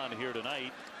and on here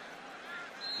tonight.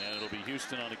 And it'll be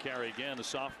Houston on the carry again, the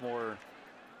sophomore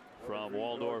from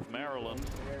Waldorf, Maryland.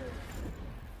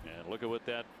 And look at what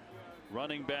that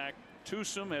running back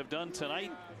Tusum have done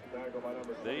tonight.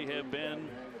 They have been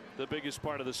the biggest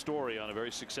part of the story on a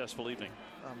very successful evening.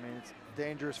 I mean, it's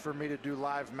dangerous for me to do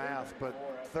live math,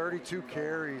 but 32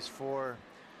 carries for,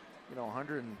 you know,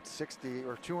 160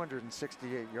 or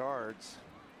 268 yards.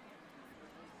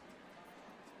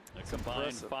 A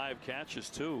combined 5 catches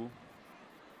too.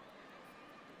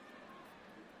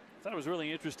 I thought it was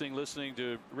really interesting listening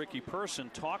to Ricky Person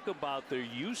talk about their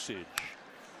usage.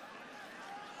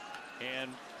 And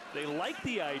they like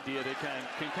the idea they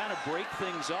can kind of break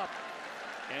things up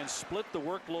and split the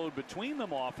workload between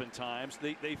them oftentimes.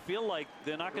 They feel like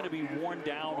they're not going to be worn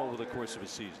down over the course of a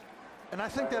season. And I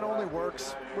think that only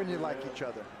works when you like each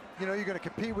other. You know, you're going to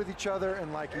compete with each other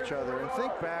and like each other. And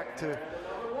think back to,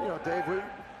 you know, Dave,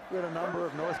 we had a number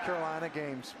of North Carolina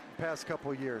games the past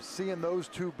couple of years. Seeing those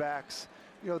two backs,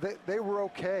 you know, they were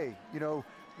okay, you know,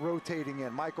 rotating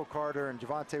in. Michael Carter and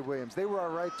Javonte Williams, they were all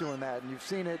right doing that. And you've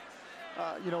seen it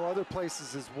other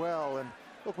places as well. And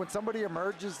look, when somebody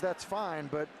emerges, that's fine.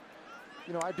 But,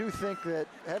 I do think that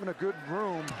having a good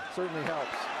room certainly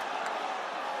helps.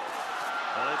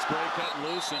 Well, it's Gray cut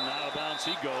loose, and out of bounds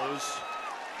he goes,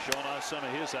 showing off some of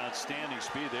his outstanding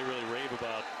speed. They really rave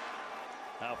about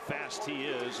how fast he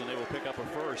is, and they will pick up a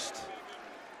first.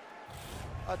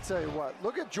 I'll tell you what,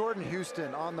 look at Jordan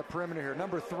Houston on the perimeter here.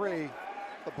 Number 3,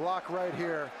 the block right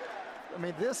here. I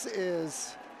mean, this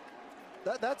is,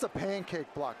 that's a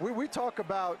pancake block. We talk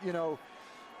about,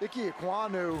 Ike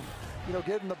Ekwonu,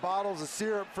 getting the bottles of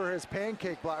syrup for his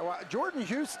pancake block. Well, Jordan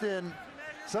Houston,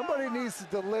 somebody needs to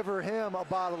deliver him a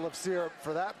bottle of syrup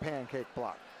for that pancake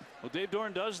block. Well, Dave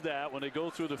Doran does that when they go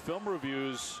through the film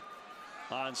reviews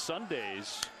on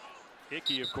Sundays.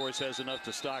 Icky, of course, has enough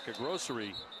to stock a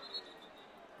grocery.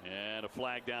 And a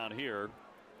flag down here.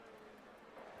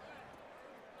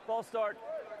 False start.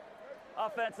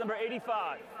 Offense number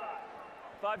 85.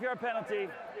 5-yard penalty.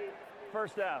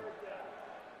 First down.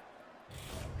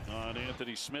 On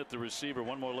Anthony Smith, the receiver.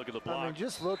 One more look at the block. I mean,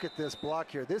 just look at this block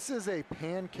here. This is a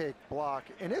pancake block,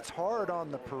 and it's hard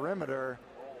on the perimeter.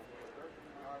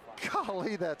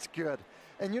 Golly, that's good.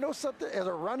 And you know something? As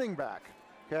a running back,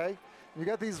 okay, you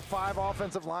got these 5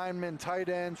 offensive linemen, tight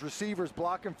ends, receivers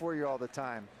blocking for you all the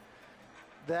time.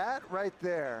 That right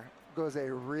there goes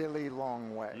a really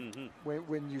long way.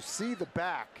 When you see the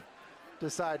back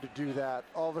decide to do that,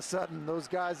 all of a sudden those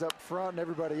guys up front and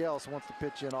everybody else wants to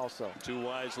pitch in also. 2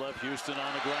 wides left. Houston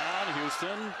on the ground.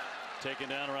 Houston taken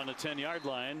down around the 10-yard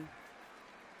line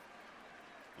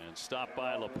and stopped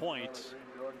by LaPointe.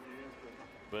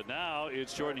 But now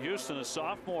it's Jordan Houston, a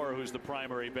sophomore, who's the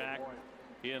primary back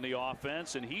in the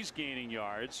offense, and he's gaining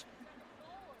yards.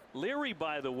 Leary,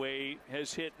 by the way,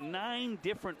 has hit 9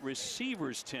 different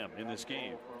receivers, Tim, in this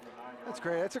game. That's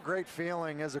great. That's a great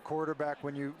feeling as a quarterback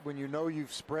when you know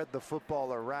you've spread the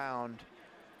football around.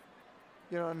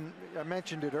 And I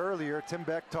mentioned it earlier. Tim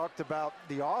Beck talked about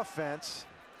the offense,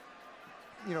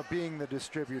 being the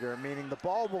distributor, meaning the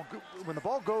ball will, when the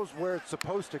ball goes where it's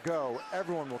supposed to go,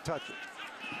 everyone will touch it.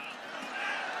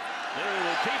 Leary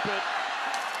will keep it.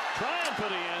 Trying for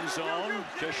the end zone,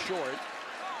 just short.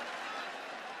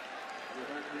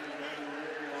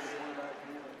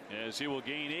 As he will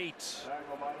gain 8.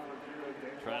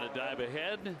 Trying to dive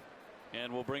ahead,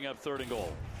 and will bring up 3rd and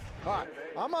goal. All right,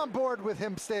 I'm on board with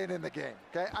him staying in the game,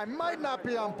 okay? I might not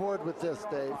be on board with this,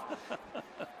 Dave.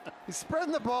 He's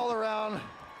spreading the ball around,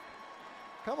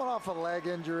 coming off a leg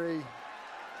injury.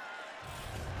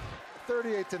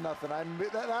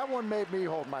 38-0. That one made me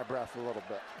hold my breath a little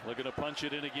bit. Looking to punch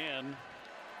it in again.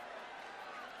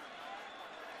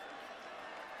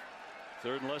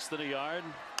 3rd and less than a yard.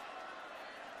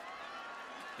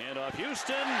 And off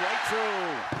Houston, right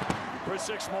through for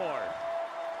 6 more.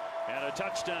 And a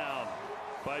touchdown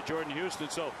by Jordan Houston.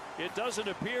 So it doesn't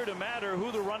appear to matter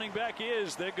who the running back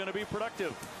is. They're going to be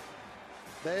productive.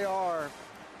 They are,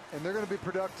 and they're going to be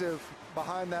productive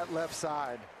behind that left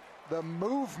side. The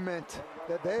movement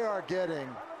that they are getting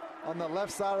on the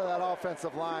left side of that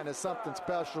offensive line is something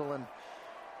special. And,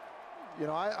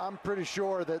 I'm pretty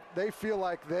sure that they feel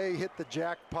like they hit the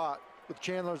jackpot with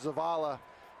Chandler Zavala,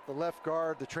 the left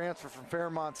guard, the transfer from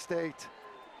Fairmont State.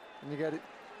 And you got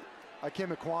Ike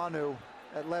Ekwonu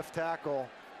at left tackle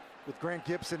with Grant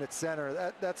Gibson at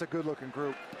center. That's a good-looking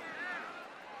group.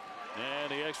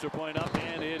 And the extra point up,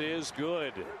 and it is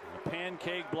good. The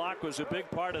pancake block was a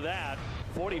big part of that.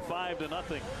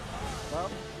 45-0. Well,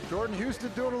 Jordan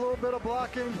Houston doing a little bit of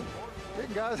blocking,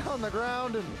 getting guys on the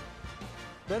ground, and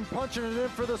then punching it in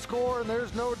for the score. And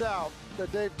there's no doubt that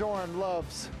Dave Doran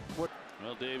loves what.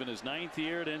 Well, Dave, in his 9th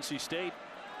year at NC State,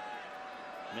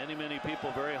 many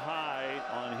people very high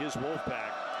on his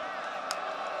Wolfpack.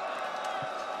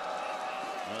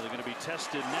 Well, they're going to be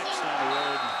tested next on the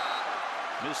road.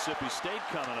 Mississippi State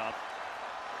coming up.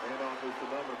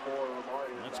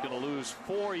 That's going to lose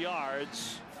 4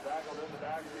 yards.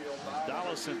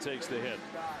 Dollison takes the hit.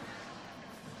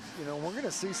 We're going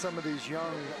to see some of these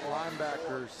young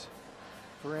linebackers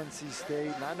for NC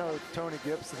State, and I know Tony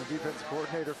Gibson, the defensive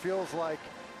coordinator, feels like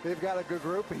they've got a good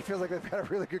group. He feels like they've got a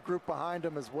really good group behind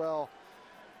them as well.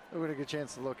 We're going to get a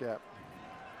chance to look at.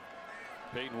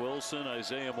 Peyton Wilson,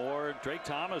 Isaiah Moore, Drake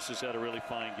Thomas has had a really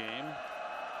fine game.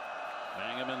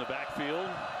 Mangum in the backfield.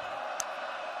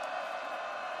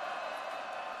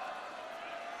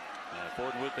 And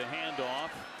Ford with the handoff.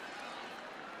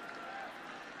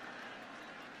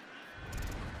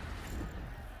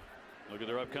 Look at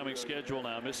their upcoming schedule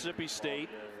now. Mississippi State,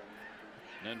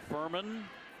 then Furman,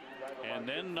 and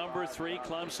then number 3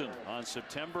 Clemson on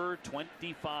September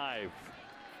 25.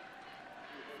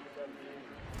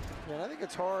 And I think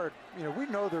it's hard. You know, we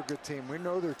know they're a good team. We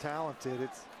know they're talented.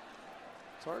 It's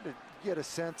hard to get a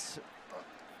sense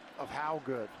of how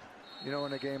good, you know,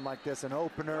 in a game like this, an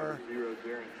opener.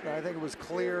 I think it was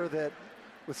clear that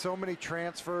with so many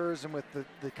transfers and with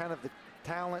the kind of the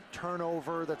talent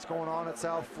turnover that's going on at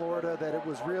South Florida, that it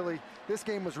was really, this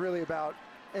game was really about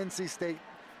NC State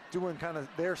doing kind of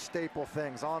their staple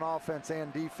things on offense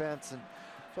and defense. And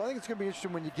so I think it's going to be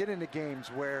interesting when you get into games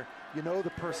where you know the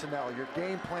personnel, you're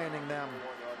game planning them,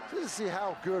 just to see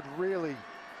how good really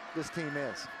this team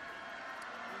is.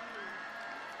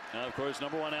 Now, of course,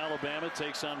 #1 Alabama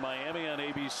takes on Miami on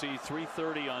ABC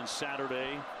 3:30 on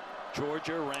Saturday.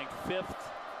 Georgia, ranked 5th,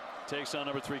 takes on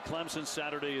 #3 Clemson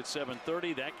Saturday at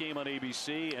 7:30. That game on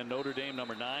ABC. And Notre Dame,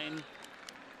 #9,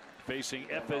 facing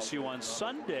FSU on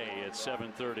Sunday at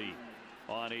 7:30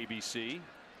 on ABC.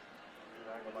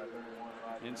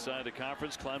 Inside the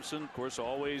conference, Clemson, of course,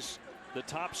 always the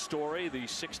top story, the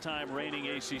 6-time reigning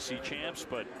ACC champs.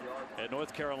 But at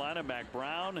North Carolina, Mac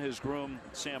Brown has groomed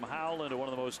Sam Howell into one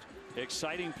of the most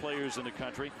exciting players in the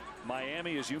country.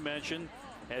 Miami, as you mentioned,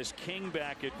 has King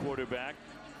back at quarterback.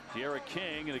 De'Ara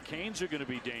King, and the Canes are going to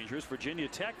be dangerous. Virginia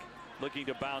Tech looking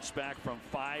to bounce back from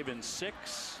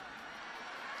 5-6.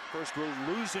 First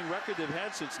losing record they've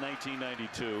had since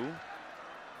 1992.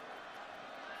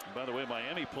 And by the way,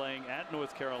 Miami playing at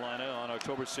North Carolina on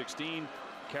October 16.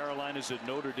 Carolina's at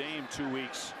Notre Dame 2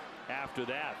 weeks after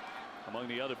that. Among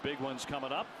the other big ones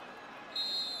coming up.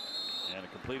 And a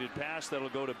completed pass that'll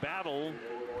go to Battle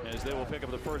as they will pick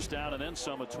up the first down and then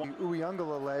some.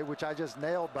 Uyunglele, which I just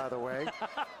nailed, by the way.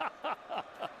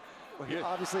 Well,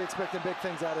 obviously expecting big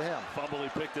things out of him. Fumble, he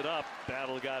picked it up.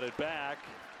 Battle got it back.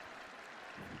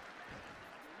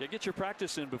 Yeah, get your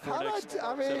practice in before next.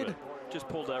 I mean, just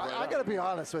pulled that right I got to be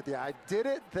honest with you. I did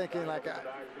it thinking like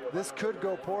this could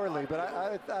go poorly, but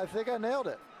I think I nailed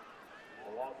it.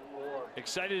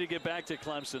 Excited to get back to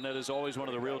Clemson. That is always one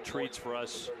of the real treats for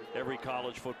us every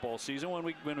college football season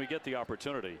when we get the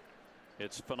opportunity.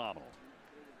 It's phenomenal.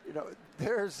 You know,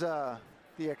 there's the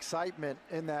excitement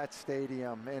in that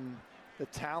stadium and the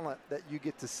talent that you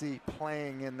get to see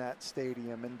playing in that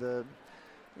stadium, and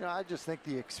I just think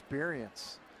the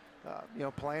experience,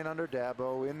 playing under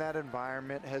Dabo in that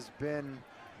environment has been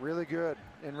really good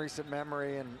in recent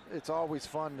memory, and it's always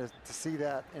fun to see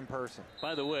that in person.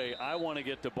 By the way, I want to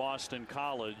get to Boston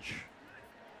College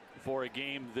for a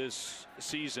game this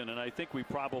season, and I think we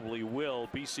probably will.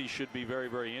 BC should be very,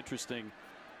 very interesting.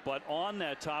 But on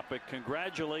that topic,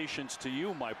 congratulations to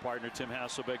you, my partner, Tim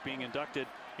Hasselbeck, being inducted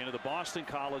into the Boston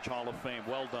College Hall of Fame.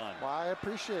 Well done. Well, I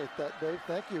appreciate that, Dave.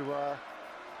 Thank you.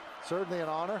 Certainly an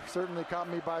honor. Certainly caught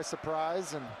me by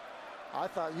surprise, and I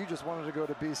thought you just wanted to go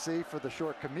to BC for the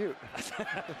short commute.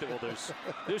 Well,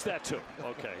 there's that too.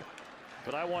 Okay,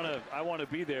 but I want to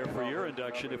be there for your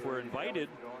induction. If we're invited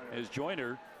as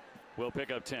joiner, we'll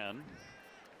pick up 10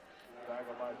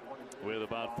 with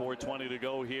about 4:20 to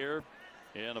go here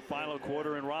in the final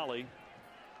quarter in Raleigh.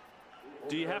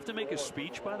 Do you have to make a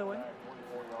speech, by the way?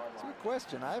 It's a good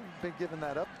question. I haven't been given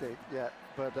that update yet,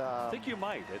 but I think you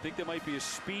might. I think there might be a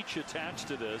speech attached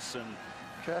to this, and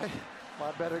okay. Well,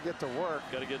 I better get to work.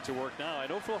 Got to get to work now. I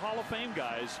know for the Hall of Fame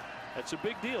guys, that's a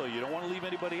big deal. You don't want to leave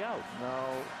anybody out.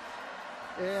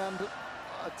 No. And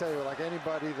I'll tell you, like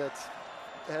anybody that's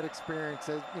had experience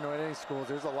at any schools,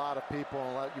 there's a lot of people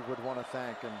and a lot you would want to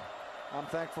thank. And I'm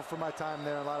thankful for my time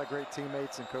there and a lot of great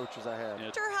teammates and coaches I had.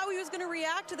 Not sure how he was going to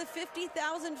react to the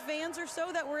 50,000 fans or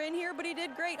so that were in here, but he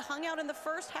did great. Hung out in the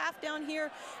first half down here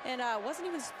and wasn't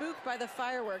even spooked by the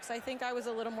fireworks. I think I was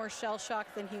a little more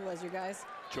shell-shocked than he was, you guys.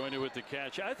 Joiner with the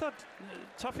catch. I thought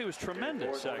Tuffy was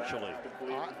tremendous, actually.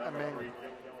 I mean,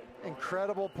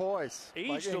 incredible poise.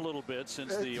 Aged a little bit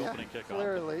since the opening kickoff.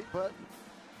 Clearly, but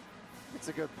it's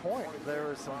a good point. There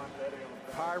were some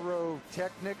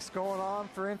pyrotechnics going on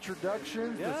for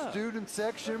introductions. Yeah. The student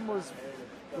section was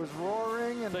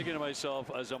roaring. And thinking to myself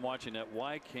as I'm watching that,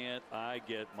 why can't I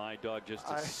get my dog just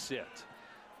to sit?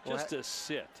 Just to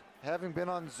sit. Having been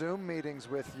on Zoom meetings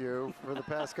with you for the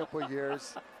past couple of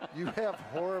years, you have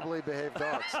horribly behaved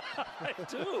dogs. I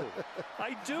do.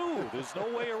 I do. There's no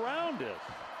way around it.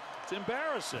 It's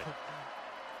embarrassing.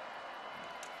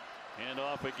 Hand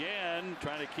off again,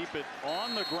 trying to keep it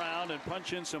on the ground and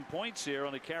punch in some points here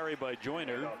on the carry by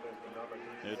Joiner.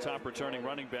 The top returning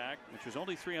running back, which was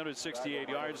only 368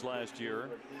 yards last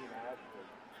year.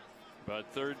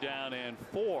 But 3rd down and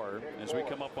 4 as we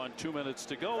come up on 2 minutes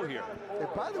to go here. And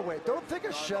by the way, don't think a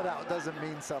shutout doesn't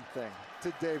mean something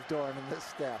to Dave Doran and this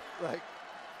staff. Like,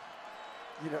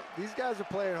 these guys are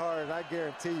playing hard, and I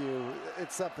guarantee you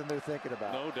it's something they're thinking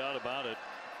about. No doubt about it.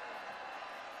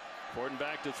 Fortin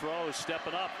back to throw,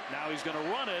 stepping up. Now he's going to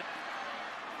run it.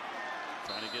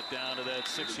 Trying to get down to that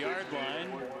 6-yard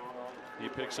line. He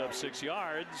picks up 6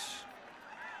 yards.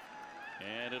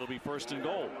 And it'll be 1st and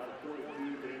goal.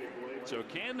 So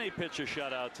can they pitch a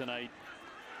shutout tonight?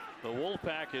 The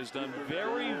Wolfpack has done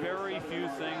very, very few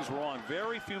things wrong.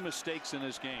 Very few mistakes in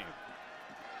this game.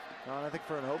 And I think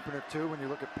for an opener, too, when you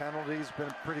look at penalties, been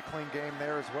a pretty clean game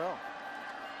there as well.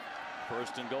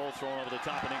 1st and goal, thrown over the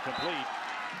top and incomplete.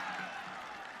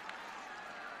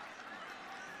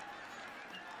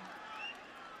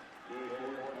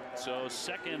 So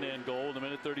 2nd and goal,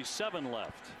 1:37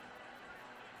 left.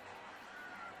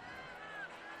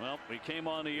 Well, we came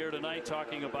on the air tonight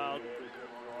talking about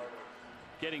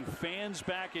getting fans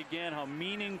back again, how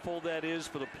meaningful that is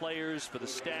for the players, for the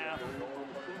staff.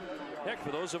 Heck,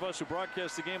 for those of us who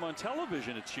broadcast the game on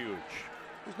television, it's huge.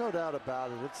 There's no doubt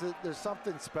about it. There's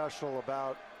something special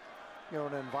about, you know,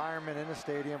 an environment in a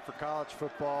stadium for college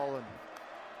football. And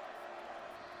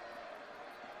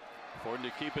Fortin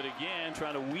to keep it again,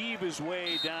 trying to weave his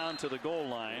way down to the goal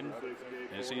line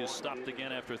as he is stopped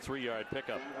again after a 3-yard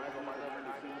pickup.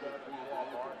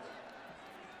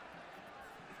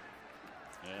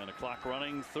 And the clock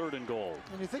running, 3rd and goal.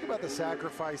 When you think about the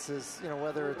sacrifices, you know,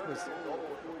 whether it was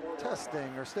testing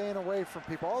or staying away from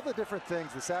people, all the different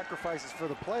things, the sacrifices for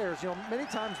the players, you know, many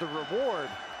times the reward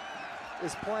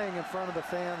is playing in front of the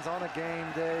fans on a game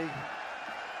day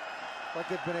like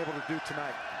they've been able to do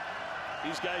tonight.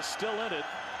 These guys still in it.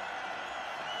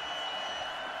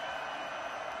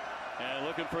 And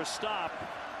looking for a stop.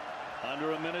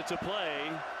 Under a minute to play.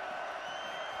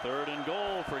 3rd and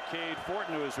goal for Cade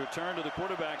Fortin, who has returned to the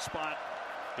quarterback spot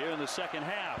here in the 2nd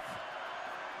half.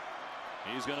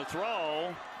 He's going to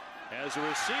throw as a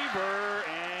receiver,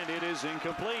 and it is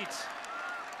incomplete.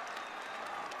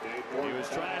 He was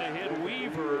trying to hit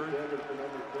Weaver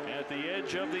at the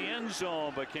edge of the end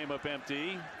zone, but came up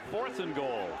empty. 4th and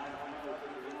goal.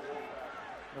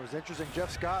 It was interesting.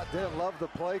 Jeff Scott didn't love the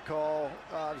play call.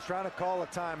 He was trying to call a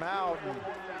timeout, and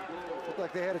looked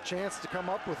like they had a chance to come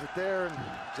up with it there, and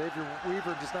Xavier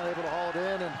Weaver just not able to haul it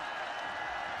in, and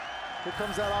here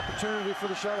comes that opportunity for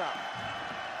the shutout.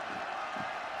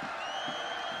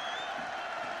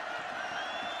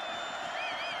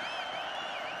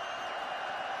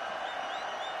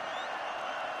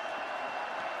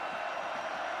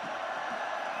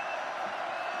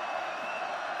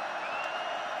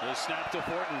 The snap to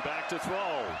Fortin, back to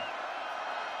throw.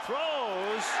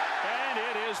 Throws, and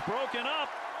it is broken up.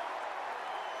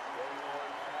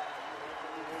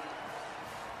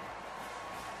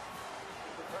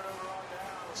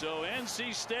 So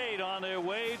NC State on their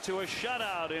way to a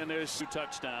shutout in their 2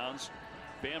 touchdowns.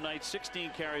 Bam Knight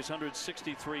 16 carries,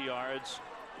 163 yards.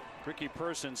 Ricky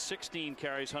Person 16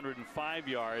 carries, 105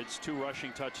 yards, 2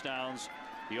 rushing touchdowns.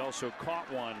 He also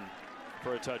caught one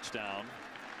for a touchdown.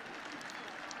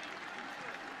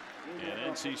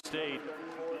 And NC State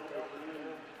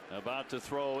about to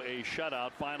throw a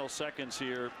shutout. Final seconds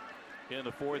here in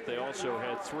the 4th. They also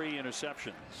had 3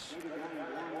 interceptions.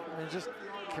 I mean, just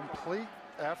complete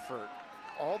effort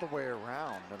all the way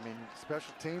around. I mean,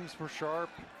 special teams were sharp,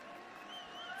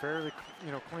 fairly,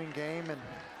 you know, clean game, and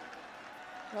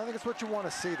I think it's what you want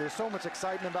to see. There's so much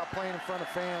excitement about playing in front of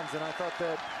fans, and I thought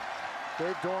that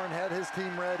Dave Doran had his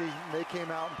team ready, and they came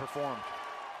out and performed.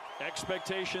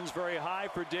 Expectations very high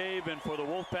for Dave and for the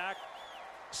Wolfpack.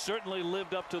 Certainly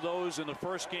lived up to those in the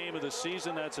first game of the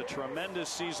season. That's a tremendous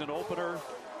season opener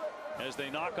as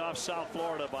they knock off South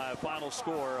Florida by a final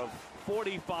score of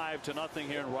 45-0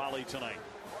 here in Raleigh tonight.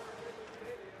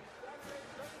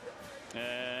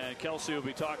 And Kelsey will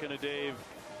be talking to Dave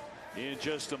in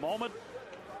just a moment.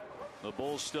 The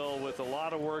Bulls still with a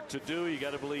lot of work to do. You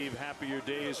got to believe happier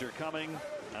days are coming.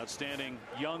 Outstanding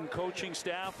young coaching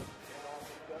staff.